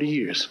 after 40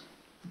 years,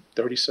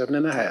 37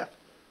 and a half,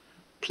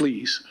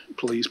 please,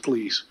 please,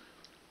 please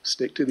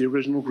stick to the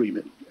original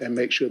agreement and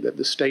make sure that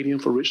the stadium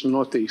for Richland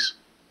Northeast,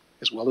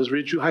 as well as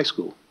Ridgeview High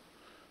School,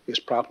 is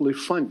properly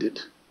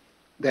funded,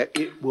 that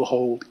it will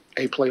hold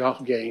a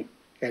playoff game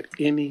at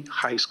any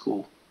high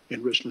school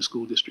in Richland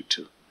School District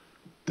 2.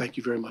 Thank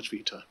you very much for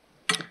your time.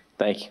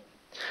 Thank you.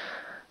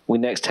 We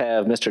next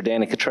have Mr.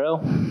 Danny Cottrell.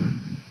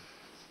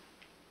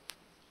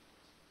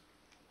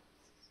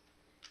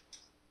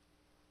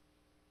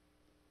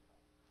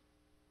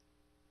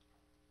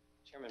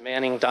 Chairman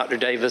Manning, Dr.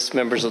 Davis,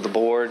 members of the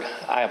board,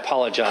 I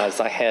apologize.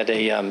 I had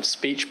a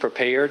speech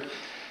prepared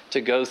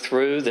to go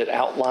through that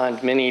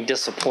outlined many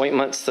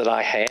disappointments that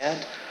I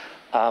had.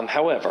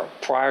 However,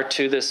 prior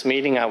to this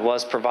meeting, I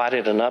was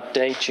provided an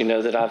update. You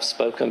know that I've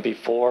spoken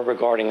before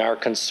regarding our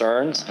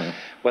concerns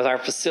with our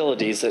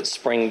facilities at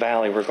Spring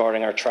Valley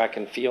regarding our track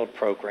and field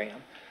program.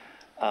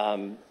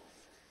 I'm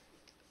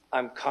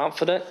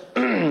confident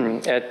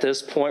at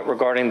this point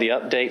regarding the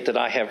update that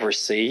I have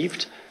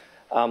received.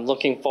 I'm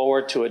looking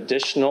forward to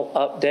additional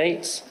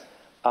updates.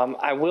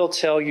 I will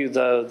tell you,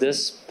 though,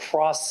 this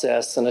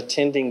process and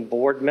attending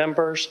board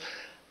members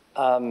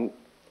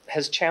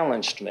has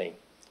challenged me.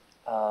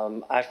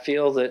 I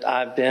feel that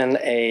I've been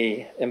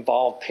an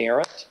involved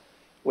parent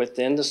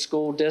within the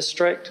school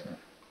district.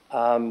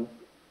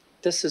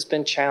 This has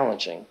been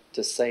challenging,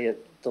 to say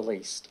it the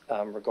least,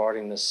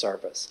 regarding this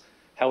service.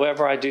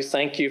 However, I do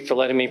thank you for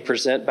letting me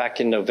present back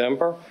in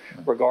November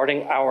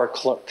regarding our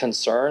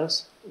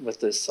concerns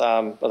with this,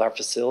 with our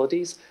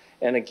facilities,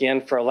 and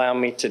again for allowing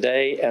me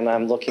today, and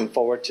I'm looking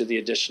forward to the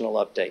additional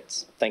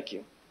updates. Thank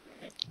you.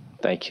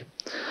 Thank you.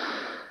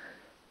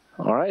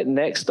 All right,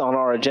 next on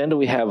our agenda,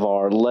 we have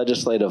our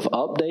legislative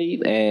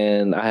update,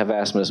 and I have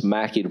asked Ms.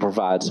 Mackey to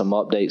provide some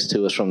updates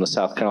to us from the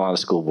South Carolina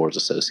School Boards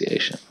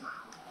Association.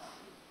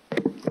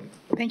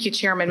 Thank you,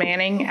 Chairman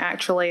Manning.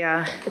 Actually,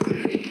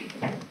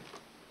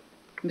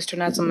 Mr.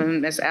 Nussum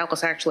and Ms.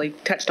 Ellis actually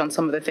touched on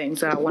some of the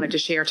things that I wanted to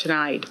share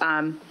tonight.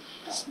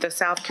 The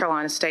South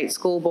Carolina State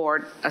School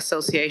Board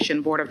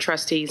Association Board of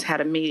Trustees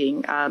had a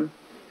meeting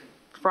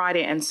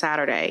Friday and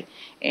Saturday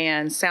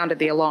and sounded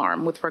the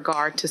alarm with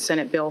regard to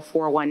Senate Bill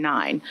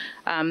 419.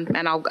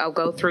 And I'll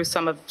go through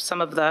some of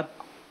the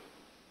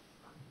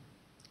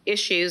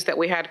issues that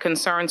we had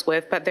concerns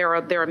with, but there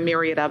are a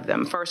myriad of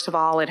them. First of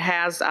all, it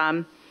has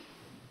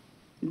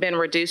been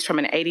reduced from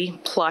an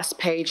 80-plus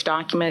page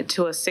document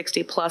to a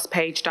 60-plus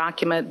page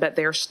document, but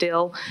they're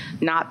still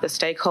not the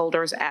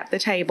stakeholders at the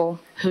table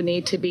who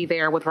need to be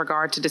there with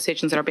regard to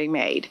decisions that are being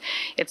made.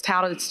 It's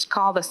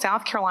called the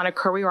South Carolina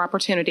Career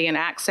Opportunity and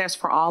Access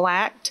for All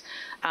Act.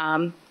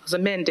 It was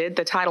amended.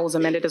 The title was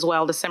amended as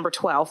well, December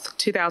 12th,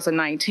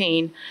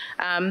 2019.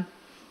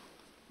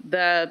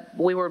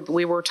 We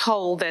were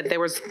told that they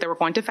were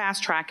going to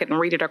fast track it and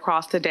read it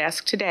across the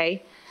desk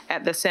today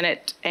at the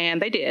Senate,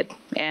 and they did.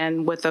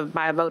 And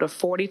by a vote of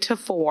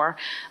 40-4,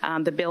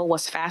 the bill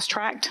was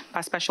fast-tracked by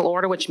special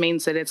order, which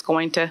means that it's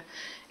going to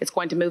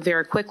move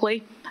very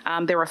quickly.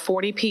 There were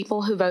 40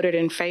 people who voted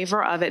in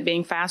favor of it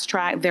being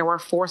fast-tracked. There were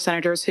 4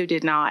 senators who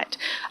did not.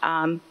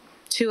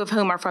 two of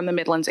whom are from the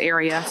Midlands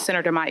area,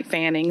 Senator Mike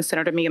Fanning,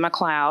 Senator Mia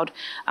McLeod.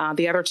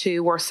 The other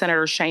two were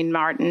Senator Shane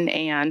Martin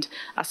and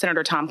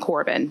Senator Tom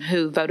Corbin,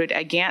 who voted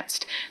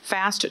against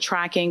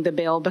fast-tracking the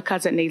bill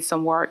because it needs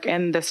some work,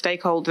 and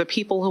the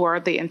people who are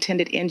the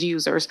intended end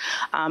users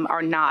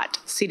are not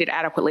seated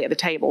adequately at the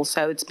table.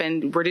 So it's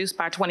been reduced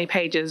by 20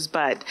 pages,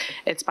 but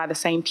it's by the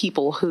same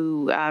people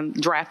who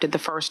drafted the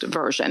first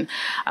version.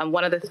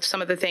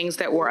 Some of the things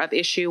that were of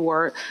issue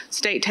were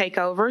state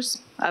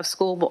takeovers of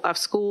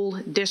school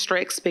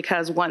districts,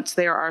 because once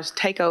there are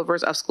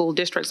takeovers of school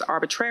districts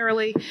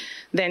arbitrarily,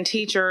 then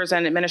teachers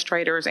and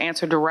administrators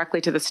answer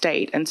directly to the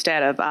state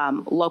instead of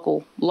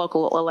local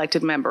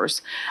elected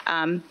members.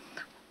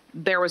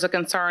 There was a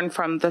concern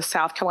from the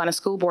South Carolina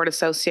School Board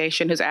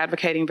Association, who's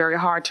advocating very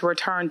hard to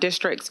return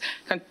districts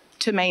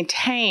to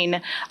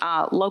maintain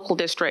local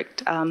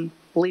district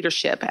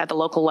leadership at the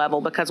local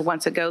level, because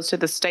once it goes to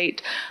the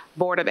State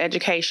Board of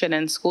Education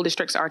and school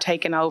districts are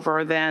taken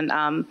over,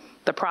 then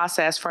the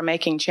process for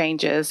making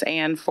changes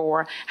and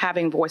for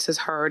having voices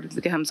heard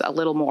becomes a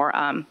little more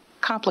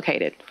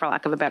complicated, for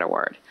lack of a better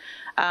word.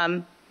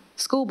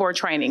 School board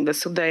training,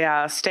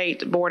 the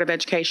State Board of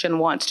Education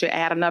wants to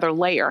add another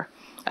layer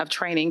of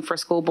training for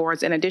school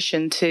boards in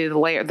addition to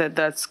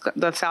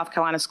the South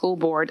Carolina School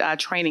Board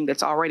training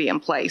that's already in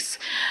place.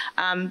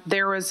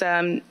 There was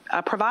a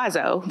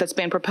proviso that's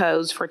been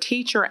proposed for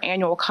teacher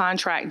annual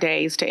contract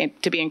days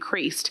to be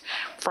increased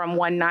from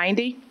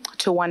 190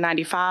 to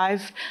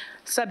 195,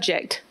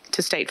 subject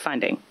to state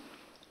funding.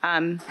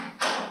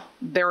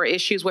 There are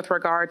issues with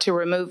regard to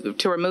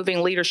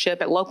removing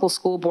leadership at local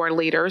school board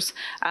leaders.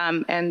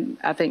 And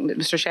I think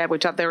Mr.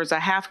 Shadwick, there was a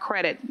half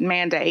credit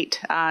mandate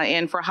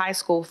for high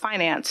school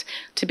finance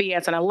to be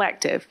as an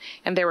elective.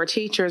 And there were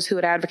teachers who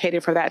had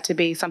advocated for that to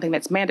be something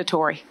that's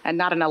mandatory and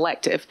not an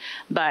elective.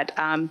 But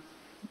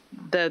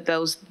the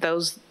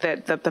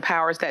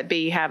powers that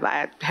be have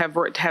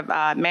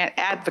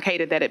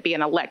advocated that it be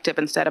an elective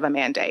instead of a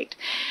mandate.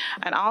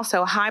 And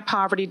also, high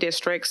poverty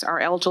districts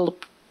are eligible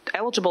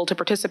to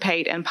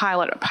participate in a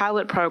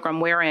pilot program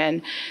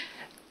wherein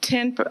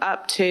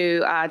up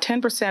to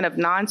 10% of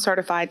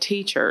non-certified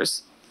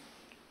teachers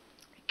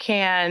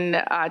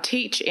can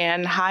teach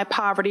in high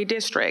poverty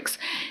districts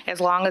as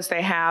long as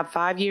they have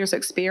 5 years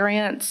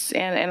experience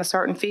in a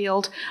certain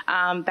field.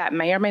 That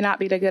may or may not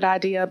be a good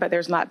idea, but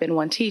there's not been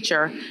one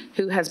teacher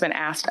who has been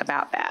asked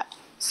about that.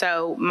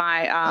 So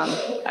my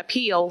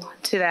appeal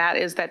to that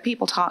is that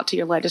people talk to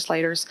your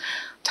legislators,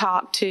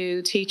 talk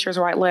to teachers,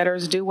 write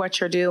letters, do what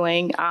you're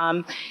doing.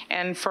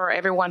 And for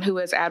everyone who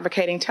is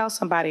advocating, tell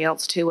somebody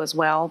else too as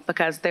well,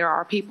 because there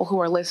are people who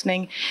are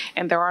listening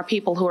and there are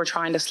people who are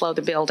trying to slow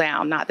the bill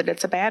down. Not that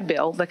it's a bad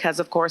bill, because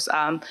of course,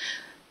 I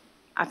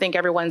think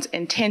everyone's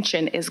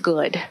intention is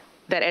good,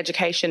 that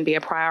education be a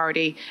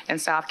priority in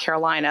South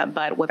Carolina,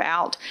 but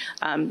without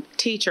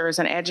teachers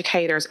and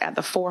educators at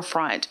the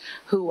forefront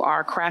who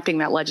are crafting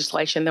that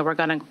legislation, then we're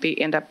going to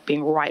end up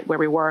being right where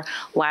we were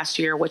last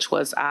year, which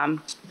was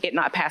it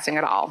not passing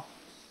at all.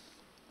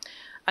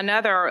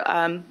 Another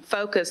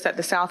focus that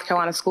the South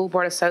Carolina School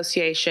Board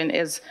Association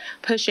is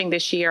pushing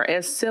this year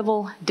is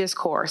civil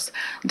discourse.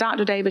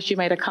 Dr. Davis, you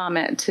made a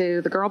comment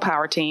to the Girl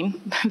Power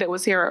team that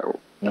was here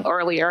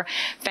earlier,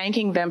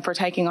 thanking them for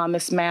taking on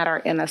this matter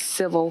in a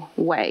civil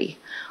way.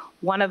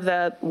 One of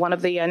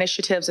the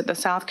initiatives that the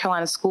South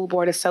Carolina School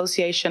Board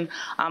Association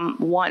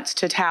wants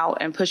to tout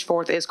and push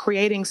forth is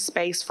creating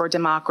space for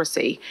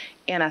democracy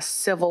in a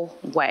civil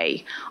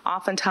way.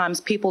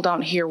 Oftentimes, people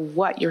don't hear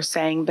what you're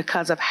saying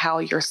because of how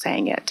you're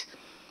saying it.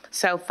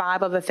 So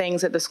 5 of the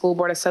things that the School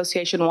Board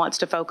Association wants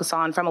to focus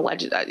on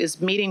is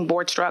meeting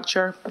board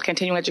structure,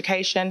 continuing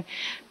education,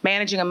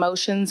 managing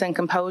emotions and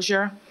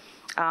composure,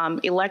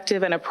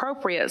 elective and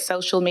appropriate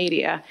social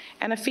media,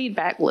 and a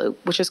feedback loop,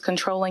 which is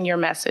controlling your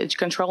message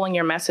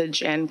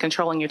and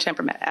controlling your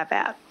temperament at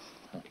that.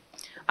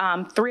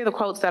 3 of the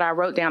quotes that I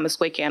wrote down this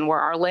weekend were,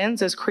 "Our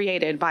lens is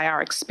created by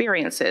our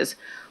experiences,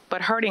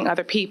 but hurting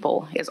other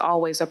people is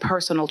always a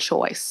personal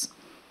choice.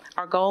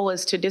 Our goal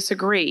is to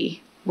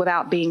disagree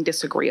without being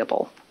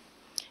disagreeable."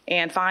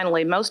 And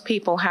finally, most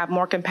people have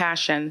more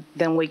compassion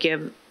than we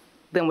give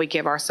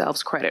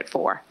ourselves credit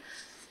for.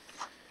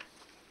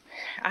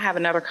 I have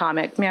another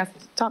comment. May I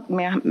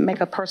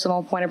make a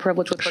personal point of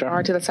privilege with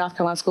regard to the South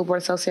Carolina School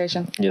Board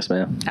Association? Yes,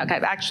 ma'am.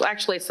 Okay,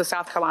 actually it's the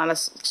South Carolina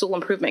School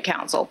Improvement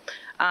Council.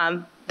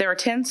 There are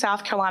 10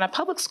 South Carolina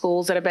public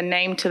schools that have been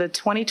named to the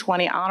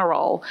 2020 honor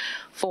roll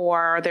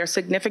for their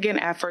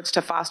significant efforts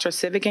to foster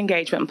civic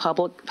engagement in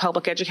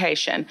public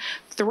education.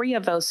 3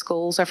 of those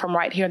schools are from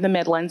right here in the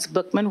Midlands: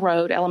 Bookman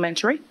Road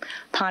Elementary,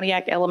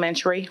 Pontiac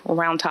Elementary,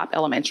 Round Top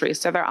Elementary.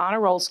 So they're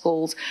honor roll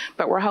schools,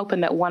 but we're hoping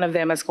that one of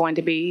them is going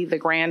to be the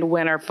grand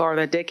winner for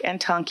the Dick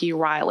and Tunky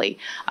Riley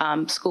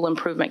School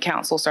Improvement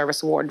Council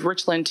Service Award.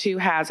 Richland, too,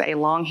 has a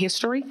long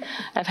history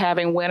of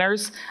having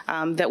winners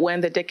that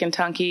win the Dick and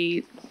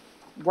Tunky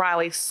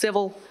Riley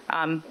Civil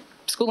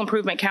School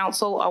Improvement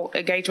Council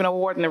Engagement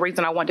Award. And the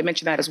reason I wanted to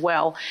mention that as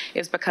well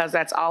is because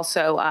that's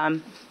also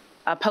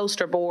a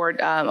poster board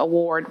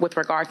award with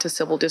regard to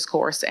civil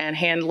discourse and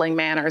handling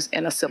manners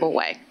in a civil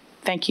way.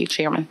 Thank you,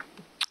 Chairman.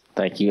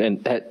 Thank you.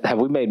 And have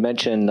we made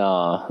mention,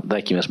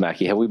 thank you, Ms.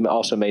 Mackey, have we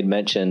also made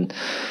mention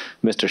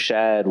Mr.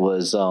 Shad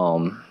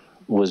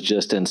was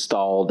just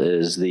installed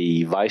as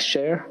the vice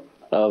chair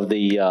of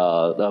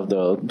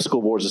the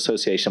School Boards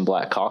Association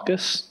Black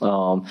Caucus.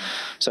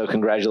 So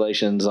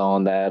congratulations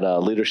on that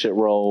leadership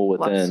role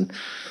within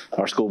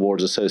our School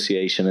Boards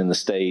Association in the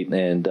state,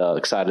 and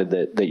excited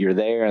that you're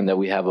there and that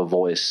we have a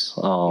voice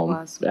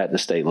at the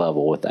state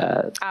level with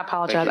that. I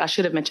apologize. I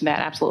should have mentioned that.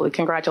 Absolutely.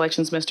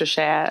 Congratulations, Mr.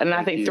 Shad. And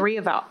I think three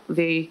of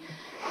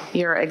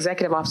your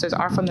executive officers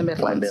are from the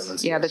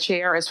Midlands. Yeah, yes. The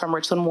chair is from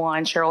Richland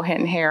 1, Cheryl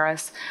Hinton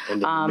Harris.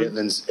 And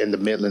the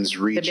Midlands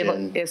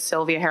region is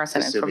Sylvia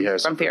Harrison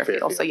from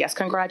Fairfield. So yes,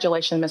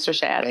 congratulations, Mr.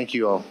 Shad. Thank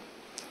you all.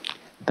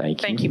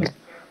 Thank you. Thank you.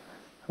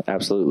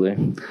 Absolutely.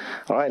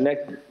 All right,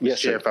 next.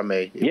 Yes, Chair, sir. If I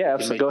may. Yeah,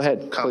 absolutely. Go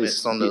ahead,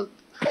 please. On the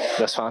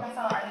That's fine.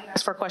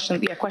 As for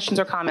questions, questions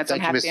or comments, I'm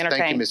happy to entertain.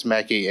 Thank you, Ms.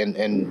 Mackey and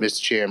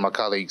Mr. Chair and my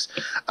colleagues.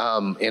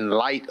 In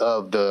light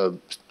of the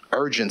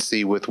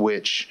urgency with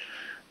which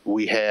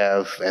we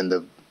have and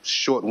the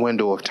short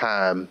window of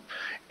time,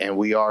 and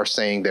we are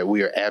saying that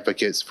we are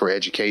advocates for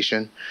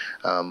education.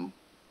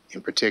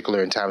 In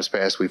particular, in times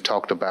past, we've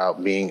talked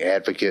about being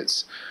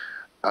advocates,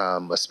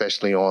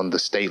 especially on the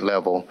state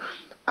level.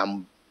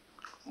 I'm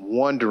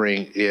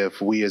wondering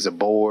if we as a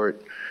board,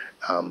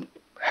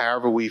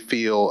 however we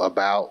feel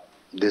about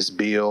this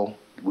bill,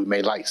 we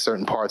may like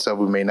certain parts of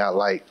it, we may not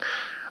like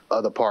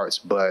other parts,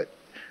 but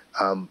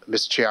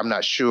Mr. Chair, I'm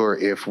not sure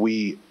if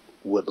we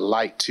would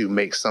like to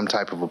make some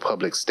type of a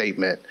public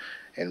statement,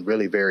 and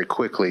really very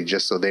quickly,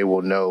 just so they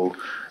will know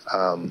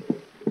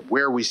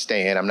where we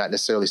stand. I'm not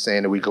necessarily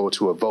saying that we go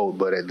to a vote,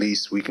 but at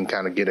least we can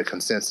kind of get a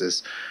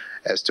consensus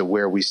as to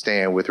where we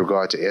stand with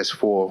regard to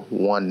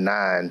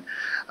S419.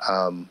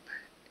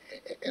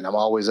 And I'm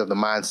always of the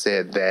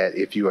mindset that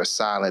if you are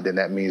silent, then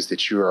that means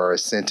that you are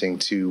assenting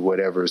to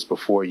whatever is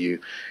before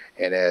you.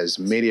 And as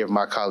many of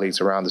my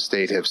colleagues around the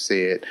state have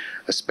said,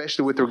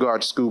 especially with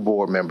regard to school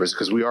board members,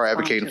 because we are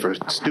advocating for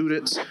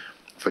students,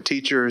 for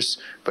teachers,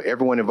 for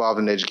everyone involved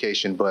in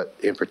education, but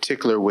in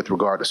particular with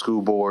regard to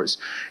school boards,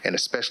 and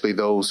especially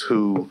those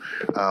who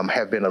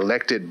have been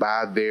elected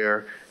by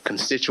their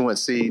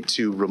constituency,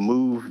 to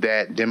remove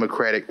that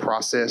democratic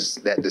process,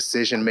 that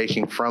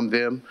decision-making from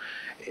them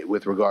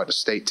with regard to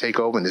state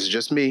takeover. And this is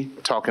just me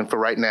talking for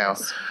right now,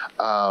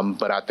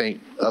 but I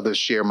think others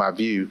share my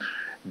view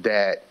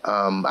that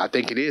I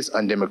think it is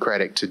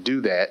undemocratic to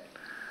do that.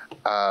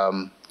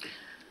 And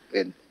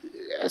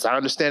as I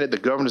understand it, the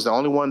governor is the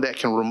only one that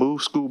can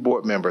remove school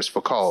board members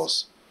for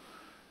cause.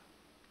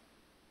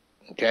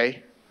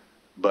 Okay?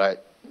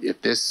 But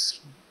if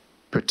this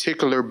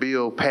particular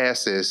bill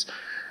passes,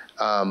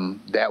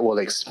 that will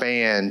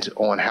expand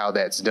on how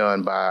that's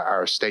done by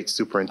our state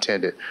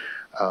superintendent.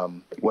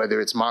 Whether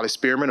it's Molly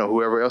Spearman or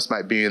whoever else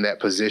might be in that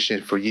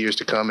position for years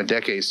to come and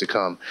decades to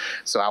come.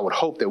 So I would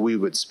hope that we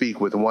would speak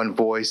with one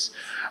voice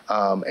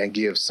and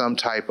give some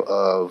type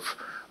of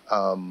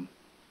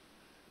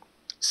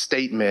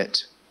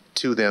statement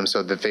to them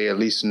so that they at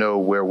least know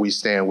where we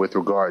stand with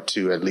regard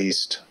to at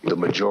least the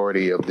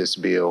majority of this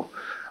bill.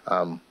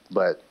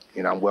 But,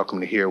 you know, I'm welcome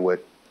to hear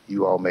what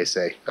you all may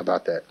say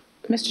about that.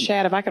 Mr.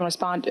 Shad, if I can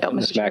respond,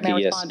 Mr. Chair, may I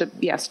respond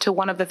to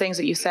one of the things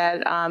that you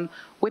said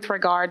with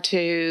regard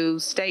to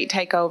state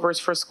takeovers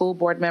for school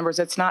board members.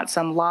 It's not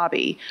some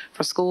lobby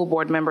for school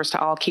board members to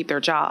all keep their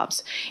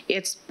jobs.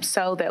 It's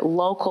so that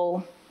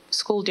local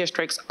school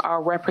districts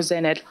are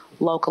represented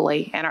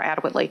locally and are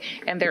adequately.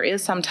 And there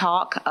is some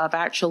talk of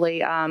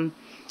actually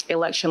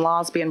election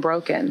laws being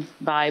broken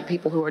by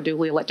people who are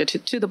duly elected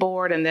to the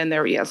board, and then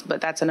but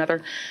that's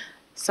another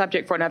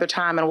subject for another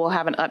time, and we'll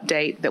have an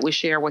update that we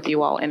share with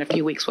you all in a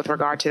few weeks with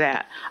regard to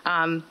that.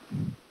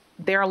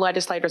 There are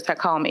legislators that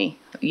call me,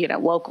 you know,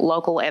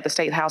 local at the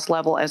state house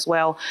level as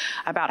well,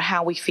 about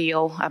how we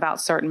feel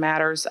about certain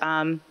matters.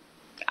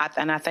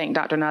 And I thank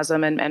Dr.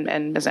 Nuzum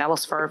and Ms.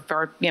 Ellis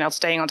for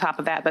staying on top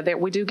of that. But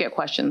we do get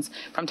questions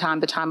from time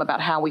to time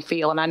about how we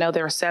feel. And I know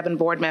there are 7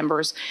 board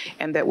members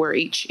and that we're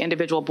each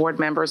individual board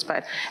members,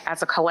 but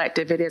as a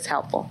collective, it is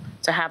helpful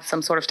to have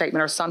some sort of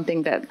statement or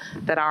something that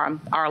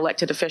our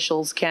elected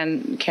officials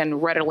can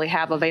readily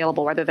have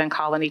available rather than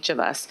calling each of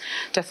us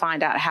to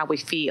find out how we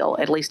feel,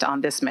 at least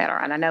on this matter.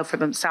 And I know for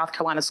the South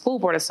Carolina School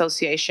Board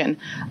Association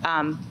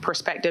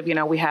perspective, you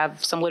know, we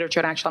have some literature,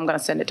 and actually I'm going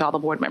to send it to all the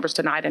board members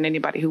tonight, and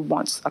anybody who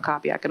wants a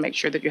copy, I can make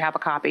sure that you have a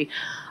copy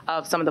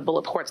of some of the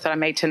bullet points that I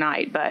made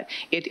tonight. But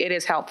it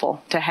is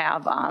helpful to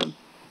have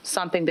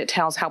something that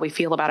tells how we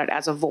feel about it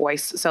as a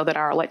voice, so that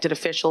our elected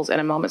officials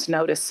in a moment's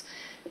notice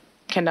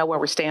can know where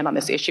we stand on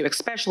this issue,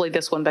 especially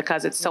this one,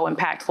 because it's so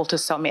impactful to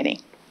so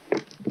many.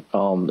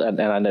 And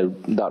I know,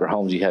 Dr.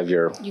 Holmes, you have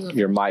your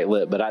mic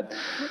lit, but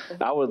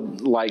I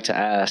would like to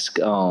ask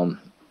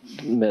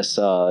Ms.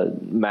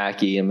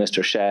 Mackey and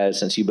Mr. Shad,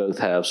 since you both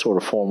have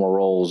sort of formal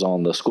roles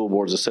on the School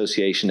Boards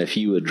Association, if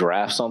you would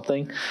draft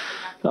something,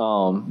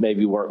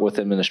 maybe work with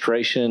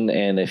administration,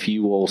 and if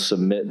you will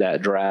submit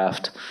that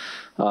draft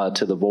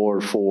to the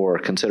board for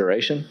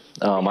consideration.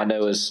 I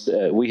know as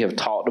we have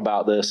talked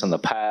about this in the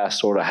past,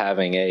 sort of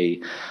having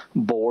a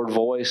board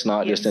voice,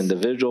 not just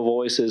individual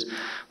voices.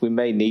 We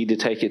may need to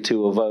take it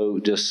to a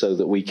vote just so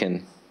that we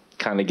can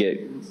kind of get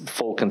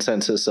full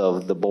consensus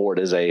of the board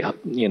as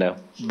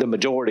the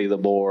majority of the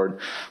board.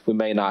 We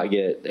may not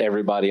get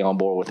everybody on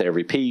board with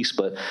every piece,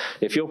 but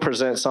if you'll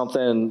present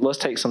something, let's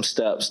take some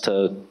steps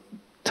to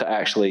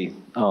actually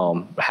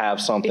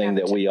have something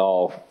that we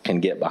all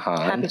can get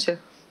behind. Happy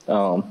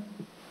to.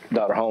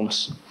 Dr.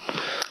 Holmes.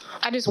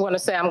 I just want to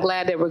say I'm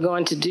glad that we're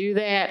going to do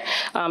that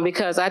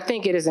because I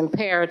think it is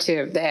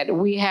imperative that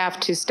we have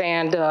to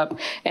stand up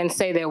and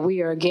say that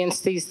we are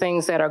against these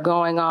things that are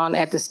going on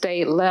at the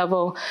state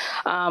level.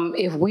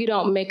 If we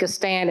don't make a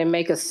stand and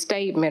make a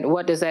statement,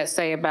 what does that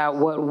say about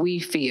what we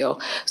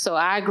feel? So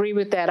I agree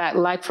with that. I'd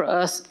like for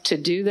us to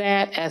do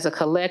that as a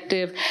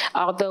collective.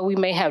 Although we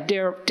may have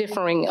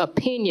differing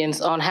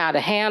opinions on how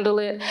to handle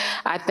it,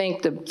 I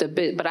think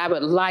but I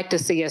would like to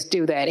see us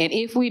do that. And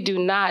if we do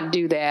not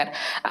do that,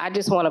 I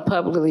just want to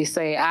publicly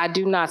say I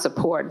do not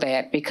support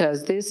that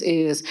because this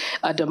is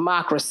a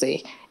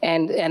democracy.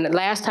 And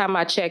last time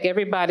I checked,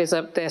 everybody's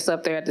that's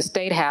up there at the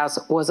State House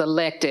was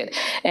elected.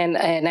 And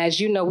as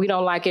you know, we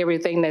don't like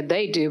everything that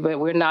they do, but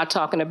we're not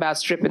talking about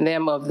stripping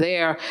them of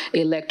their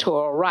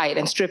electoral right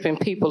and stripping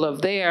people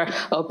of their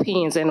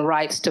opinions and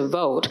rights to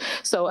vote.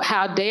 So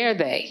how dare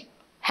they?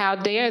 How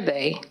dare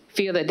they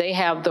feel that they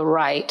have the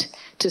right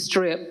to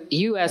strip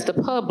you as the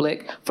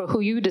public for who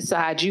you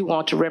decide you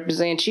want to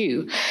represent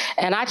you?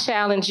 And I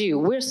challenge you,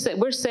 we're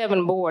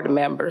 7 board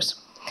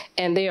members,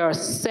 and there are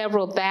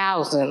several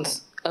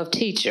thousands of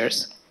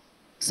teachers.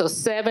 So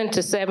 7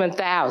 to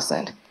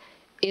 7,000.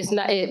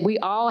 We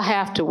all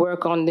have to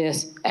work on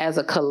this as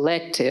a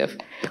collective.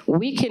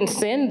 We can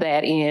send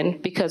that in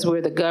because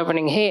we're the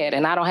governing head,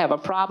 and I don't have a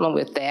problem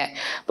with that.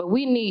 But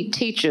we need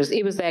teachers.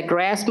 It was that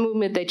grass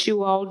movement that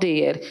you all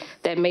did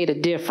that made a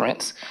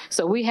difference.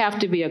 So we have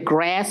to be a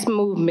grass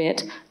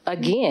movement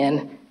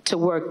again to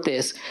work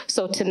this.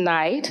 So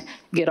tonight,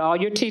 get all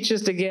your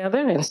teachers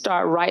together and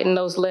start writing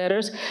those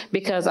letters,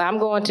 because I'm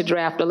going to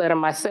draft a letter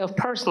myself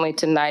personally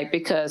tonight,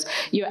 because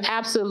you're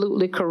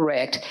absolutely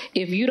correct.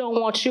 If you don't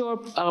want your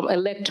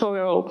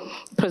electoral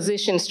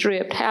position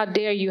stripped, how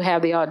dare you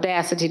have the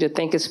audacity to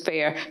think it's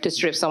fair to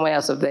strip someone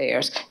else of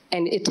theirs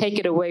and take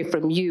it away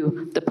from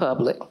you, the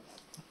public.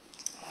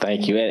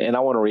 Thank you. And I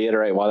want to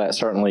reiterate why that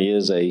certainly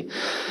is a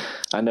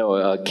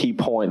key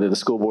point that the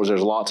school boards,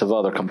 there's lots of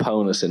other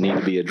components that need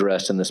to be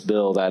addressed in this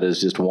bill. That is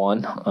just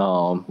one.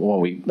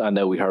 I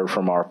know we heard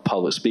from our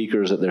public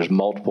speakers that there's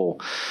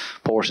multiple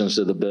portions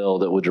of the bill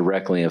that would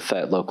directly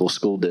affect local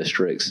school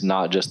districts,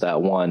 not just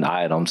that one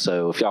item.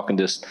 So if y'all can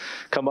just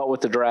come up with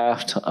the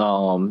draft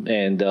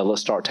and let's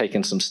start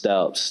taking some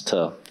steps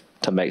to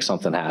make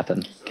something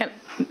happen.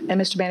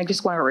 And Mr. Bannock,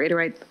 just want to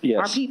reiterate,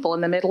 our people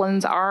in the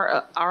Midlands,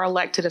 our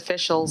elected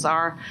officials,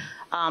 our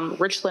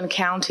Richland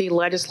County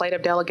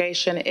legislative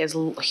delegation is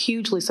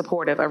hugely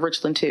supportive of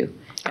Richland 2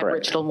 and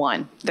Richland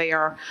 1. They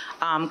are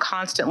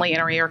constantly in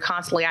our ear,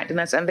 constantly acting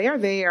this, and they're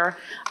there.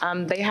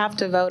 They have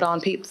to vote on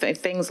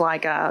things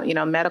like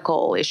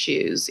medical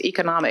issues,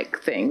 economic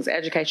things,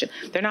 education.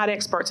 They're not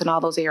experts in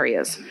all those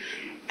areas.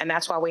 And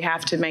that's why we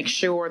have to make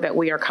sure that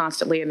we are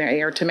constantly in their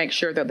ear to make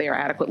sure that they are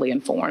adequately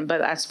informed.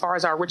 But as far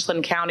as our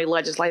Richland County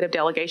legislative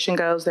delegation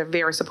goes, they're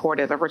very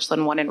supportive of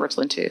Richland 1 and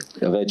Richland 2.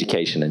 Of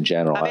education in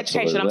general. Of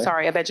education, I'm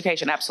sorry, of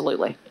education,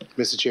 absolutely.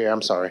 Mr. Chair,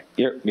 I'm sorry.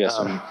 Yes,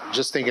 sir.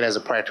 Just thinking as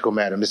a practical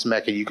matter, Ms.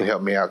 Mackey, you can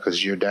help me out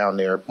because you're down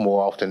there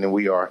more often than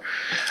we are.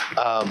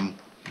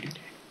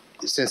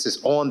 Since it's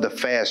on the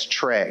fast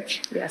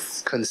track,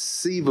 yes,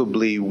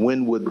 conceivably,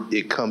 when would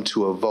it come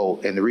to a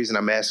vote? And the reason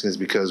I'm asking is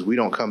because we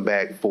don't come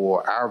back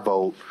for our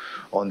vote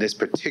on this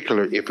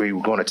particular, if we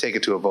were going to take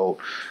it to a vote,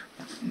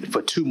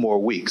 for 2 more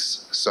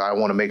weeks. So I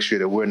want to make sure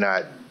that we're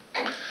not.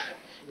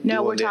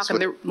 No, we're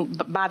talking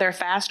by their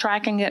fast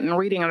tracking it and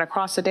reading it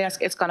across the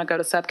desk, it's going to go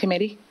to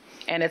subcommittee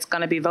and it's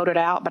going to be voted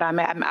out. But I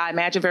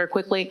imagine very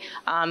quickly,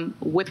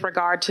 with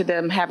regard to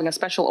them having a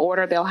special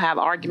order, they'll have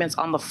arguments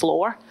on the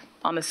floor,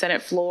 on the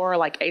Senate floor,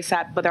 like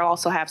ASAP, but they'll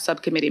also have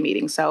subcommittee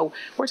meetings. So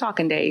we're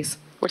talking days.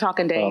 We're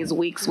talking days,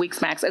 weeks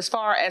max. As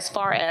far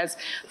as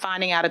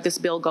finding out if this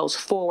bill goes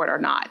forward or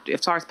not,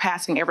 as far as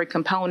passing every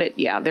component,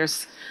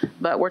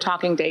 but we're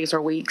talking days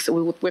or weeks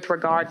with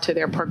regard to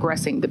their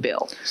progressing the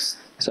bill.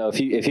 So if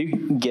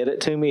you get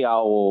it to me,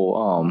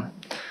 I'll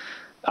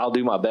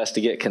do my best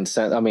to get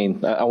consent.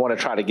 I want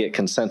to try to get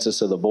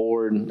consensus of the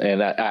board.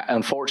 And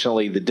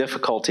unfortunately, the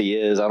difficulty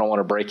is I don't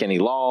want to break any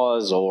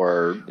laws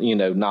or,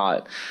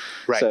 not.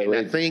 Right. So and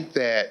I think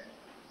that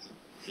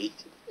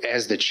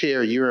as the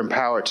chair, you're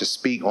empowered to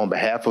speak on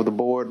behalf of the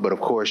board. But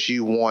of course,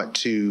 you want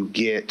to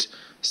get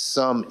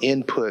some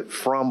input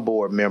from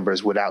board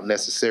members without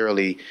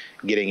necessarily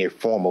getting a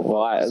formal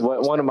vote.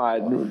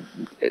 Well,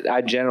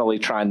 I generally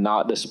try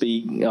not to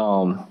speak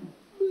on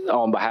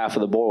behalf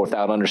of the board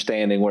without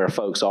understanding where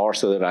folks are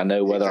so that I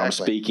know whether I'm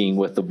speaking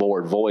with the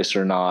board voice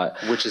or not.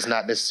 Which is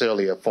not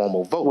necessarily a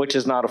formal vote. Which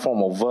is not a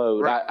formal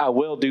vote. Right. I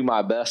will do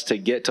my best to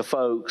get to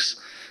folks,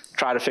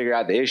 try to figure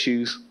out the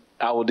issues.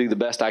 I will do the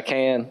best I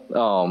can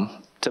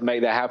to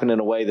make that happen in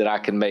a way that I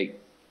can make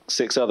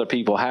 6 other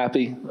people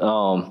happy.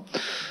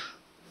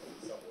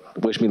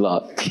 Wish me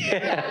luck.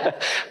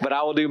 But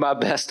I will do my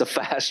best to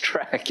fast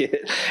track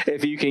it.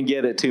 If you can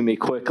get it to me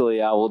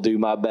quickly, I will do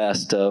my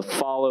best to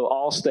follow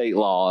all state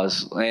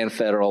laws and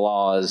federal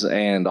laws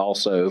and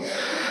also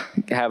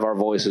have our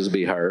voices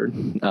be heard.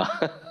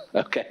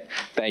 Okay,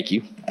 thank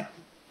you.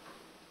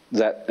 Is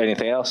that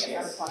anything else?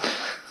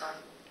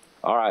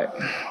 All right.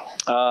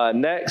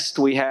 Next,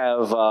 we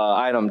have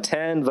item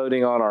 10,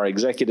 voting on our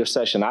executive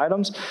session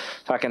items.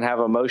 If I can have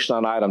a motion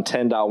on item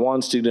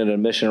 10.1, student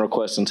admission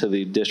request into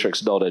the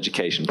district's adult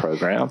education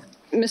program.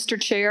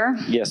 Mr. Chair?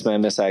 Yes,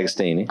 ma'am, Ms.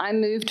 Agostini. I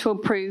move to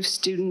approve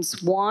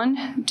students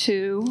 1,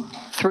 2,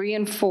 3,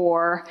 and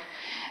 4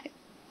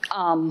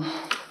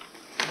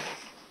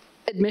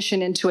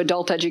 admission into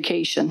adult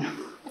education.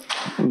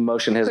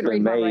 Motion has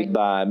been made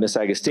by Ms.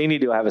 Agostini.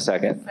 Do I have a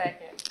second?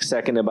 Second.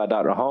 Seconded by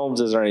Dr.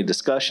 Holmes. Is there any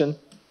discussion?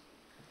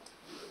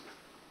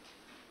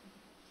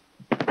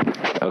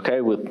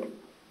 Okay, with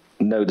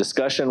no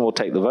discussion, we'll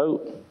take the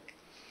vote.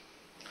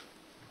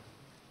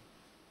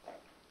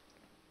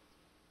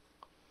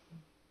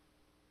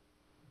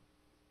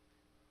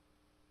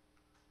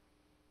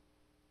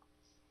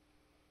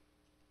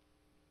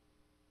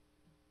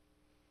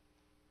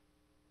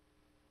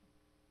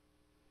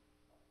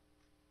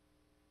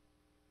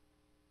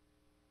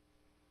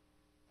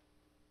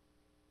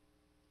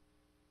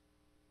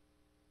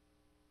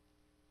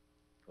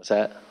 What's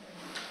that?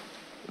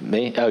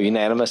 Me? Oh,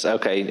 unanimous?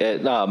 Okay.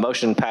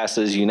 Motion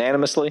passes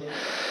unanimously.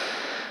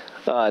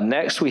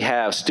 Next, we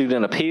have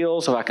student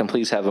appeals. If I can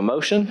please have a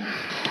motion.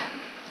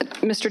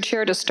 Mr.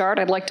 Chair, to start,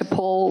 I'd like to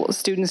pull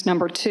students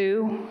number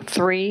 2,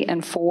 3,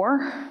 and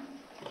 4.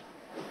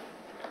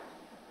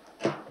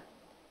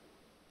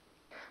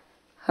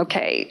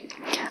 Okay.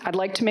 I'd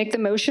like to make the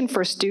motion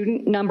for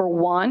student number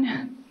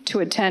 1 to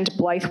attend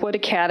Blythewood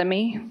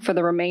Academy for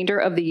the remainder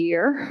of the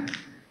year.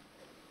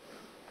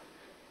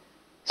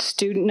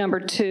 Student number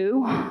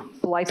 2,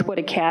 Blythewood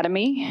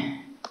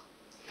Academy.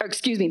 Or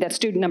excuse me, that's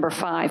student number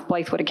 5,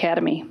 Blythewood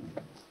Academy.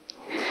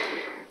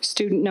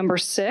 Student number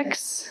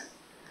 6,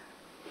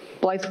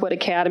 Blythewood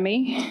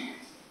Academy.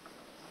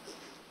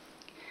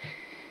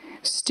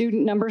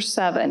 Student number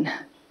 7,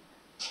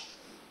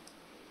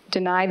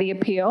 deny the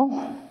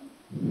appeal.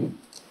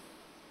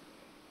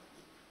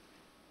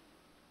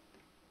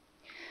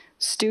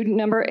 Student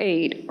number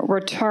 8,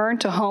 return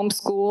to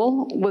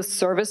homeschool with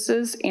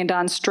services and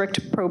on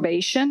strict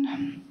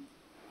probation.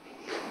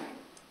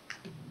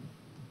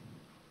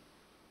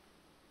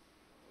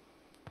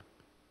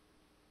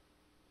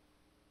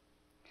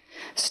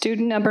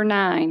 Student number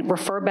 9,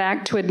 refer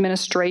back to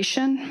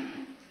administration.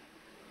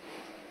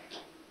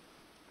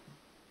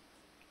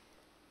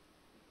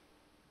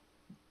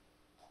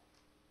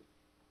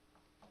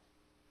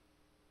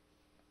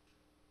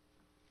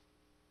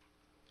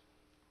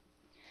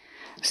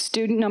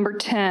 Student number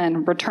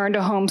 10, return to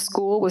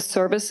homeschool with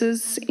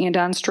services and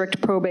on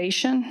strict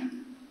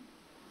probation.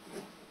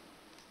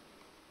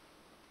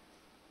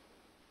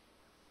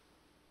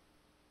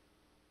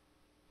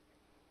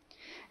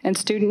 And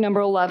student number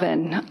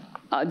 11,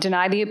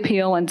 deny the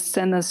appeal and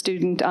send the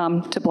student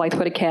to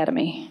Blythewood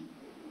Academy.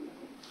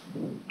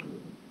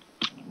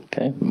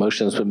 Okay,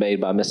 motion's been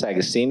made by Ms.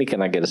 Agostini.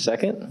 Can I get a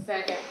second?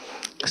 Second.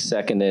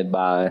 Seconded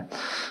by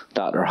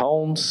Dr.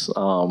 Holmes.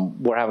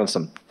 We're having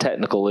some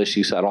technical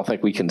issues, so I don't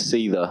think we can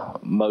see the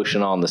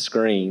motion on the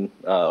screen.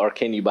 Or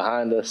can you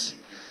behind us?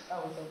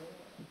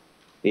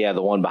 Yeah,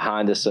 the one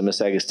behind us. So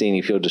Ms. Agostini,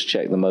 if you'll just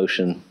check the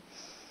motion.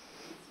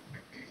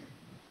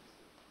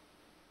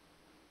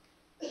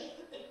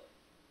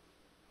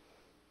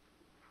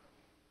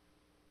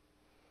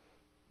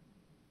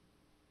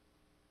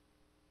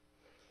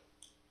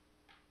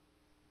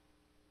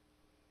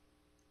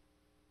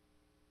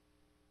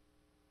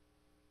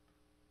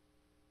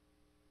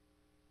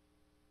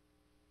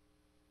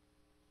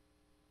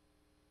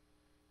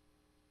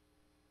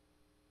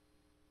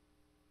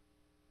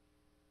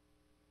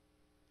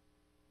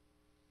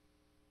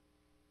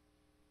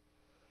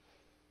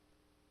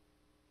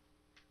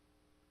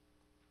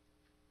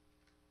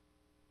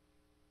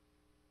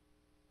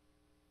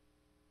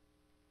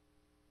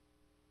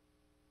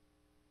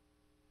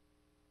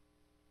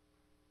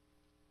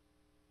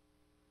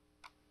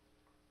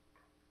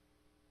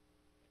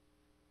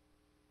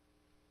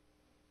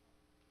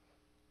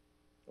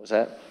 Was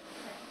that?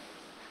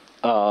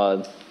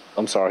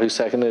 I'm sorry, who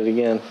seconded it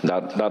again?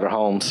 Dr.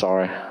 Holmes,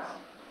 sorry.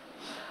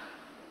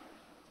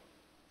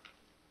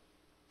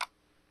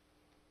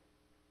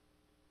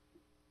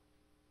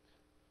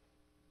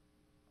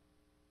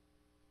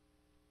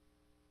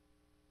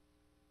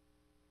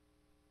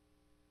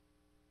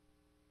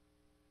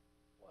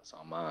 What's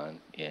on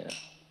mine? Yeah.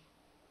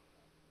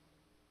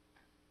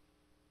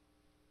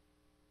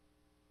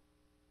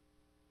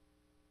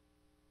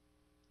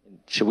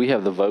 Should we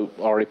have the vote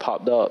already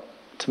popped up,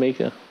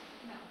 Tamika?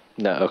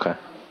 No, okay.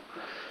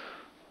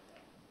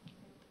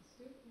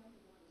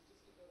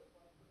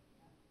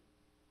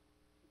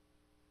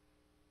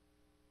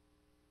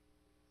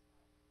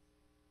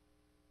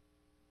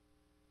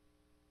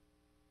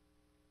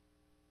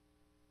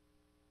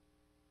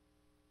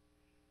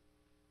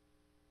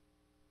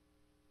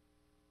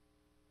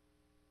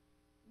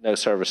 No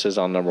services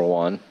on number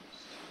 1.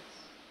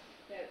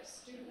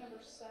 Student number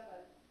 7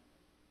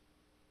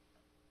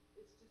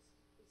 is to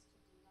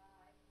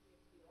deny the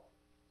appeal.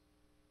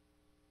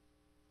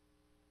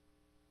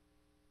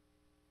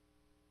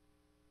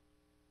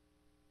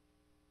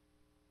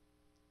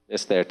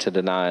 It's there to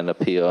deny an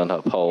appeal and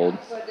uphold.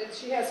 But then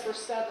she has for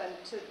 7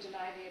 to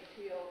deny the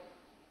appeal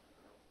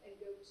and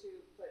go to,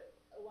 but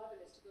 11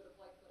 is to go to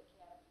Blakewood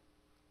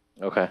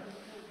Academy. Okay.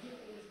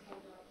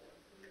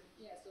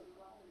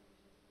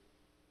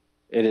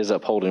 It is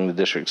upholding the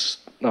district's,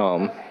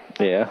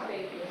 yeah.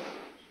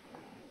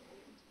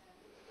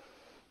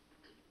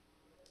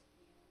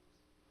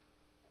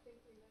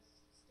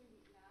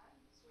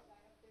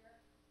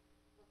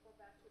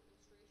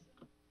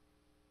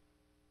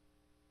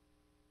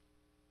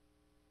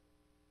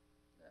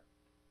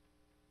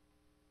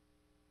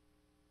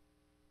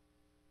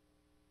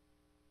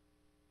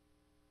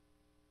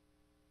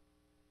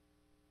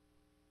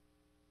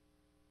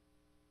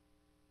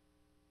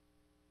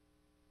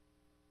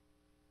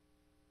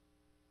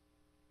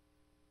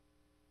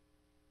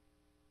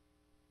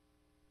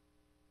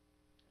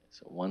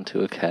 So 1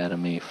 to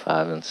Academy,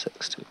 5 and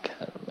 6 to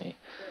Academy.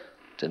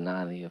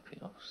 Deny the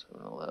appeal.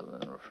 7,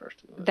 11 refers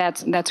to.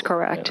 That's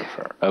correct.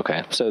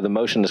 Okay, so the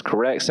motion is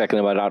correct,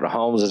 seconded by Dr.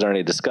 Holmes. Is there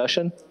any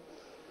discussion?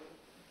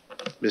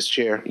 Mr.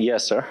 Chair?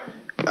 Yes, sir.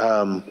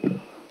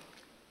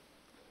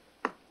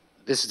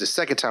 This is the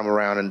second time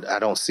around, and I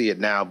don't see it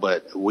now,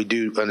 but we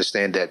do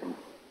understand that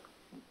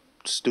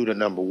student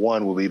number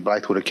 1 will be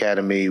Blythewood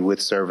Academy with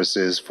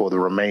services for the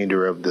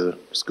remainder of the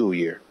school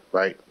year,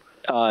 right?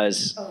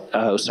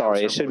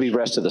 Sorry, it should be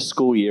rest of the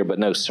school year, but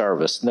no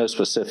service, no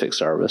specific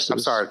services. I'm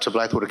sorry, to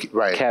Blythewood,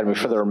 right. Academy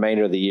for the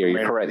remainder of the year.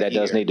 You're correct, that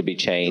does need to be It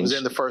changed. was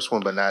in the first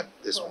one, but not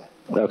this one.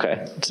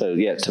 Okay, so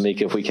yeah,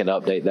 Tamika, if we can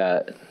update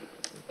that.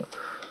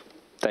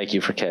 Thank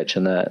you for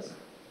catching that.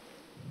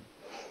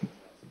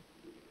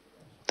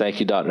 Thank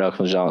you, Dr.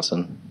 Elkins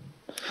Johnson.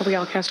 Have we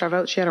all cast our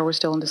votes yet, or we're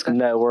still in discussion?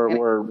 No,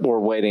 we're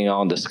waiting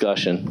on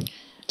discussion.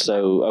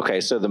 So,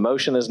 okay, so the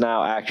motion is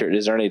now accurate.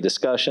 Is there any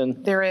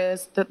discussion? There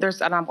is,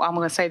 and I'm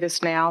going to say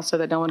this now so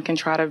that no one can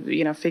try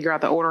to, figure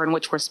out the order in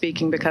which we're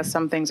speaking, because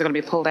some things are going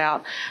to be pulled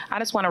out. I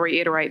just want to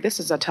reiterate, this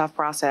is a tough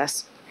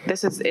process.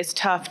 It's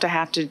tough to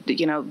have to,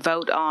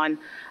 vote on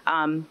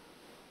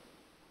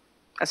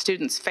a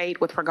student's fate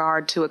with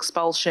regard to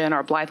expulsion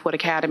or Blythewood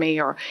Academy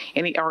or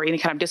any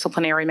kind of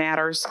disciplinary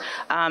matters.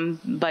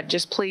 But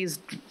just please,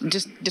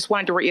 just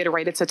wanted to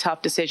reiterate, it's a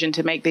tough decision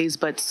to make these,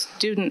 but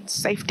student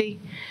safety,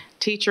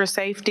 teacher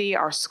safety,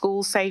 our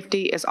school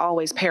safety is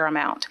always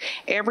paramount.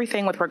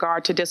 Everything with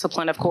regard to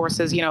discipline, of course,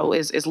 is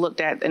looked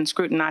at and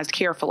scrutinized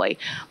carefully.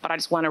 But I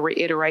just want to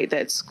reiterate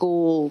that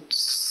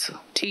schools,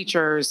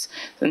 teachers,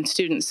 and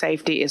student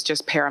safety is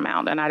just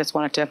paramount. And I just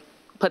wanted to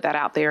put that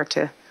out there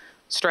to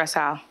stress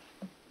how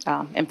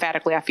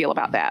emphatically I feel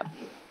about that.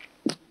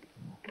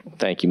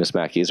 Thank you, Ms.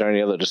 Mackey. Is there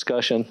any other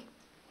discussion?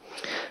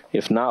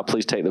 If not,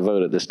 please take the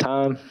vote at this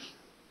time.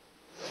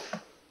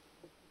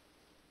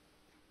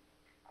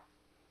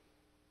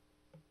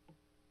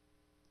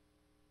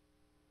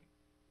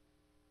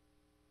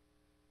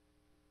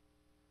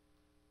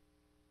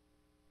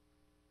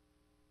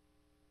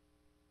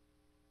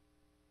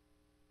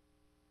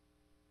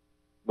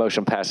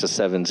 Motion passes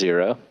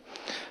 7-0.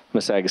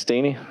 Ms.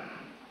 Agostini?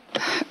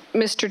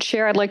 Mr.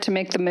 Chair, I'd like to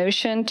make the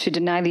motion to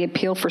deny the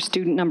appeal for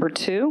student number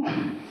 2.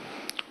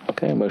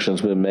 Okay, motion's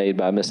been made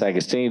by Ms.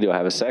 Agostini. Do I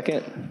have a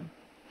second?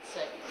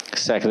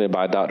 Seconded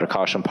by Dr.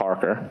 Caution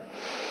Parker.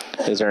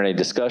 Is there any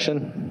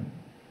discussion?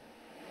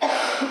 All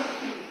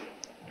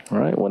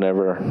right,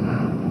 whenever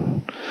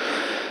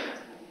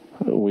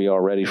we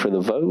are ready for the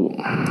vote.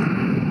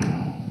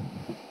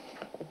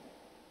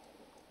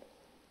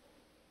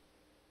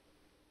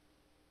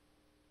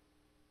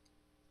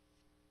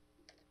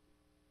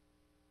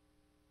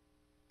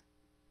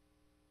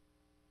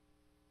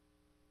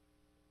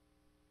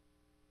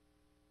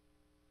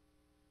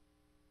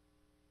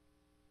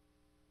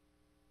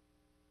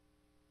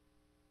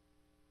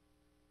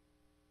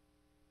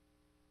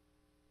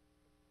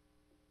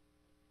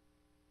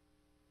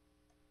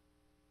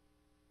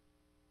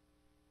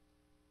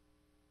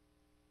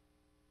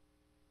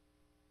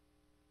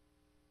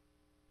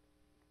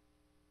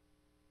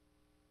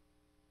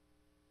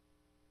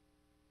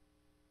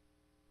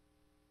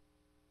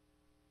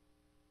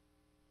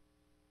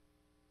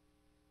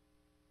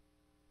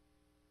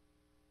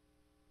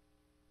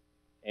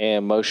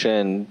 And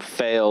motion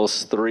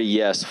fails 3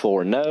 yes,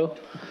 4 no.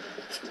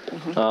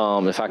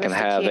 If I can Mr.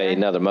 have Chair?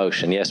 another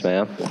motion. Yes,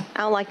 ma'am.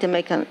 I would like to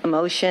make a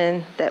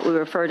motion that we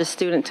refer the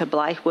student to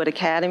Blythewood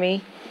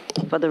Academy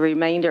for the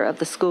remainder of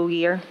the school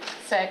year.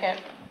 Second.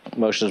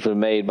 Motion's been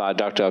made by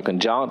Dr. Elkin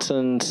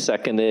Johnson,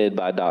 seconded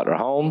by Dr.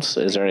 Holmes.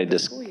 Is there any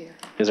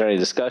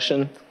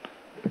discussion?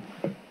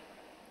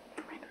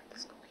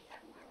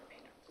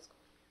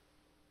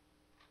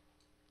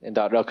 And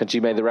Dr. Elkins,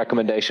 you made the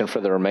recommendation for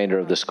the remainder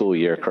of the school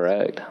year,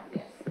 correct?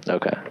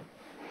 Okay.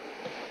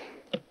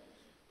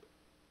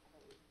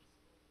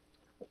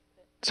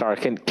 Sorry,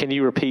 can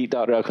you repeat,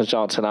 Dr. Elkins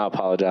Johnson? I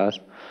apologize.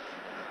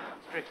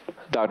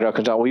 Dr.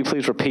 Elkins, will you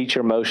please repeat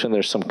your motion?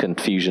 There's some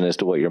confusion as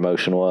to what your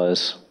motion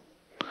was.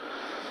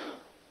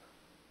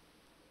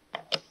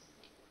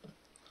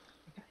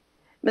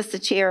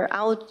 Mr. Chair,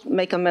 I'll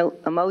make a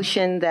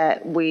motion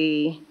that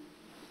we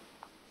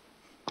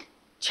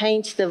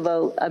change the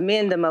vote,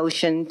 amend the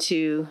motion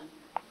to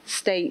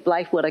state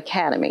Blythewood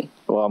Academy.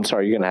 Well, I'm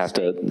sorry, you're going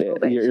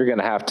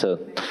to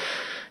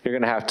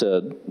have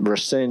to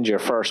rescind your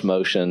first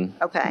motion.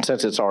 Okay.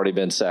 Since it's already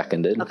been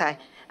seconded. Okay.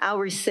 I'll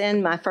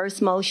rescind my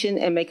first motion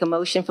and make a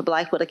motion for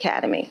Blythewood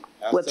Academy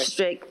with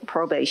strict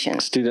probation.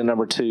 Student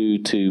number 2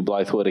 to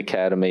Blythewood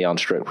Academy on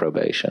strict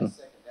probation.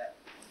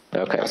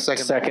 Okay,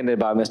 seconded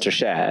by Mr.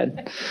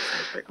 Shad.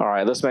 All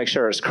right, let's make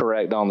sure it's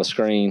correct on the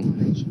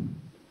screen.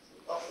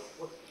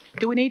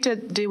 Do we need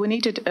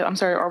to, I'm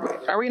sorry,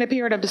 are we in a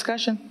period of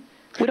discussion?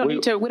 We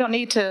don't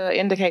need to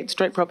indicate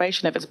strict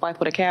probation if it's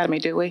Blythewood Academy,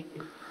 do we?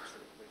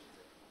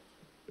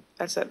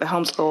 That's at the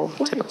homeschool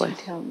typically.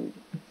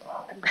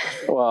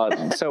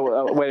 Well,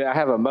 so wait, I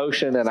have a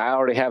motion and I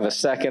already have a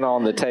second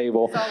on the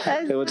table.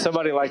 Would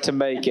somebody like to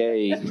make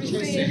a?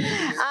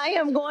 I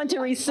am going to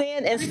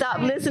rescind and stop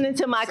listening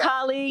to my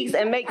colleagues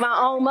and make my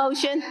own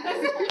motion.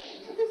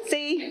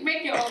 See,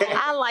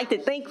 I like to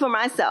think for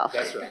myself.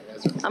 That's right.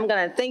 I'm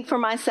going to think for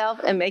myself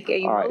and make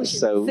a motion.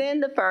 So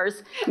rescind the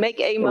first,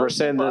 make a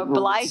motion for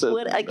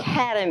Blythewood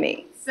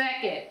Academy.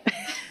 Second.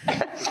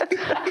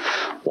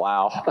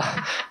 Wow.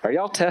 Are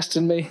y'all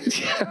testing me?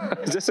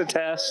 Is this a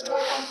test?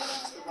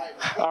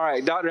 All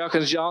right, Dr.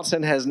 Elkins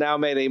Johnson has now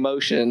made a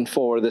motion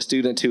for the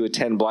student to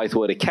attend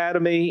Blythewood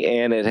Academy,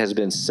 and it has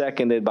been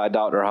seconded by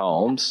Dr.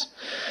 Holmes.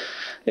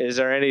 Is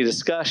there any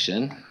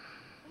discussion?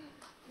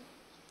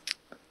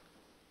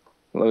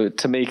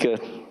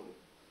 Tamika,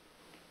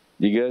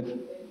 you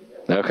good?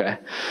 Okay.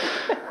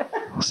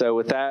 So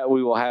with that,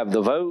 we will have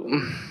the vote.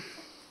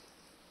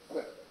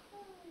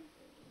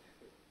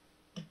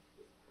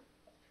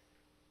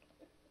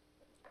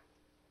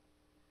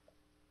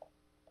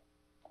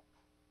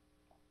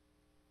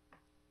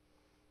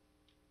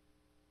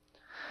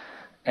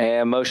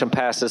 And motion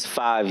passes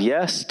 5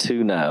 yes,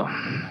 2 no.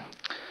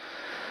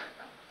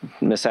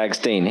 Ms.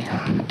 Agostini.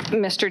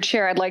 Mr.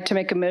 Chair, I'd like to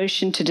make a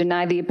motion to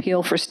deny the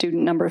appeal for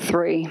student number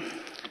 3.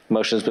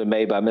 Motion's been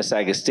made by Ms.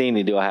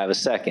 Agostini. Do I have a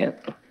second?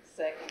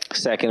 Second.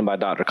 Seconded by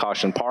Dr.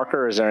 Caution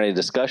Parker. Is there any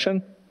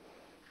discussion?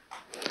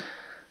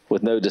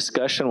 With no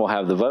discussion, we'll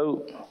have the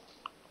vote.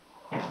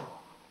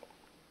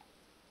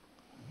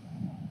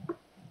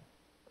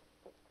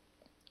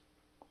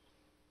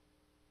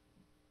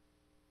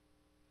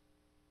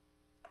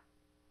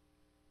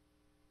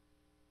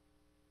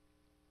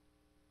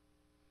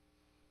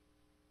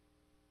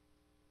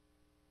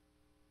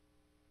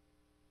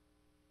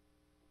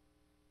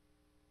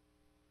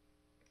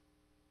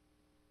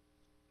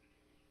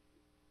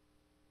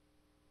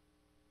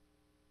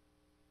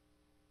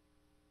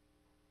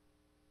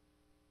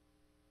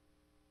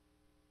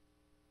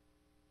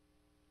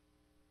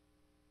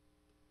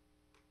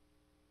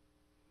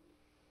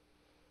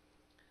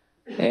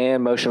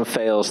 And motion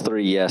fails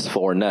 3 yes,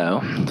 4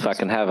 no. If I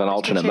can have an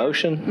alternate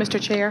motion.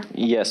 Mr. Chair?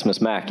 Yes, Ms.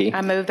 Mackey.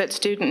 I move that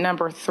student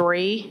number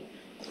 3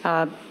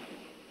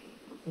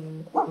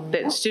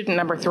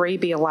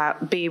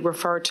 be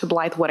referred to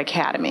Blythewood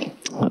Academy.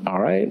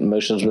 All right,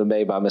 motion's been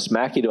made by Ms.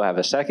 Mackey. Do I have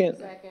a second?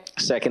 Second.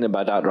 Seconded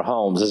by Dr.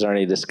 Holmes. Is there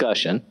any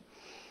discussion?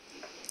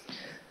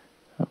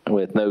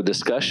 With no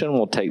discussion,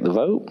 we'll take the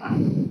vote.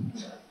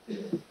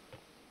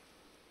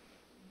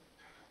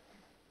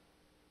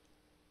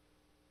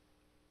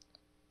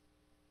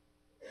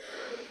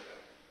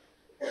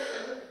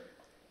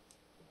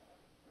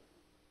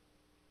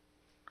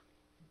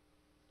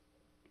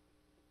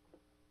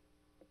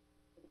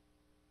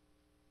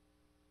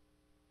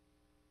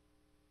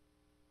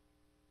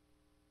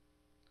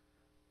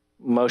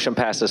 Motion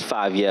passes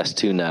 5 yes,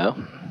 2 no.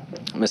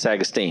 Ms.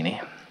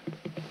 Agostini.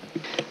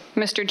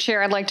 Mr.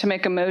 Chair, I'd like to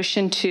make a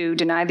motion to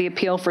deny the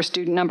appeal for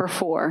student number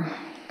 4.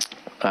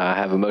 I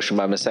have a motion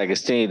by Ms.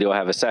 Agostini. Do I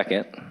have a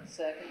second?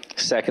 Second.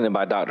 Seconded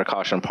by Dr.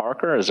 Caution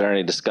Parker. Is there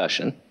any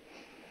discussion?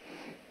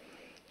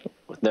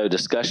 With no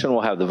discussion,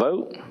 we'll have the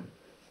vote.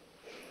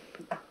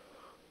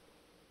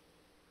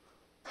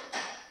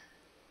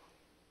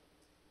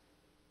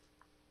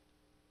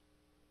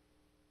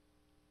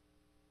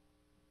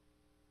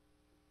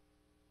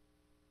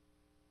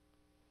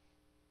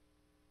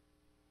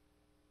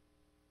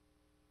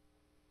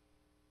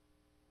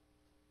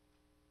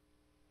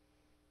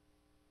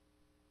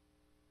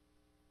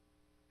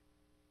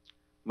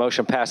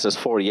 Motion passes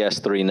 4 yes,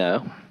 3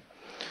 no.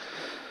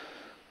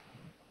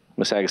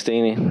 Ms.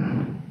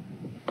 Agostini?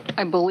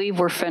 I believe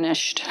we're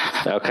finished.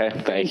 Okay,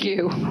 thank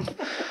you.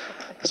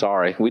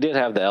 Sorry, we did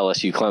have the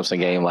LSU Clemson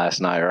game last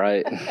night,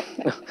 right?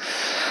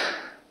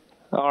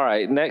 All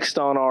right, next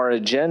on our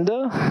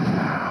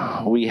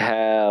agenda, we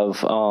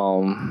have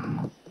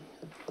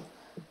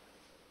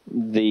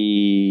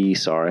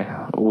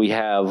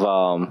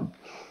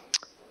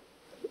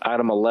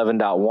item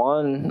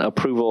 11.1,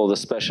 approval of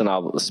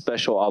the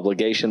special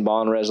obligation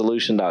bond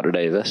resolution. Dr.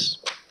 Davis.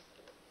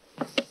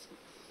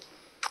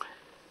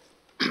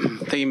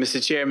 Thank you,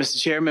 Mr. Chair.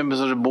 Mr. Chair, members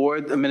of the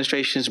board,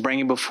 administration is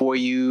bringing before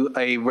you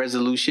a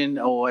resolution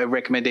or a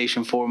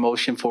recommendation for a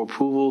motion for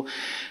approval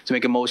to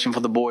make a motion for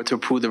the board to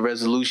approve the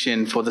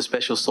resolution for the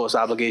special source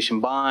obligation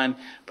bond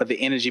for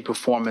the energy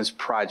performance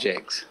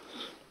projects.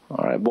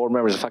 All right, board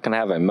members, if I can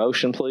have a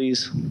motion,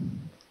 please.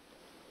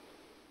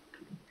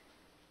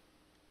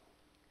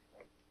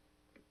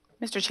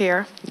 Mr.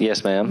 Chair.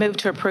 Yes, ma'am. Move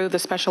to approve the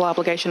special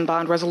obligation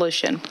bond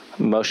resolution.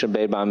 Motion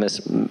made by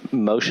Ms.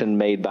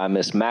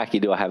 Mackey.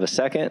 Do I have a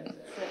second?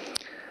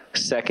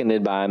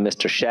 Seconded by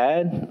Mr.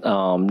 Shad.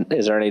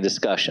 Is there any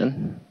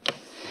discussion?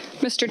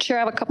 Mr. Chair, I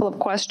have a couple of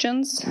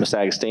questions. Ms.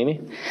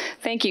 Agostini?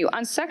 Thank you.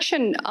 On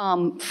section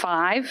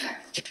 5,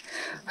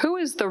 who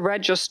is the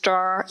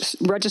registrar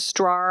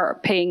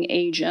paying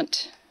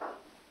agent?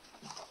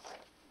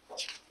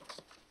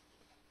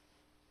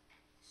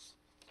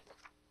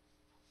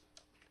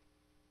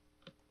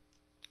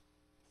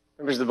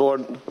 Members of the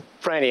board,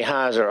 Franny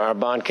Heiser, our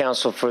bond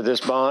counsel for this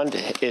bond,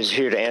 is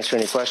here to answer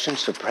any questions,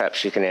 so perhaps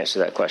she can answer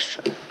that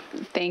question.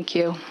 Thank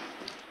you.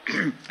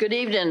 Good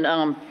evening,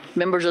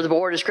 members of the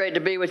board. It's great to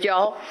be with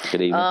y'all.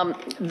 Good evening.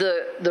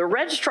 The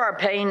registrar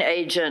paying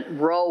agent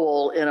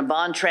role in a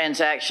bond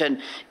transaction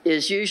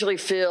is usually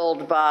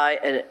filled by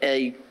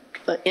a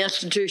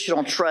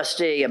institutional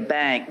trustee, a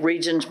bank,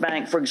 Regions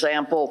Bank, for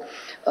example,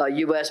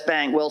 U.S.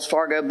 Bank, Wells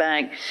Fargo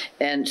Bank,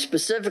 and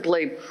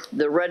specifically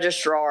the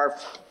registrar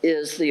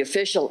is the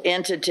official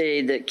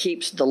entity that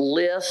keeps the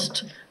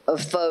list of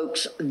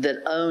folks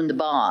that own the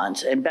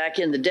bonds. And back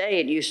in the day,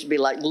 it used to be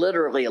like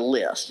literally a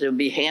list. It would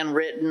be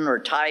handwritten or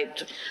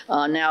typed.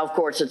 Now, of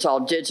course, it's all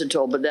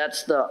digital, but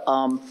that's the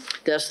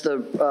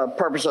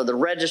purpose of the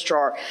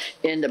registrar.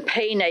 In the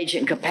paying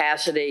agent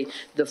capacity,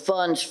 the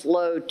funds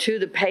flow to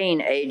the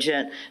paying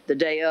agent the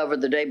day of or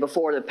the day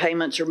before the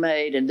payments are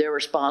made, and they're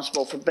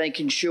responsible for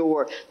making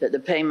sure that the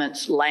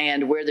payments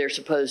land where they're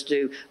supposed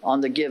to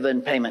on the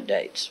given payment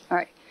dates. All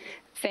right.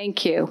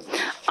 Thank you.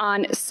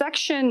 On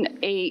section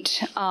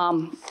 8,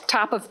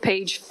 top of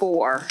page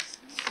 4,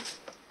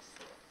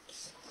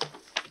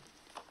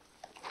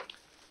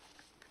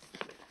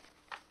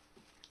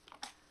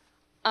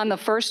 on the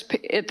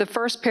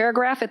first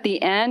paragraph at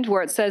the end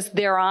where it says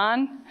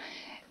thereon,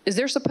 is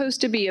there supposed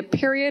to be a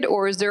period,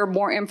 or is there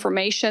more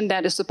information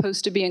that is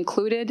supposed to be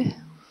included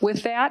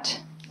with that?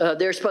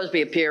 There's supposed to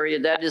be a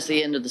period. That is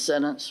the end of the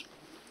sentence.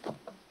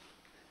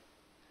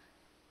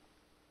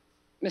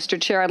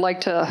 Mr. Chair, I'd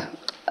like to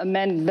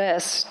amend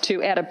this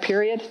to add a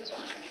period.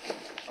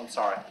 I'm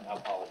sorry, I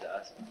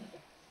apologize.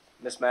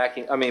 Ms.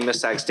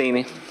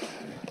 Agostini,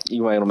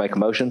 you want to make a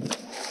motion?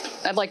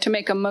 I'd like to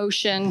make a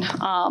motion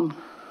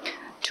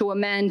to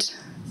amend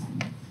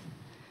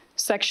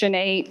section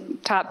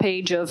 8, top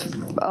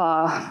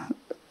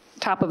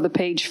of the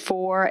page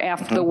 4,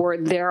 after the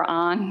word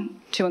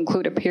thereon, to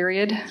include a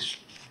period.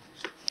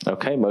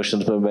 Okay,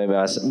 motion's been made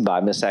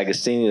by Ms.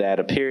 Agostini to add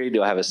a period.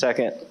 Do I have a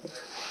second?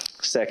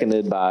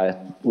 Seconded by,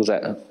 was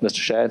that Mr.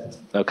 Shad?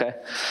 Okay.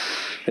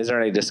 Is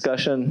there any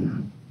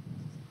discussion?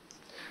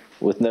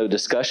 With no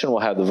discussion,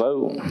 we'll have the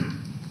vote.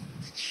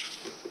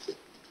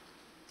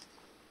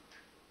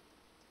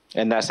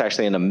 And that's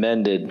actually an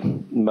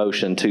amended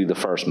motion to the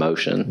first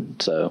motion,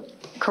 so.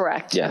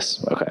 Correct.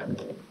 Yes, okay.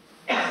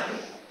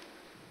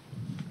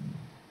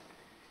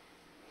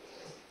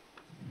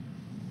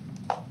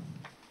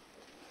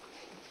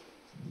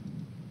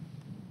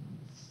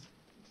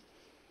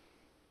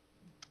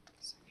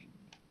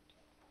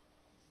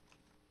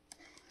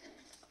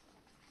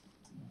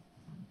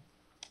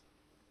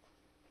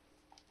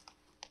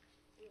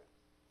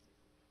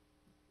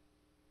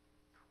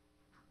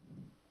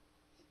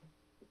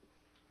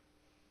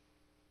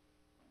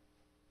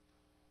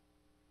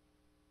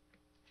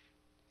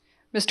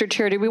 Mr.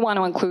 Chair, do we want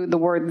to include the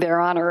word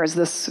thereon, or is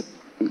this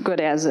good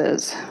as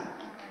is?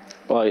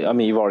 Well, I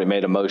mean, you've already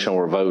made a motion,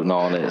 we're voting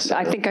on it. So.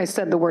 I think I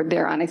said the word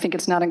thereon. I think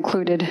it's not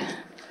included.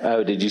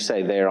 Oh, did you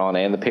say thereon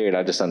and the period?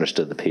 I just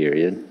understood the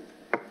period.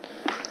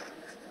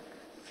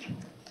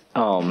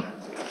 I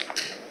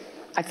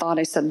thought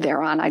I said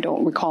thereon. I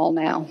don't recall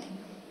now.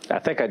 I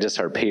think I just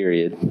heard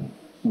period.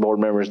 Board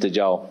members, did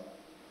y'all?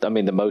 I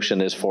mean, the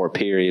motion is for a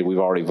period. We've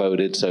already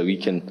voted, so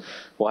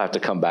we'll have to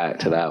come back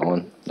to that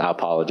one. I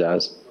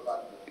apologize.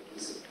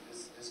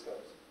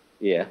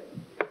 Yeah.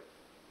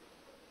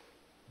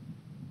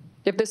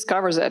 If this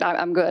covers it,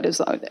 I'm good.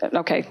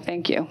 Okay,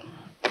 thank you.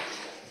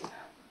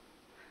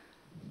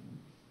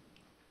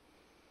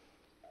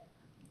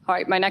 All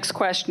right, my next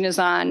question is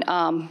on.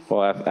 Well,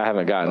 I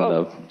haven't gotten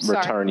the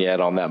return yet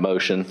on that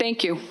motion.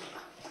 Thank you.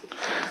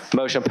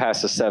 Motion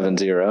passes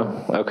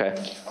 7-0. Okay.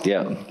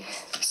 Yeah.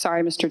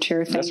 Sorry, Mr.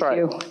 Chair. Thank That's right.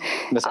 you.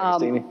 Ms.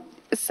 Agostini.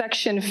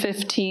 Section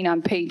 15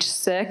 on page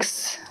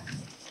 6.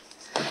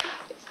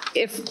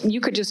 If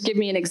you could just give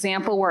me an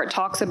example where it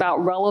talks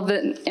about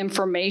relevant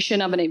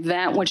information of an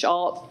event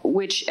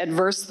which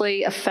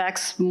adversely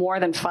affects more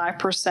than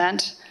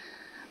 5%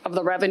 of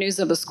the revenues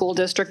of the school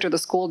district or the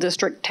school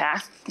district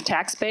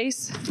tax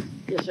base?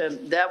 Yes, sir.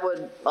 That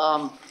would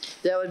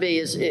be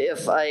as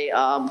if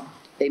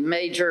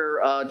major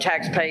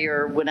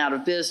taxpayer went out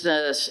of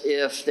business,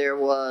 if there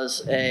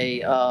was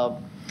a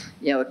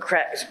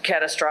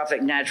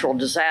catastrophic natural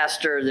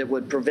disaster that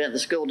would prevent the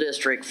school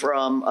district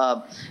from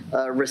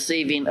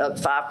receiving up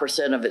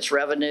 5% of its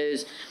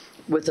revenues.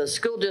 With a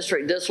school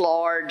district this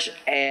large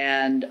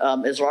and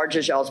as large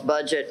as y'all's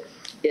budget,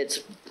 it's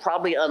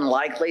probably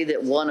unlikely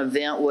that one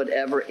event would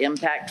ever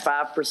impact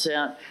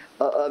 5%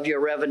 of your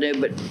revenue,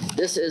 but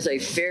this is a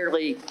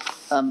fairly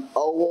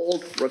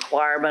old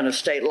requirement of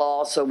state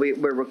law, so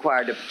we're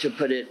required to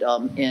put it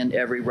in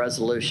every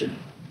resolution.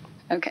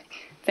 Okay.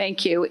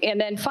 Thank you.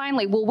 And then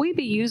finally, will we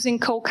be using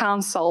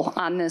co-counsel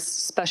on this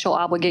special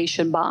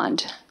obligation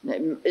bond?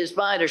 It's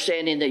my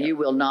understanding that you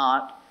will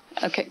not.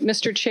 Okay.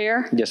 Mr.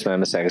 Chair? Yes, ma'am,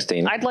 Ms.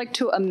 Agostini. I'd like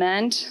to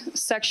amend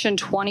section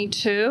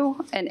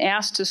 22 and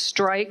ask to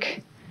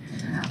strike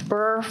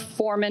Burr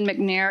Foreman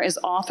McNair is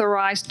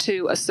authorized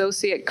to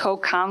associate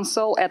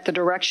co-counsel at the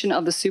direction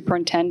of the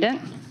superintendent.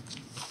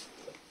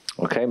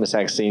 Okay, Ms.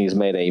 Agostini's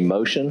made a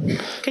motion.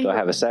 Do I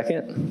have a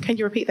second? Can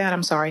you repeat that?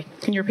 I'm sorry.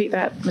 Can you repeat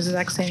that, Mrs.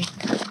 Agostini?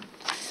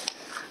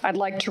 I'd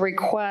like to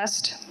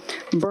request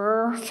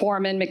Burr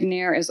Foreman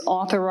McNair is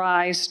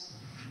authorized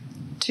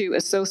to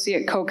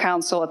associate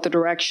co-counsel at the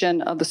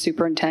direction of the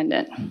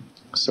superintendent.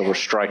 So we're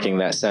striking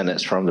that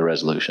sentence from the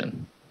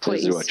resolution.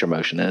 Please. This is what your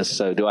motion is.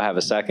 So do I have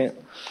a second?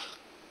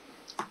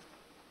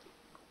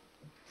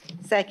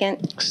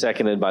 Second.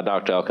 Seconded by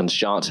Dr. Elkins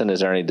Johnson. Is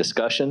there any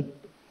discussion?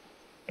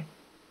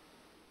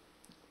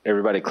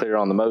 Everybody clear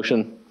on the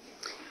motion?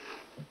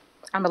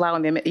 I'm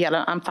allowing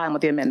I'm fine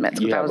with the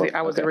amendments because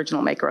I was the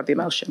original maker of the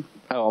motion.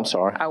 Oh, I'm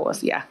sorry. I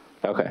was, yeah.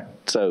 Okay,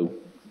 so.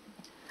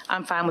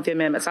 I'm fine with the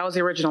amendments. I was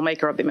the original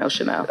maker of the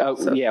motion, though. Oh,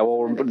 so. Yeah,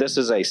 well, this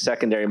is a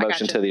secondary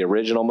motion to the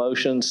original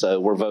motion, so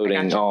we're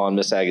voting on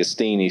Ms.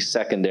 Agostini's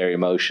secondary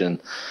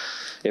motion.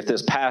 If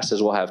this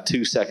passes, we'll have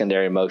two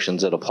secondary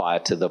motions that apply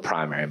to the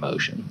primary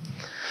motion.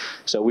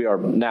 So we are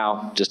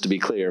now, just to be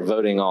clear,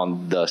 voting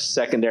on the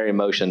secondary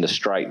motion to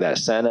strike that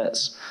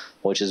sentence,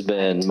 which has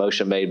been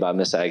motion made by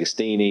Ms.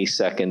 Agostini,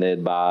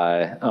 seconded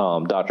by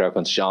Dr.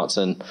 Elkins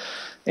Johnson,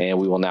 and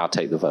we will now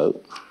take the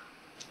vote.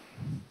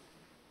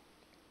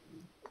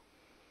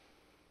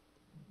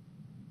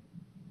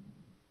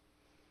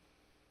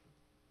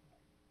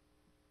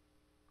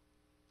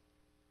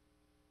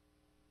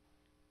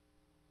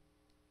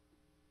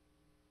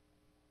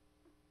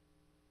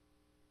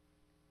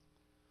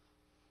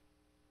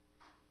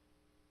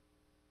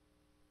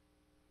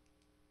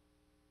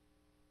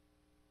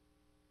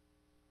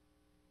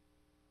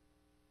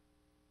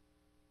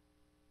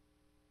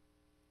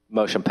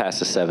 Motion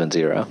passes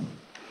 7-0.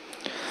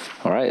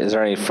 All right, is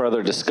there any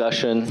further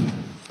discussion?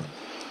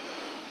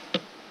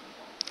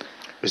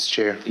 Mr.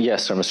 Chair?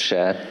 Yes, sir, Mr.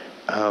 Shad.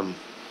 I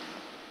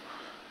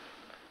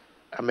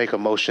make a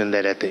motion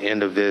that at the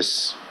end of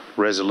this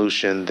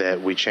resolution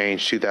that we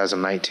change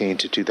 2019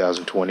 to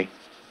 2020.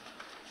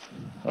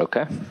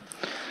 Okay.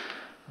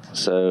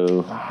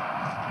 So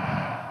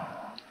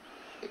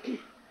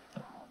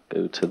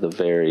go to the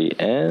very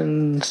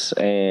end,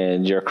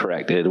 and you're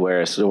corrected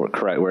where it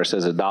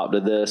says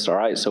adopted this. All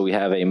right, so we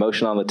have a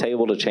motion on the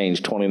table to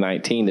change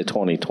 2019 to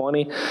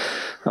 2020.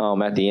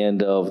 At the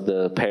end of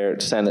the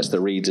parent sentence that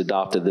reads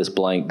adopted this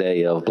blank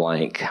day of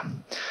blank.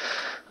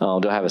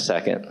 Do I have a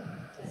second?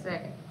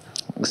 Second.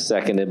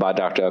 Seconded by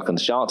Dr.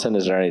 Elkins Johnson.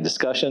 Is there any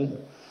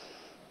discussion?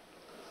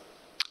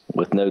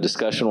 With no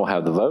discussion, we'll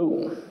have the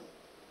vote.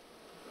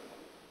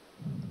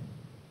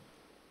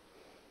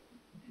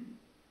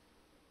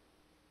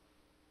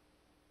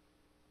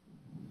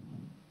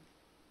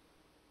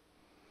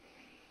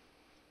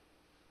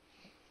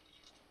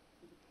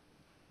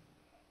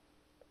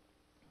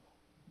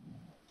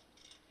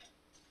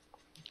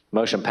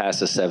 Motion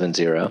passes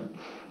 7-0.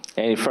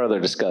 Any further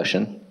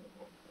discussion?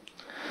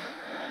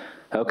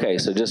 Okay,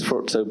 so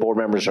so board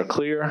members are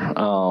clear,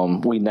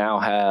 we now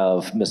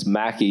have Ms.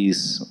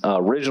 Mackey's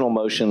original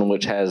motion,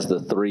 which has the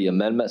 3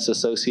 amendments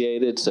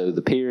associated. So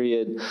the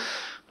period,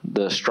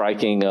 the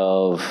striking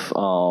of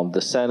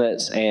the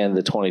sentence, and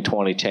the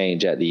 2020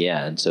 change at the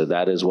end. So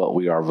that is what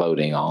we are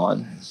voting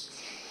on.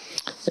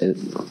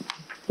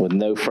 With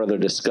no further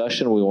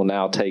discussion, we will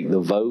now take the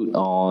vote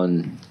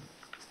on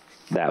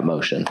that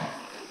motion.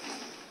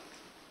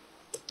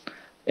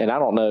 And I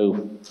don't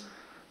know,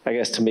 I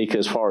guess, Tamika,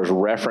 as far as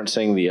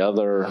referencing the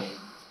other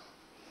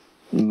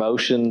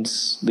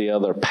motions, the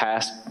other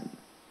past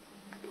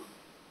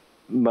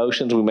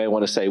motions, we may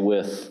want to say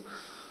with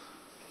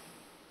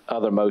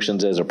other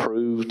motions as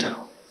approved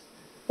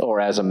or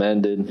as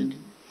amended,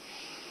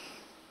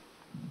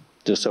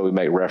 just so we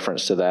make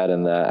reference to that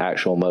in the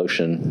actual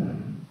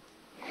motion.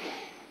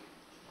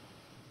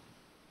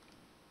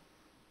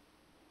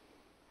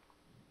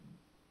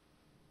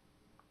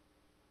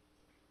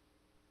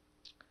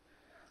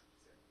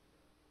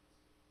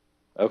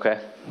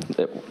 Okay,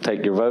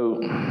 take your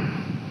vote.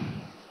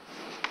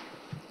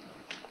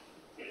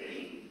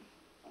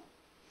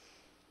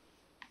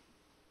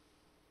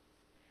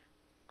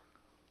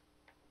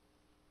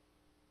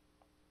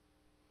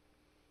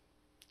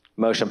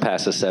 Motion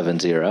passes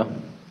 7-0.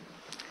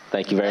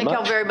 Thank you very Thank much.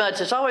 y'all very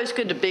much. It's always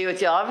good to be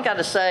with y'all. I've got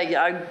to say,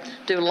 I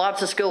do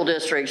lots of school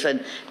districts,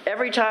 and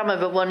every time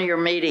I'm at one of your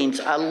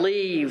meetings, I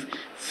leave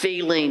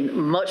feeling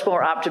much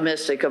more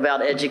optimistic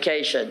about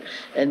education.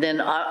 And then,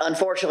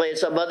 unfortunately, in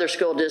some other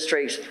school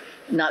districts,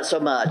 not so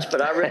much. But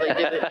I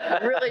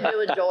really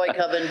do enjoy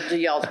coming to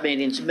y'all's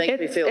meetings. It makes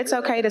me feel It's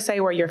good. okay to say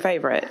we're your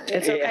favorite.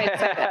 It's okay to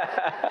say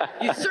that.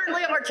 You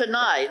certainly are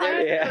tonight.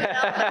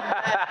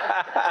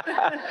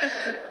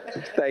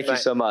 Thank you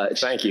so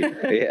much. Thank you.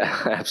 Yeah,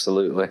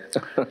 absolutely.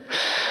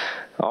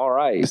 All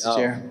right. Mr.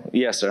 Chair?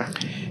 Yes, sir.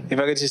 If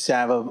I could just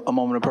have a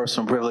moment of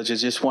personal privilege, I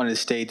just wanted to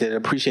state that I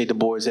appreciate the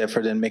board's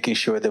effort in making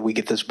sure that we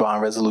get this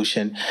bond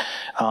resolution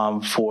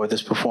for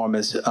this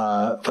performance,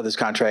 for this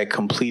contract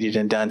completed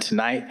and done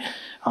tonight,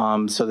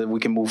 so that we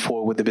can move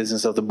forward with the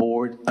business of the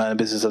board, the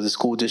business of the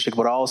school district.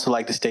 But I'd also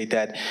like to state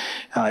that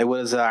it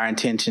was our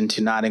intention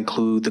to not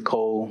include the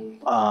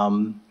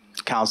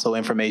council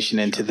information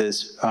into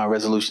this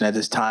resolution at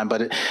this time,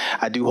 but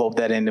I do hope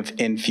that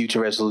in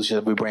future resolutions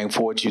that we bring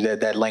forward to you,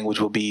 that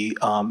language will be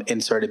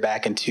inserted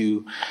back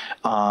into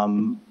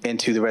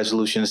the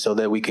resolution, so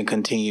that we can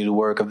continue the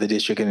work of the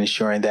district in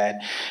ensuring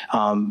that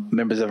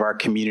members of our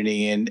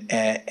community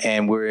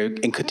and we're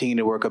continue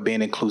to work of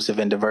being inclusive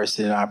and diverse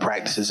in our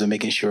practices and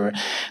making sure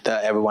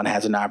that everyone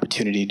has an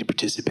opportunity to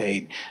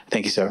participate.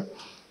 Thank you, sir.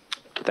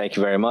 Thank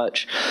you very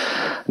much.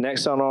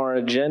 Next on our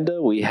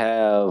agenda, we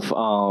have,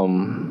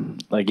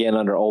 again,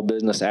 under old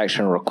business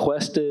action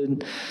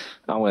requested.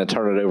 I'm going to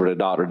turn it over to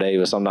Dr.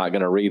 Davis. I'm not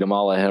going to read them.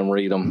 I'll let him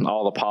read them.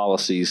 All the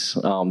policies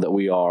that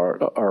we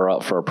are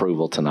up for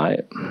approval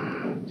tonight.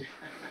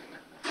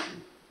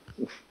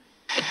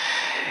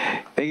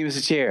 Thank you,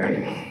 Mr.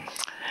 Chair.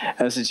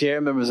 Mr. Chair,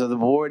 members of the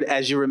board,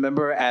 as you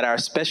remember at our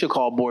special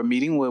call board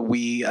meeting where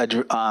we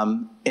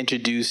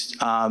introduced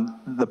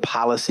the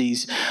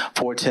policies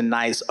for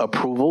tonight's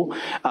approval,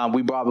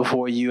 we brought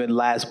before you at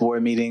our last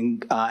board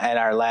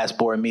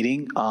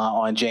meeting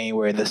on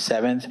January the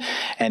 7th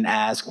and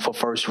asked for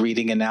first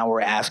reading, and now we're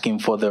asking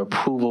for the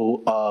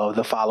approval of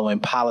the following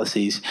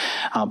policies.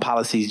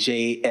 Policies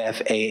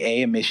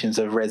JFAA, admissions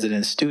of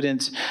resident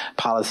students,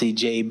 policy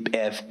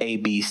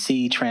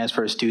JFABC,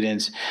 transfer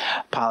students,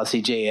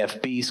 policy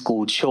JFB,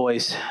 school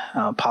choice,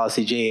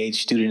 policy JH,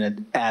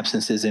 student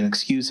absences and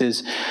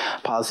excuses,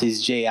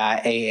 policies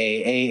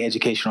JIAAA,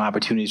 educational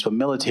opportunities for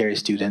military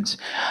students,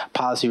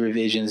 policy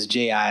revisions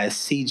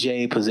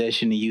JICJ,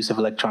 possession and use of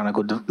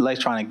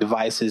electronic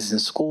devices in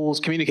schools,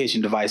 communication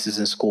devices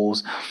in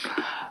schools,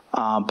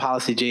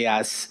 policy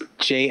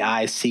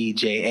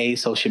JICJA,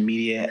 social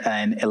media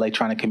and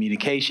electronic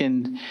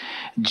communication,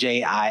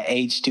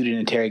 JIH, student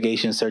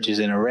interrogation, searches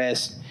and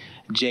arrests,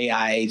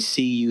 JIHC,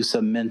 use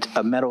of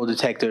metal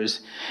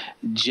detectors,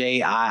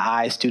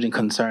 JII, student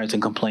concerns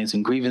and complaints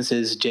and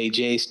grievances,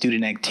 JJ,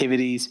 student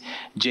activities,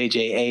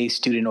 JJA,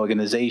 student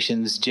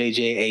organizations,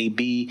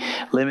 JJAB,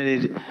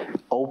 limited,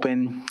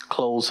 open,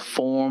 closed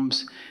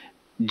forms,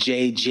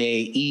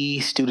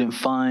 JJE, student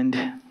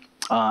fund,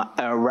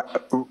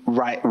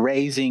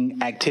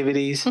 raising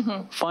activities,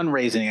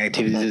 fundraising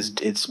activities,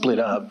 it's split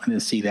up. I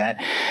didn't see that.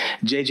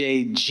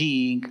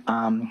 JJG,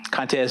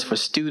 contest for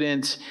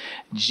students.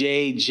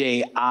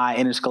 JJI,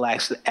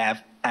 interscholastic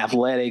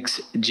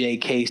athletics.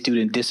 JK,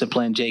 student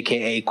discipline.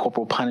 JKA,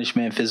 corporal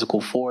punishment, physical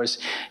force.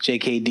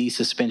 JKD,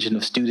 suspension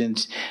of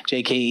students.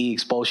 JKE,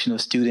 expulsion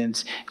of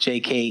students.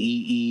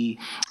 JKEE,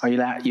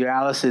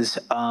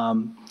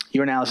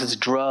 urinalysis,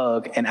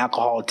 drug and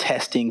alcohol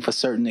testing for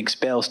certain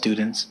expelled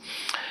students.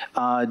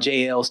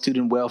 JL,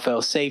 student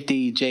welfare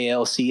safety.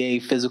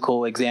 JLCA,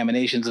 physical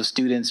examinations of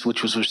students,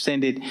 which was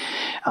rescinded.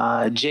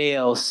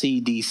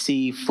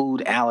 JLCDC,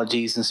 food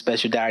allergies and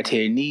special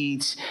dietary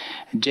needs.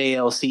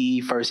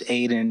 JLCE, first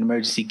aid and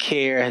emergency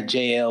care.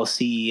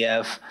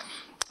 JLCEF,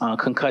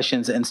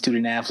 concussions and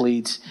student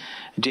athletes.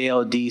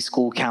 JLD,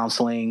 school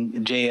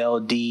counseling.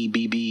 JLD,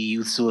 BB,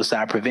 youth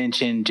suicide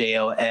prevention.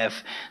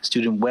 JLF,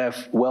 student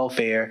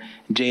welfare.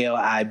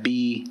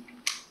 JLIB,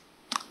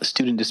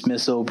 student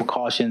dismissal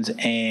precautions,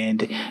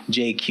 and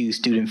JQ,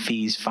 student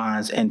fees,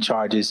 fines, and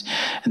charges.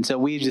 And so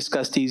we've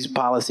discussed these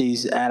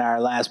policies at our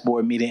last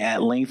board meeting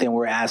at length, and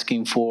we're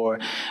asking for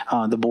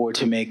the board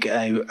to make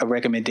a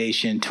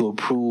recommendation to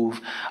approve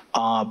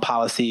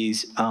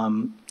policies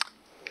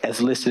as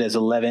listed as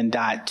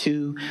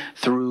 11.2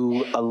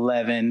 through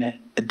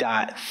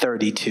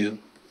 11.32.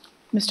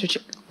 Mr.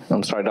 Chair.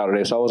 I'm sorry, Dr.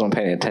 Davis, I wasn't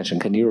paying attention.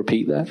 Can you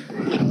repeat that?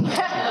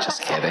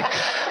 Just kidding.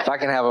 If I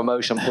can have a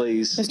motion,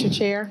 please. Mr.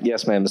 Chair.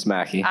 Yes, ma'am, Ms.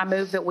 Mackey. I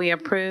move that we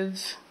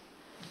approve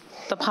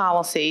the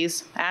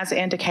policies as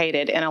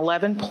indicated in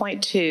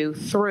 11.2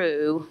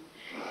 through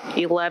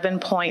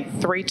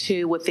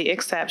 11.32 with the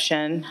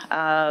exception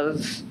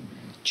of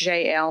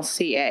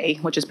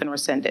JLCA, which has been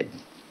rescinded.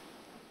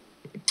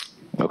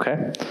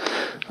 Okay.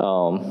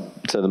 So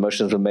the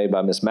motion has been made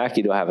by Ms.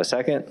 Mackey. Do I have a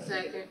second?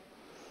 Second.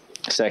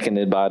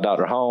 Seconded by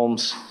Dr.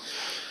 Holmes.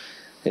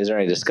 Is there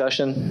any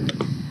discussion?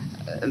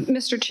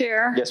 Mr.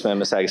 Chair? Yes, ma'am,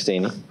 Ms.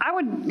 Agostini. I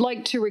would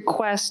like to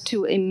request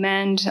to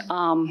amend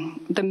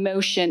the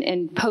motion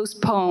and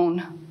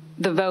postpone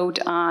the vote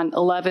on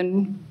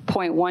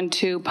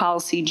 11.12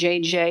 policy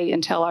JJ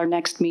until our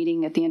next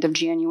meeting at the end of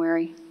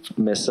January.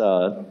 Ms.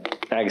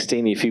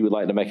 Agostini, if you would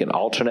like to make an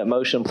alternate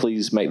motion,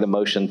 please make the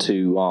motion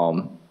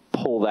to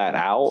pull that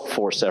out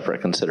for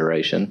separate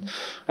consideration.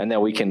 And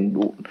then we can,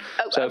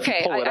 so if you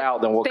pull it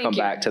out, then we'll come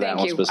back to that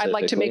one specifically. I'd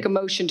like to make a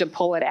motion to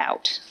pull it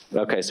out.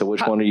 Okay, so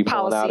which one are you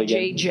pulling out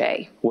again? Policy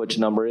JJ. Which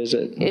number is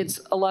it? It's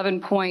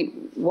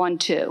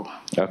 11.12.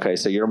 Okay,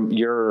 so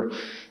your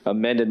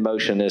amended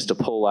motion is to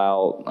pull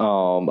out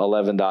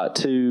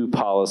 11.2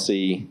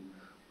 policy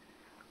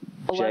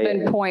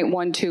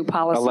 11.12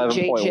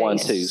 policy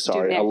 11.12,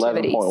 sorry,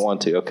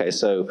 11.12. Okay,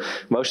 so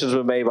motions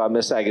were made by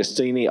Ms.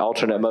 Agostini,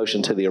 alternate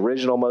motion to the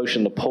original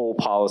motion to pull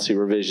policy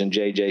revision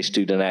JJ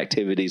student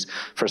activities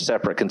for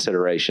separate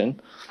consideration.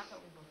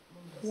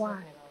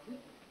 Why?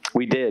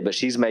 We did, but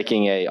she's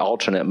making a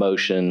alternate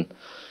motion,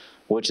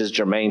 which is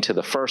germane to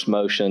the first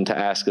motion, to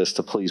ask us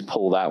to please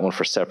pull that one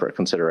for separate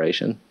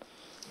consideration.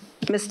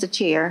 Mr.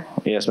 Chair,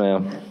 Yes,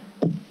 ma'am.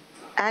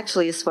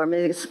 actually it's for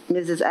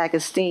Mrs.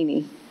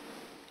 Agostini.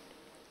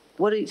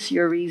 What is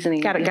your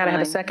reasoning? Gotta have a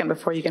behind- second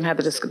before you can have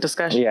the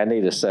discussion. Yeah, I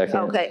need a second.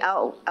 Okay,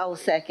 I'll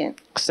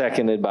second.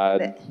 Seconded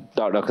by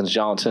Dr. Elkins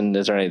Johnson.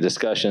 Is there any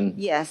discussion?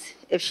 Yes,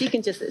 if she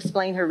can just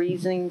explain her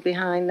reasoning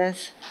behind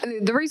this.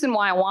 The reason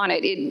why I want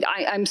it,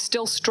 I'm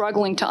still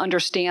struggling to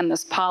understand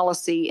this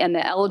policy and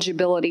the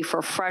eligibility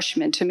for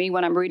freshmen. To me,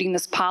 when I'm reading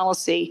this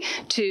policy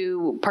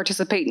to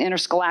participate in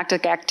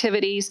interscholastic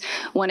activities,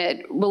 when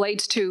it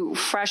relates to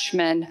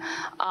freshmen,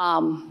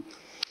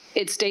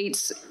 it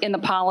states in the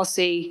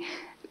policy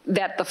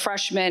that the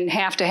freshmen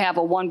have to have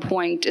a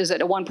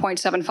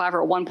 1.75 or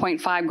a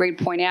 1.5 grade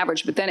point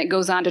average, but then it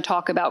goes on to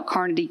talk about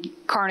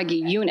Carnegie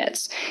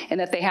units, and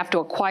that they have to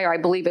acquire, I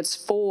believe it's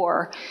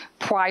 4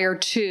 prior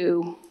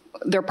to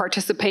their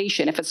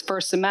participation if it's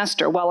first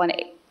semester. Well,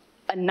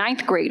 a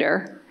ninth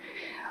grader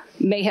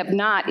may have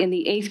not in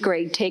the 8th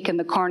grade taken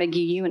the Carnegie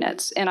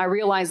units. And I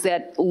realize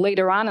that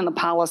later on in the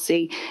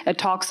policy, it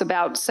talks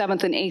about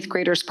 7th and 8th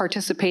graders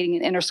participating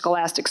in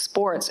interscholastic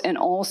sports and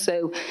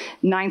also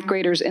 9th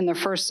graders in their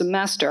first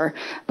semester.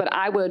 But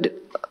I would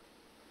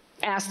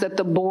ask that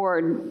the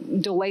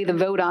board delay the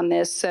vote on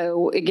this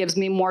so it gives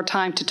me more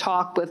time to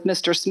talk with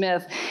Mr.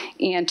 Smith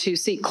and to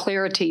seek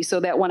clarity so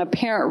that when a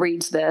parent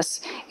reads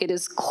this, it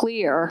is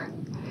clear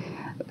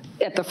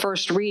at the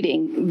first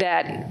reading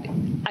that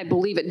I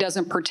believe it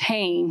doesn't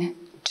pertain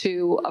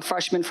to a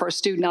freshman first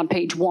student on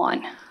page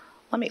 1.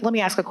 Let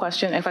me ask a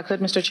question, if I could,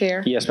 Mr.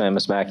 Chair. Yes, ma'am,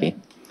 Ms. Mackey.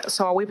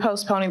 So are we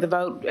postponing the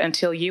vote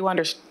until you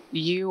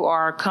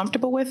are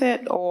comfortable with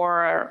it,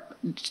 or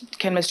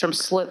can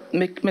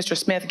Mr.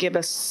 Smith give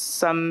us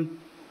some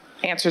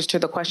answers to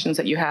the questions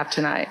that you have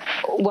tonight?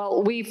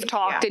 Well, we've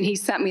talked and he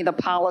sent me the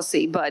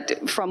policy,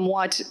 but from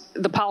what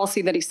the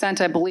policy that he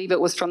sent, I believe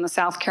it was from the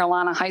South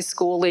Carolina High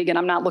School League, and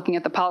I'm not looking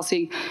at the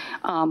policy,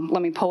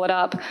 let me pull it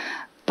up,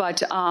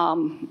 but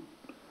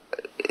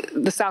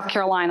the South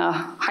Carolina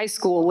High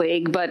School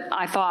League, but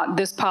I thought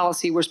this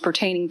policy was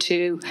pertaining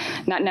to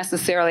not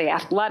necessarily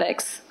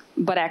athletics,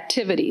 but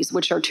activities,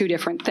 which are 2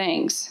 different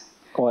things.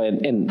 Well,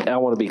 and I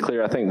want to be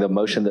clear, I think the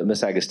motion that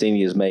Ms.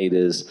 Agostini has made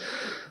is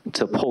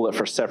to pull it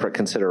for separate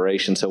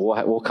consideration. So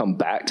we'll come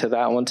back to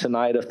that one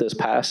tonight if this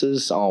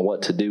passes on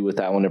what to do with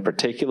that one in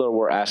particular.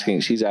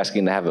 She's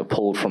asking to have it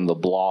pulled from the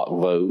block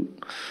vote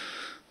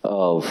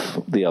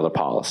of the other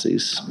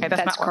policies. Okay,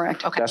 that's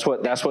correct. Okay. That's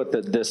what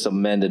this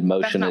amended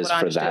motion is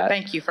for that.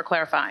 Thank you for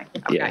clarifying.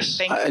 Okay, Yes.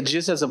 thank you.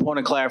 Just as a point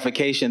of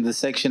clarification, the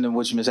section in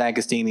which Ms.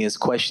 Agostini is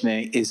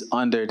questioning is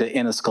under the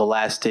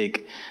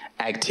interscholastic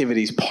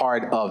activities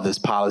part of this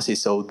policy.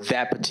 So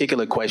that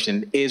particular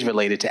question is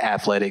related to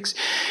athletics.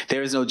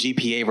 There is no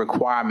GPA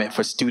requirement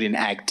for student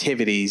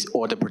activities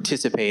or to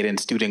participate in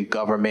student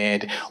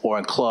government or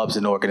in clubs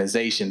and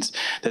organizations.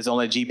 There's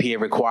only a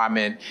GPA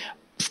requirement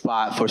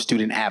for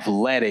student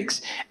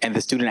athletics, and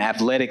the student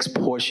athletics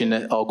portion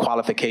of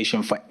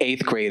qualification for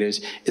 8th graders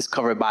is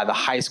covered by the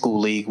high school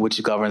league,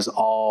 which governs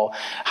all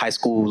high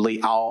school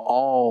league,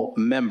 all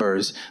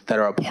members that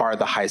are a part of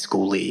the high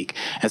school league.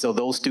 And so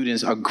those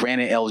students are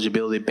granted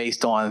eligibility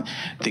based on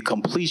the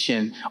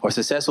completion or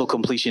successful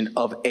completion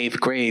of 8th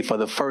grade for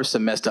the first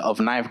semester of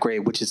 9th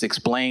grade, which is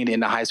explained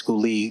in the high school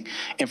league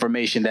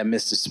information that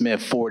Mr.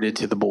 Smith forwarded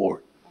to the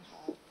board.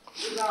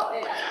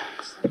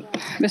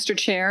 Mr.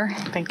 Chair.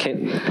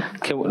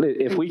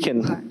 If we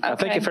can, I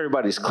think if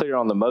everybody's clear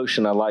on the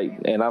motion, and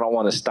I don't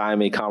want to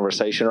stymie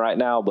conversation right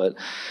now, but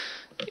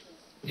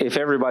if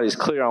everybody's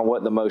clear on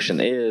what the motion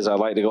is, I'd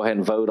like to go ahead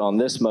and vote on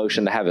this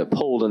motion to have it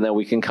pulled, and then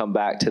we can come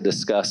back to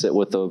discuss it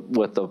with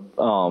the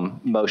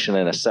motion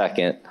in a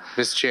second.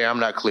 Mr. Chair, I'm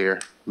not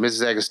clear.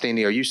 Mrs.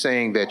 Agostini, are you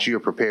saying that you're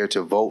prepared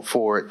to vote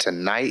for it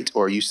tonight,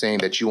 or are you saying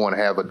that you want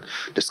to have a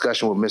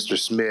discussion with Mr.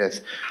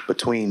 Smith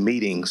between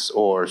meetings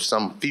or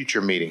some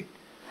future meeting?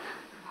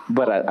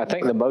 But I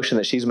think the motion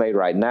that she's made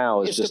right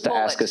now is just to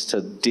ask us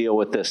to deal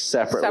with this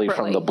separately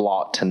from the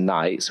block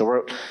tonight.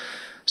 So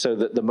So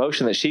the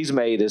motion that she's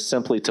made is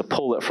simply to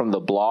pull it from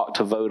the block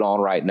to vote on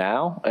right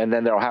now, and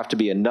then there'll have to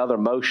be another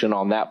motion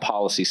on that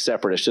policy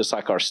separate. It's just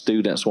like our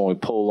students when we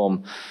pull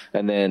them,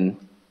 and then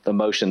the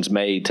motion's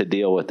made to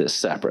deal with this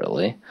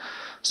separately.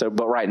 So,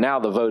 but right now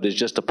the vote is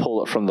just to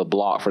pull it from the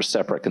block for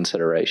separate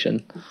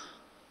consideration.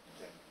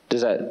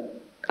 Does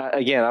that,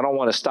 again, I don't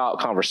want to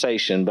stop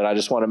conversation, but I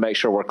just want to make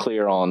sure we're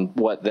clear on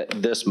what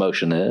this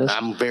motion is.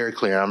 I'm very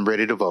clear. I'm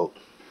ready to vote.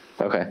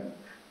 Okay.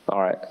 All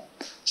right.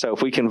 So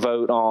if we can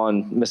vote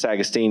on Ms.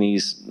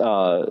 Agostini's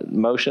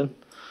motion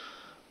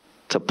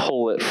to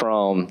pull it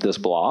from this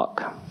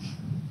block.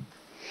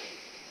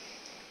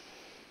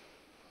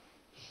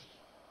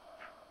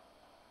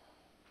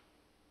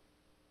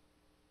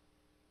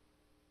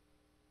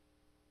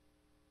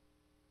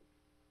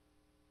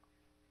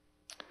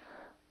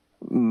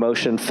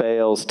 Motion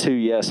fails, 2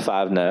 yes,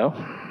 5 no.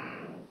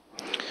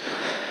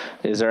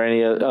 Is there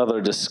any other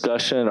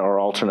discussion or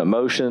alternate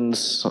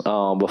motions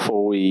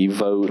before we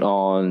vote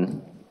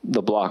on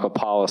the block of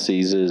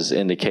policies as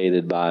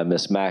indicated by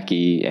Ms.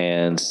 Mackey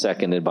and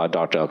seconded by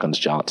Dr. Elkins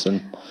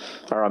Johnson?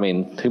 Or, I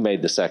mean, who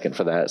made the second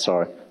for that?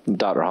 Sorry,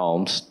 Dr.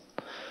 Holmes.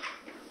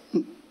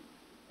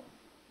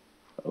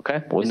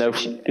 Okay, well, no,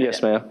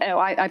 yes, ma'am. Oh,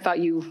 I thought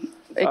you.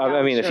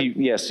 I mean,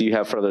 yes, do you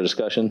have further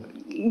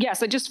discussion?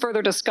 Yes, just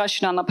further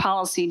discussion on the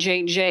policy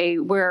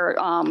JJ where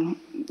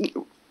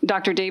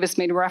Dr. Davis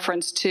made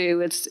reference to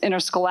its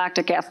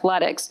interscholastic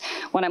athletics.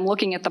 When I'm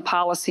looking at the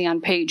policy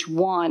on page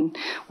 1,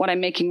 what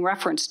I'm making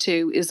reference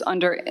to is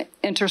under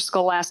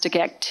interscholastic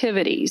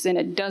activities, and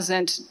it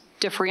doesn't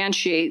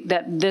differentiate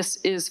that this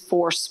is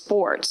for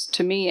sports.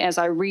 To me, as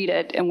I read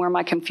it, and where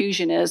my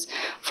confusion is,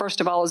 first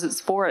of all, is it's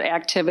for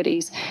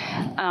activities.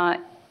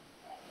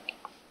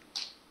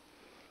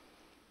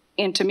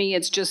 And to me,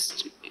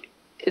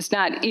 it's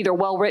not either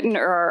well-written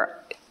or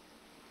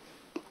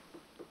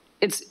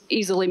it's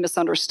easily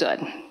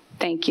misunderstood.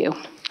 Thank you.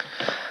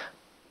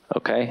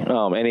 Okay,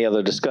 any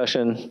other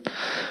discussion?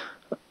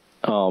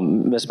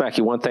 Ms.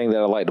 Mackey, one thing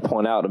that I'd like to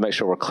point out to make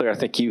sure we're clear, I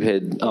think you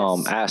had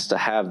asked to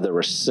have the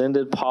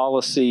rescinded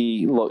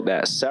policy looked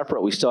at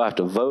separate. We still have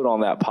to vote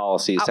on that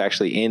policy. It's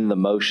actually in the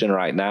motion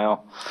right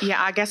now.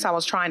 Yeah, I guess I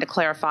was trying to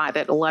clarify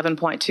that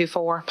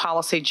 11.24,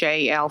 policy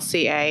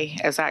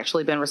JLCA has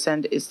actually been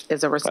rescinded, is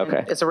a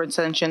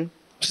rescission.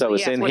 So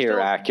it's yes, in here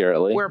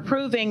accurately. We're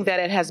proving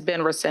that it has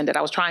been rescinded.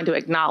 I was trying to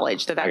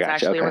acknowledge that that's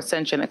actually a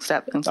rescission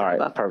acceptance. All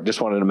right, perfect.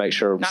 Just wanted to make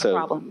sure. Not a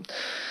problem.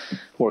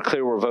 We're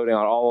clear we're voting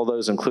on all of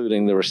those,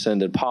 including the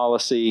rescinded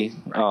policy.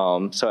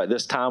 So at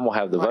this time, we'll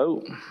have the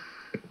vote.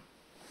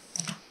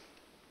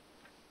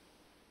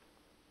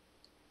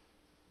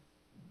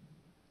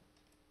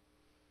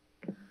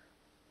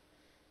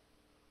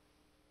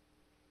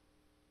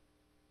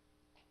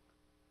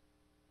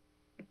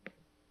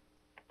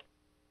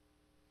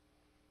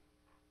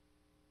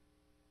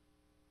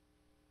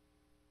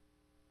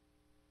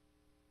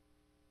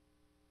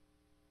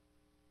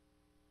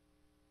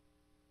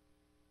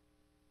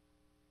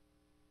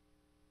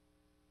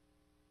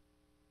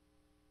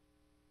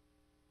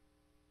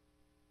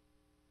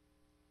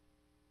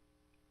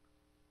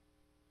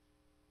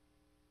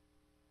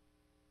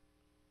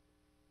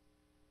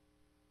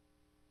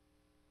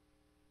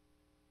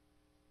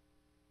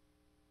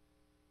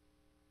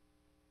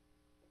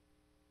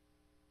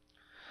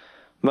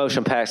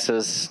 Motion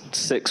passes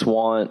 6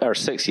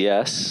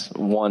 yes,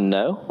 1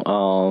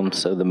 no.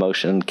 So the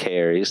motion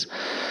carries.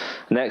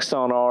 Next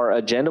on our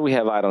agenda, we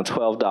have item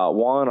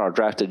 12.1, our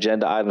draft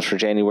agenda items for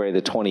January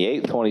the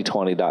 28th,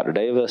 2020. Dr.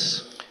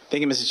 Davis.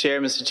 Thank you, Mr.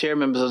 Chair. Mr. Chair,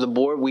 members of the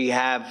board, we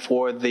have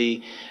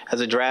as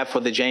a draft for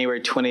the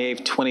January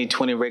 28th,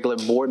 2020 regular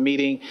board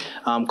meeting,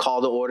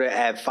 call to order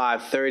at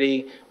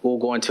 5:30. We'll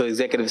go into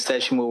executive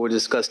session where we'll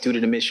discuss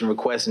student admission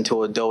requests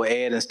into adult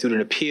ed and student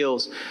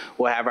appeals.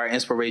 We'll have our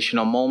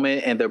inspirational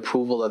moment and the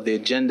approval of the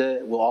agenda.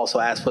 We'll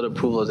also ask for the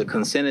approval of the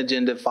consent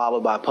agenda,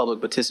 followed by public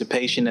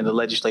participation and the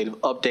legislative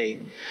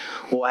update.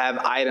 We'll have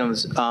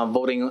items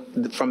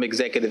voting from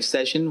executive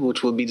session,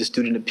 which will be the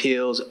student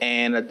appeals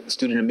and a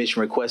student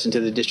admission request into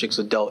the district's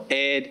adult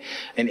ed,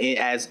 and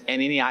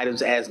any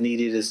items as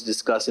needed is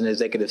discussed in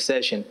executive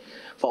session.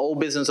 For old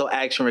business or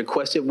action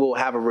requested, we'll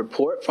have a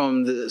report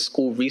from the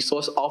school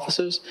resource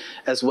officers,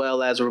 as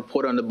well as a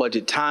report on the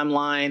budget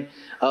timeline,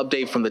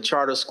 update from the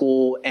charter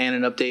school, and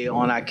an update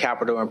on our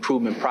capital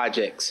improvement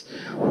projects.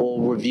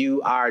 We'll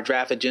review our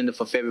draft agenda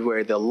for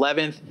February the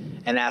 11th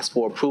and ask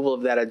for approval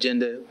of that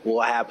agenda. We'll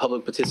have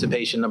public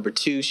participation number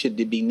 2, should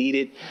it be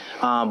needed,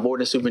 board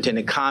and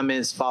superintendent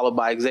comments, followed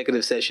by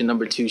executive session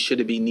number 2, should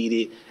it be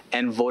needed,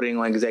 and voting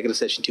on executive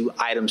session 2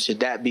 items, should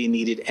that be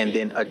needed, and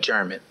then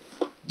adjournment.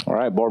 All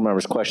right, board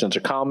members, questions or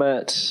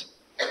comments?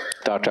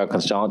 Dr.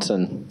 Elkins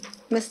Johnson.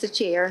 Mr.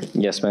 Chair.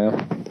 Yes,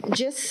 ma'am.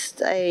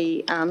 Just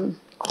a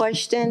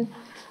question.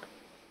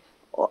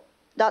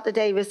 Dr.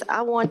 Davis,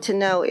 I want to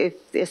know if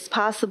it's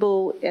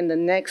possible in the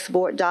next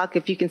board doc,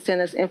 if you can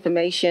send us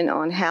information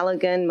on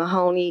Halligan,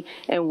 Mahoney,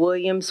 and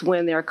Williams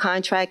when their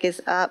contract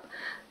is up.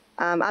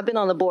 I've been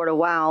on the board a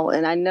while,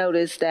 and I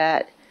noticed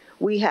that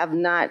we have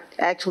not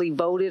actually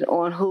voted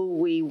on who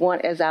we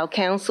want as our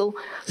counsel.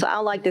 So I'd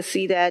like to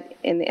see that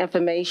in the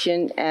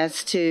information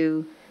as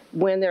to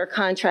when their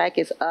contract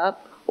is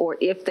up or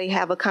if they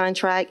have a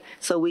contract,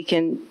 so we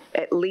can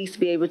at least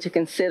be able to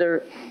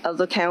consider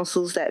other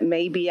councils that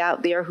may be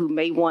out there who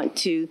may want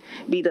to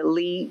be the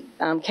lead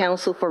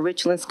council for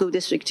Richland School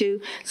District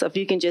 2. So if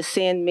you can just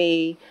send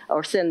me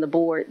or send the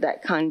board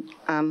that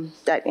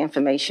that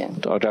information.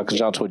 Dr.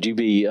 Johnson, would you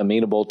be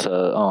amenable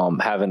to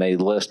having a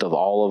list of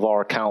all of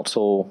our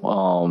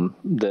council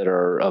that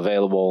are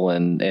available?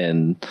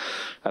 And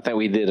I think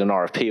we did an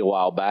RFP a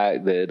while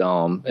back that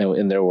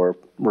and there were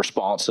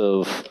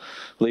responsive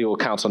legal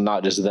counsel,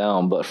 not just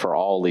them, but for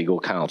all legal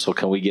counsel.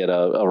 Can we get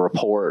a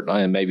report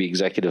and maybe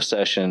executive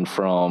session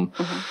from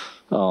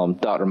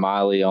Dr.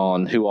 Miley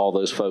on who all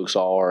those folks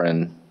are?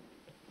 And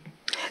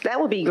that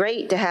would be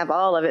great to have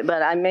all of it,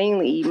 but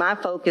my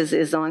focus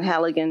is on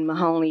Halligan,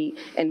 Mahoney,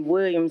 and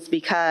Williams,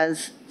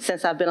 because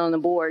since I've been on the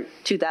board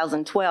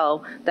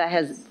 2012, that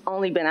has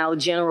only been our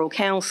general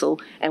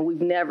counsel, and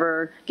we've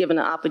never given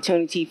an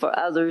opportunity for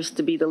others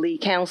to be the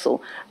lead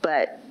counsel.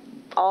 But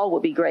all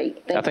would be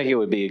great. I think it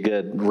would be a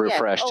good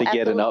refresh to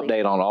get an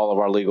update on all of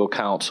our legal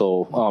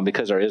counsel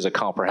because there is a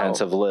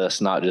comprehensive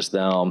list, not just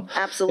them.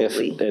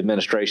 Absolutely. If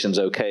administration's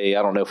okay,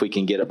 I don't know if we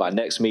can get it by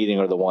next meeting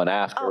or the one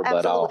after,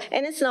 but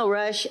and it's no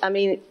rush. I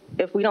mean,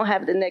 if we don't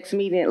have the next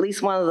meeting, at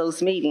least one of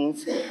those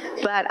meetings.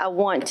 But I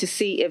want to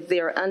see if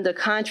they're under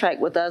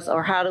contract with us,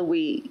 or how do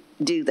we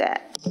do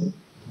that?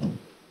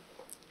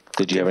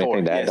 Did you have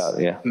anything to add?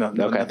 Yeah. No,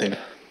 okay. Nothing.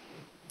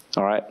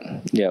 All right.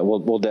 Yeah,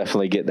 we'll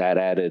definitely get that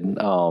added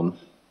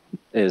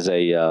as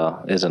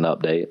an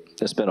update.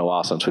 It's been a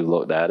while since we've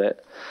looked at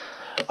it.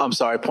 I'm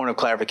sorry, point of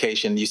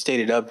clarification. You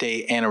stated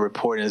update and a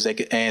report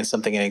and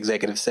something in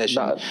executive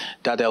session.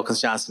 Dr.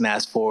 Elkins Johnson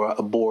asked for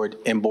a board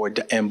and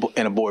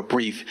a board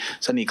brief.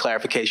 So I need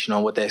clarification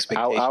on what the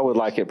expectation. I would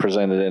like it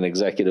presented in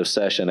executive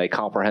session, a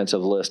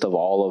comprehensive list of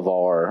all of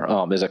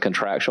our, as a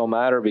contractual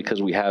matter,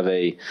 because we have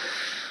a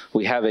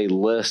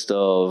list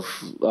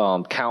of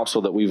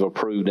counsel that we've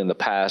approved in the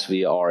past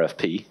via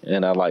RFP,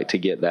 and I'd like to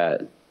get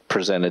that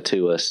presented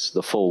to us,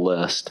 the full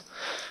list,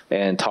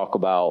 and talk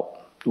about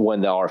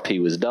when the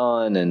RFP was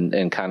done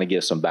and kind of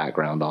give some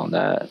background on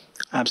that.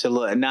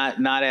 Absolutely.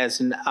 Not as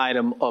an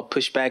item of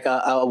pushback.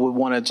 I would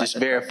want to just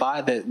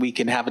verify that we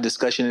can have a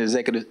discussion in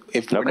executive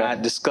if we're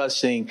not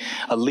discussing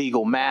a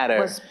legal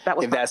matter,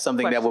 if that's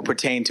something that will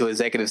pertain to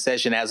executive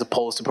session, as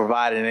opposed to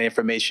providing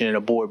information in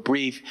a board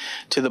brief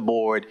to the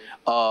board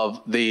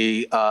of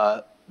the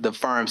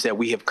firms that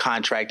we have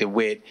contracted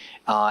with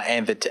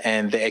and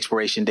the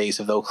expiration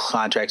dates of those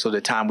contracts, or the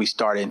time we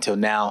started until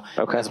now,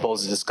 as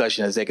opposed to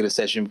discussion executive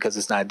session, because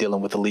it's not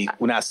dealing with the legal.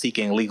 We're not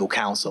seeking legal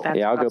counsel.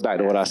 I'll go back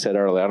to what I said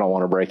earlier. I don't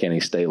want to break any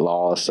state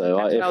laws,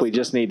 so if we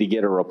just need to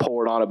get a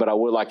report on it, but I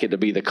would like it to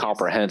be the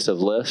comprehensive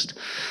list.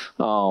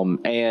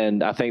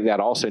 And I think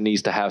that also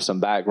needs to have some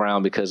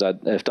background, because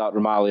if Dr.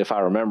 Miley, if I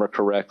remember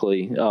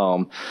correctly,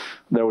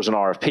 there was an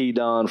RFP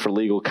done for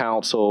legal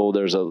counsel.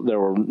 There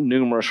were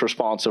numerous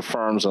responsive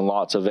firms in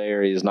lots of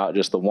areas, not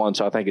just the one.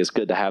 So I think it's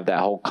good to have that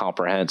whole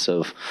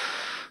comprehensive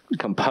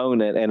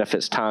component. And if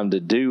it's time to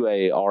do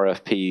a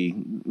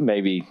RFP,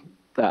 maybe,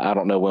 I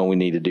don't know when we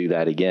need to do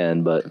that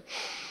again, but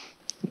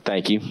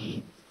thank you.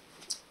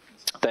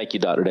 Thank you,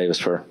 Dr. Davis,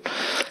 for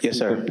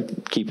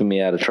keeping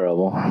me out of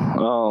trouble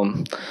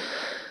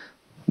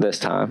this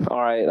time. All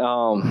right.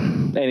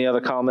 Any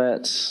other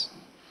comments?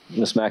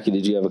 Ms. Mackey,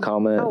 did you have a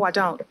comment? Oh, I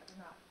don't.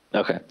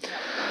 Okay.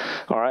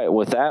 All right.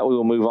 With that, we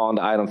will move on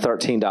to item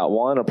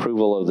 13.1,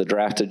 approval of the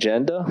draft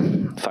agenda.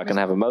 If I can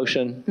have a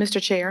motion.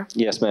 Mr. Chair.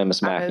 Yes, ma'am,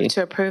 Ms. Mackey. I move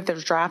to approve the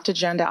draft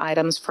agenda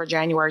items for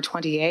January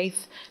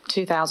 28th,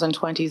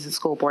 2020's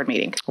school board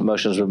meeting.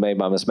 Motions were made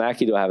by Ms.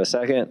 Mackey. Do I have a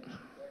second?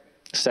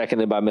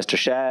 Seconded by Mr.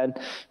 Shad.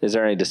 Is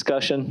there any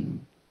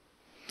discussion?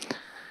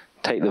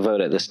 Take the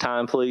vote at this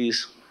time,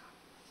 please.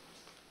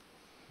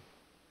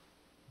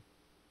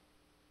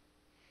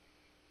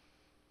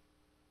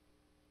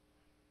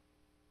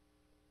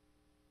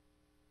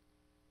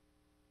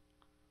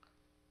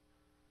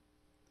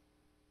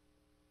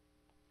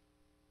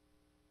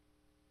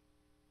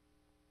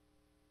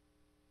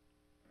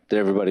 Did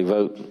everybody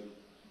vote?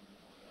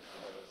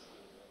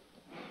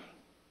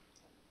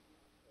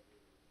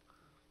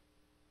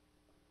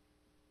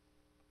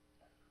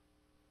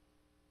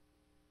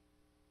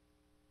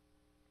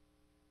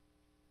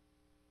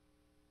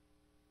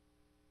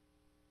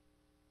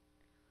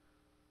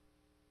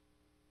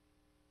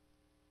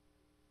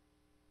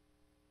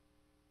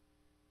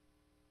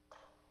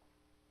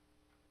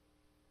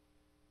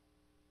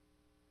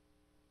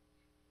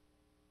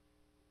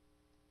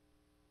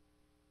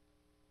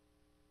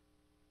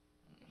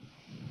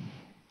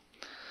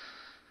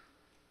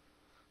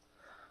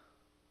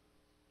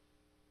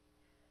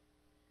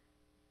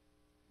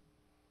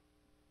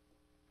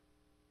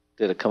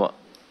 Did it come up?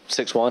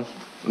 6-1.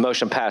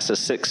 Motion passes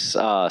 6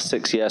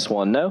 yes,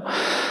 1 no.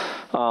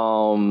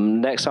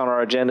 Next on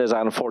our agenda is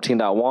item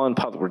 14.1,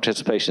 public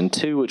participation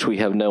 2, which we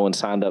have no one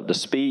signed up to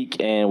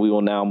speak, and we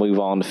will now move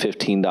on to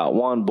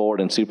 15.1,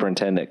 board and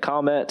superintendent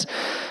comments.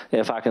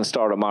 If I can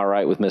start at my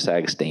right with Ms.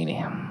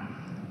 Agostini.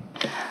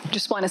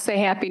 Just want to say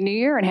Happy New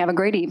Year and have a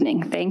great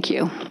evening. Thank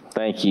you.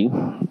 Thank you.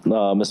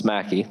 Ms.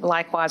 Mackey.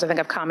 Likewise, I think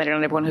I've commented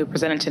on everyone who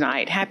presented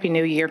tonight. Happy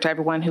New Year to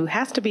everyone who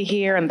has to be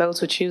here and those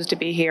who choose to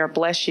be here.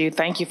 Bless you.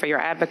 Thank you for your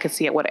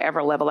advocacy at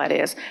whatever level that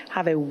is.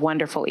 Have a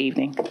wonderful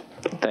evening.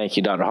 Thank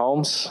you, Dr.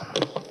 Holmes.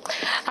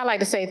 I'd like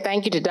to say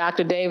thank you to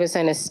Dr. Davis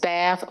and his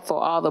staff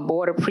for all the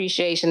board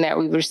appreciation that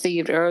we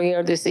received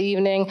earlier this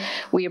evening.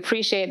 We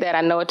appreciate that.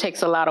 I know it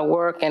takes a lot of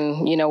work,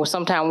 and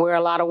sometimes we're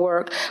a lot of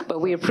work, but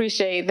we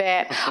appreciate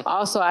that.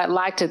 Also, I'd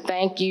like to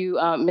thank you,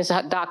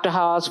 Dr.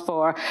 Halls,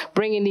 for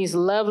bringing these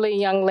lovely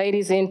young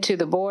ladies into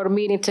the board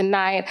meeting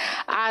tonight.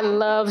 I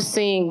love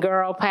seeing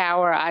girl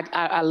power.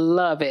 I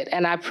love it,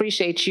 and I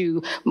appreciate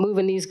you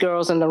moving these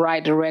girls in the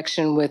right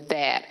direction with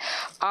that.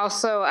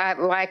 Also, I'd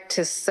like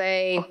to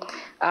say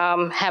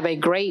have a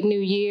great new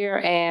year,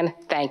 and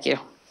thank you.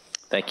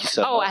 Thank you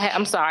so much.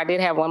 I'm sorry, I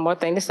did have one more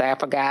thing to say, I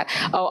forgot.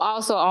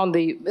 Also on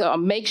the,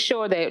 make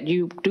sure that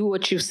you do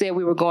what you said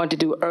we were going to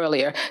do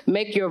earlier.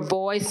 Make your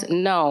voice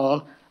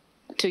known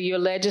to your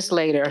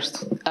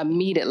legislators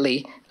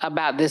immediately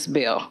about this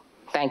bill.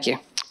 Thank you.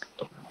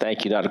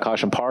 Thank you, Dr.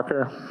 Caution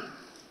Parker.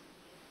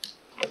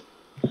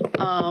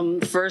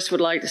 First, would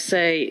like to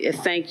say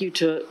thank you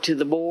to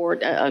the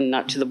board,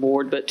 not to the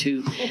board, but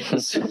to the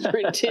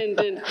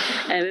superintendent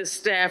and his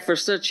staff for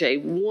such a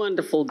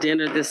wonderful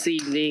dinner this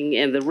evening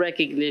and the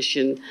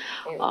recognition.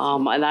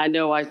 And I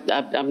know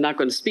I'm not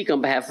going to speak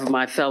on behalf of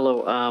my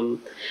fellow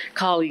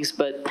colleagues,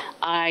 but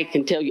I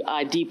can tell you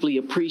I deeply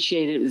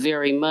appreciate it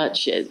very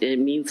much. It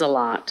means a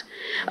lot.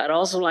 I'd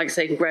also like to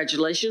say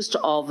congratulations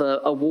to all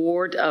the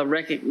award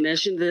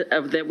recognition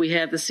that we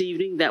had this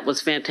evening. That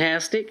was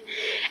fantastic.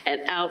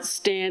 And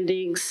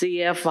outstanding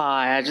CFI.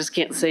 I just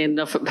can't say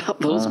enough about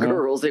those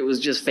girls. It was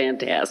just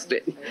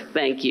fantastic.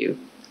 Thank you.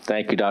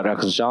 Thank you, Dr.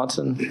 Eccles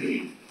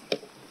Johnson.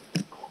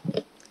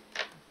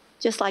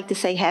 Just like to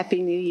say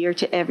Happy New Year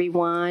to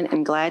everyone.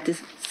 I'm glad to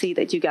see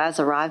that you guys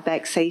arrived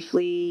back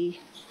safely.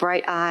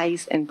 Bright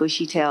eyes and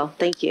bushy tail.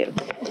 Thank you.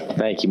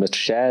 Thank you, Mr.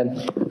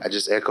 Shad. I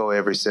just echo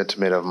every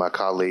sentiment of my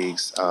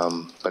colleagues,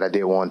 but I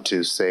did want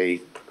to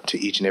say to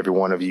each and every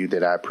one of you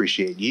that I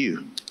appreciate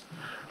you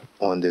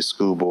on this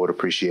School Board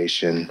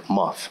Appreciation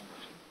Month.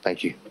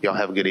 Thank you. Y'all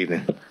have a good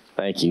evening.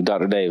 Thank you.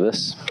 Dr.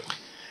 Davis.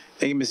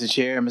 Thank you, Mr.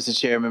 Chair. Mr.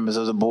 Chair, members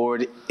of the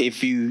board.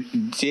 If you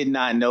did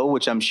not know,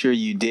 which I'm sure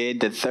you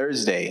did, that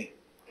Thursday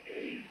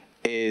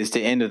is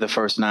the end of the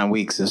first 9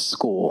 weeks of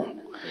school.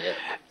 Yep.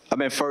 I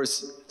mean,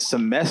 first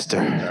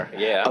semester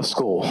of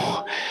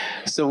school.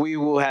 So we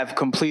will have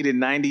completed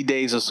 90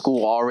 days of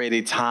school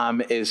already.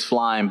 Time is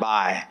flying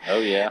by.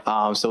 Oh,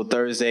 yeah. So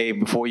Thursday,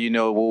 before you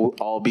know, we'll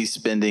all be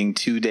spending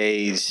 2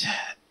 days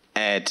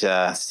at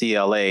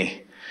CLA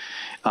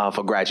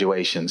for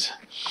graduations,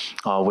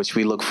 which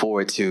we look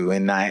forward to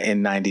in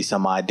 90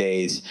 some odd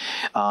days.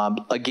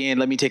 Again,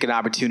 let me take an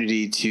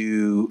opportunity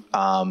to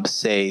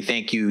say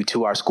thank you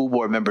to our school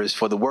board members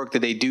for the work that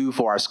they do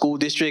for our school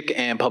district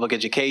and public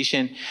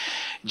education.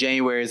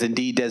 January is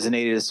indeed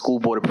designated as School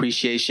Board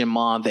Appreciation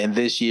Month, and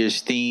this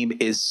year's theme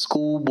is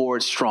School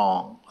Board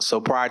Strong.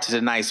 So prior to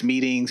tonight's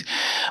meetings,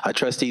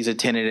 trustees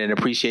attended an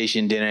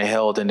appreciation dinner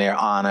held in their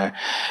honor,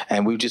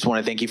 and we just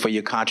want to thank you for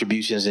your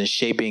contributions in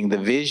shaping the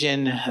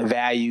vision,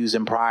 values,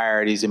 and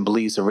priorities and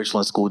beliefs of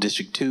Richland School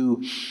District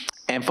 2,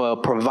 and for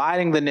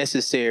providing the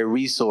necessary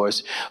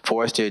resource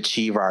for us to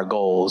achieve our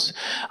goals.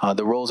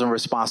 The roles and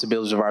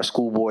responsibilities of our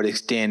school board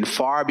extend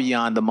far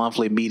beyond the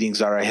monthly meetings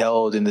that are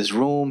held in this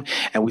room,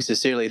 and we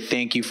sincerely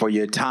thank you for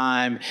your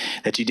time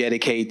that you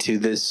dedicate to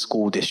this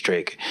school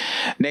district.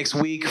 Next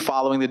week,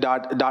 following the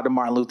Dr.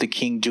 Martin Luther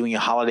King Jr.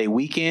 holiday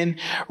weekend,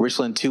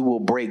 Richland 2 will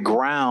break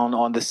ground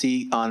on the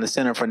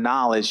Center for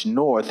Knowledge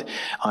North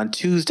on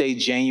Tuesday,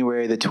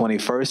 January the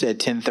 21st at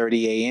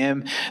 10:30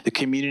 a.m. The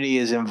community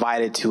is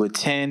invited to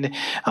attend.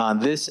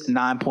 This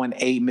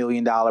 $9.8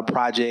 million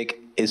project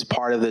is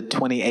part of the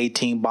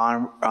 2018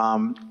 bond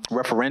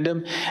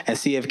referendum, and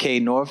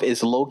CFK North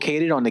is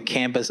located on the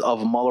campus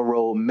of Muller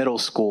Road Middle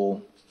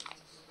School.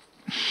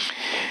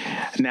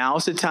 Now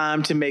is the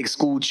time to make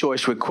school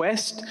choice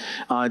requests.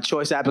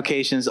 Choice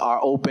applications are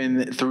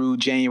open through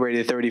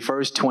January the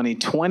 31st,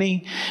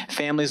 2020.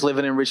 Families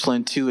living in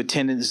Richland 2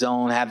 attendance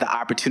zone have the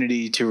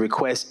opportunity to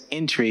request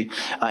entry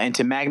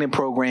into magnet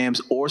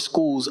programs or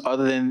schools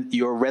other than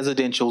your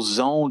residential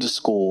zoned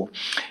school.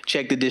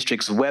 Check the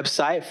district's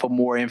website for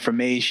more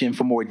information,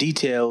 for more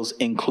details,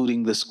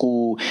 including the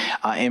school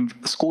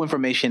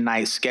information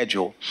night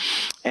schedule.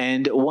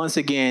 And once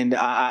again,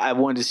 I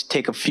wanted to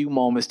take a few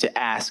moments to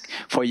ask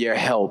for your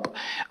help help.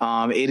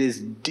 It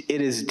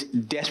is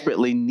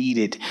desperately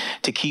needed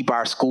to keep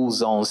our school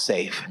zones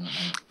safe.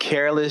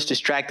 Careless,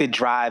 distracted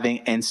driving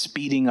and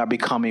speeding are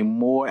becoming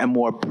more and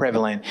more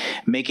prevalent,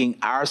 making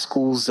our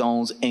school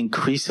zones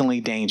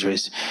increasingly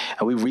dangerous.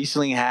 And we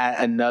recently had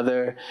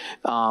another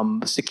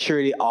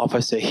security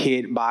officer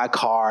hit by a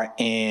car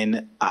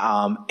in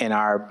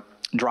our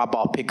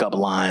drop-off pickup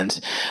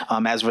lines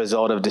as a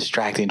result of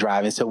distracting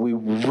driving. So we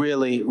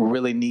really,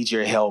 really need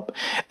your help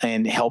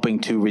in helping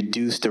to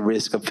reduce the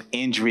risk of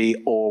injury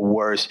or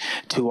worse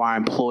to our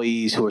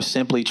employees who are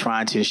simply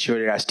trying to ensure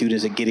that our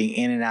students are getting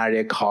in and out of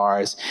their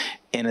cars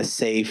in a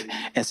safe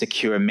and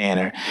secure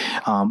manner.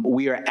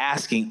 We are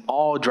asking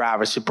all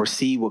drivers to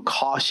proceed with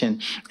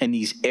caution in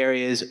these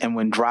areas and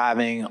when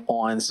driving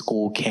on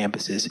school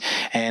campuses.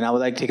 And I would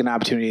like to take an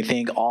opportunity to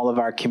thank all of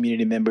our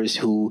community members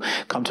who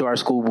come to our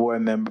school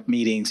board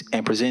meetings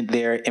and present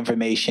their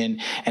information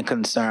and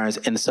concerns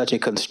in such a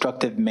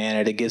constructive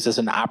manner that gives us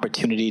an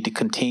opportunity to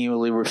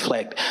continually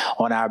reflect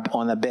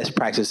on the best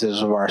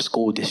practices of our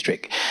school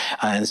district.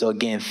 And so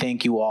again,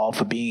 thank you all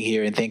for being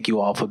here, and thank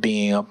you all for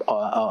being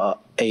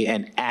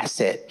an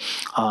asset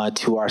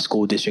to our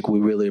school district. We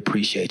really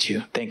appreciate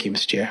you. Thank you,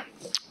 Mr. Chair.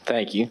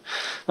 Thank you.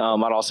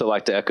 I'd also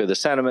like to echo the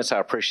sentiments. I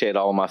appreciate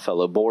all of my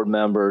fellow board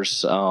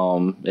members.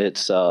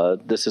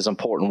 This is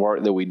important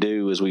work that we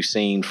do, as we've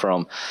seen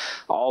from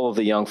all of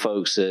the young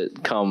folks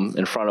that come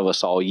in front of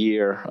us all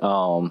year.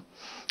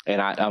 And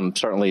I'm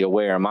certainly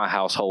aware in my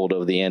household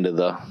of the end of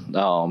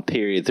the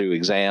period through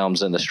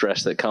exams and the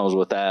stress that comes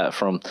with that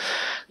from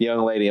the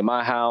young lady in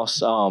my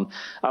house. I'd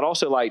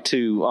also like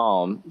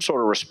to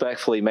sort of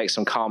respectfully make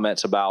some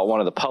comments about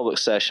one of the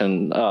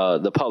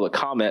public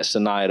comments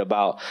tonight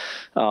about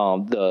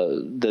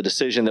the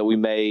decision that we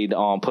made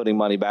on putting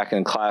money back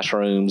in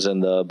classrooms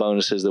and the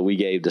bonuses that we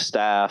gave to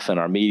staff and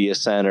our media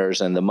centers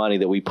and the money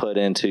that we put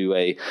into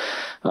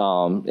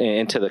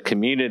the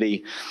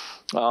community.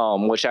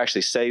 Which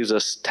actually saves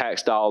us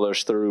tax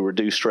dollars through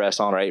reduced stress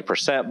on our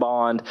 8%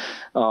 bond.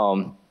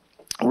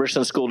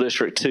 Richland School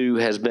District 2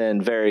 has been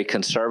very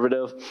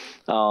conservative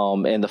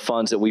in the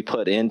funds that we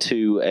put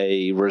into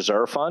a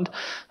reserve fund.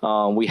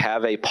 We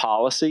have a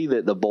policy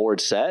that the board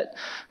set,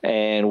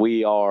 and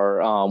we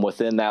are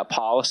within that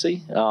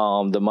policy,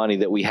 the money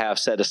that we have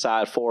set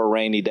aside for a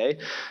rainy day.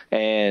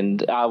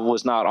 And I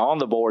was not on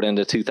the board in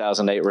the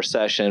 2008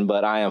 recession,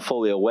 but I am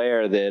fully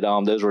aware that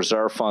those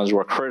reserve funds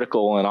were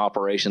critical in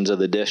operations of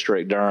the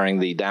district during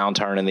the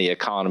downturn in the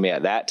economy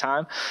at that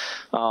time.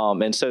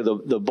 And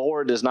so the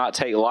board does not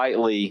take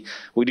lightly.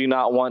 We do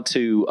not want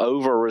to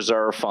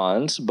over-reserve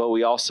funds, but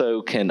we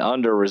also can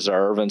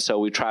under-reserve, and so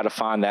we try to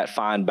find that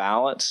fine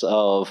balance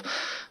of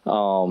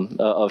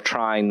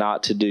trying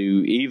not to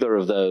do either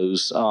of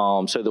those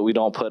so that we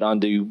don't put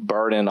undue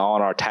burden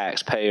on our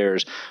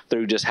taxpayers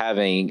through just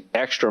having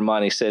extra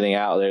money sitting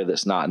out there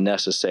that's not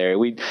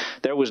necessary.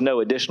 There was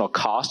no additional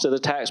cost to the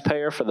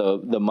taxpayer for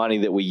the money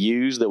that we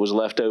used that was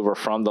left over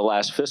from the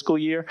last fiscal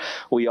year.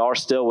 We are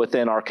still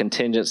within our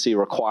contingency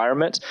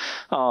requirements,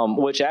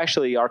 which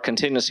actually our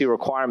contingency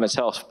requirements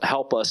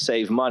help us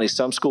save money.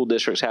 Some school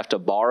districts have to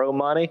borrow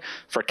money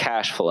for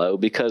cash flow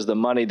because the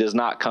money does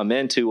not come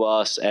into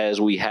us as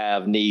we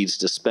have needs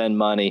to spend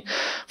money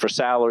for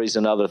salaries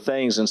and other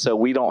things. And so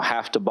we don't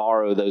have to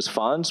borrow those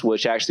funds,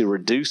 which actually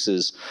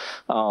reduces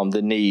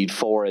the need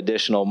for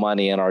additional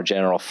money in our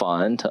general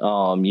fund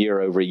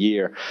year over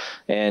year.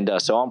 And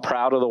so I'm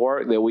proud of the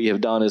work that we have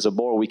done as a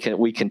board.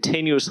 We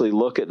continuously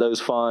look at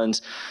those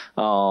funds.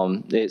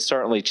 It's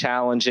certainly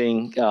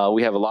challenging.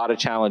 We have a lot of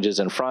challenges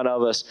in front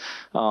of us,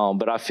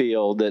 but I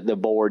feel that the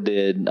board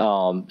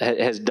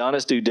has done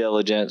its due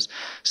diligence.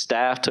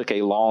 Staff took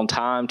a long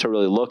time to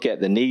really look at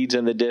the needs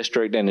in the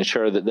district and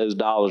ensure that those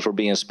dollars were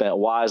being spent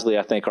wisely.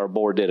 I think our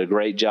board did a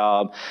great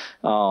job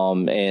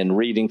in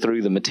reading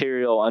through the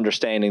material,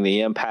 understanding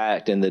the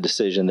impact and the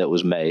decision that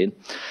was made.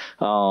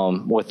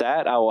 With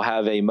that, I will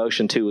have a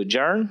motion to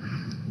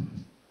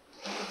adjourn.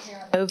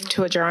 Move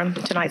to adjourn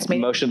tonight's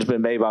meeting. Motion's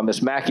been made by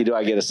Ms. Mackey. Do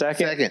I get a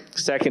second? Second.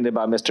 Seconded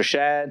by Mr.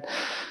 Shad.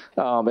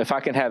 If I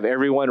can have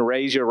everyone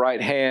raise your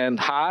right hand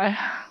high,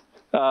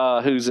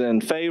 who's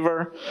in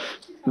favor.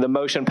 The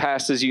motion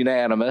passes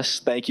unanimous.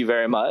 Thank you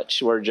very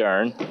much. We're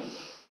adjourned.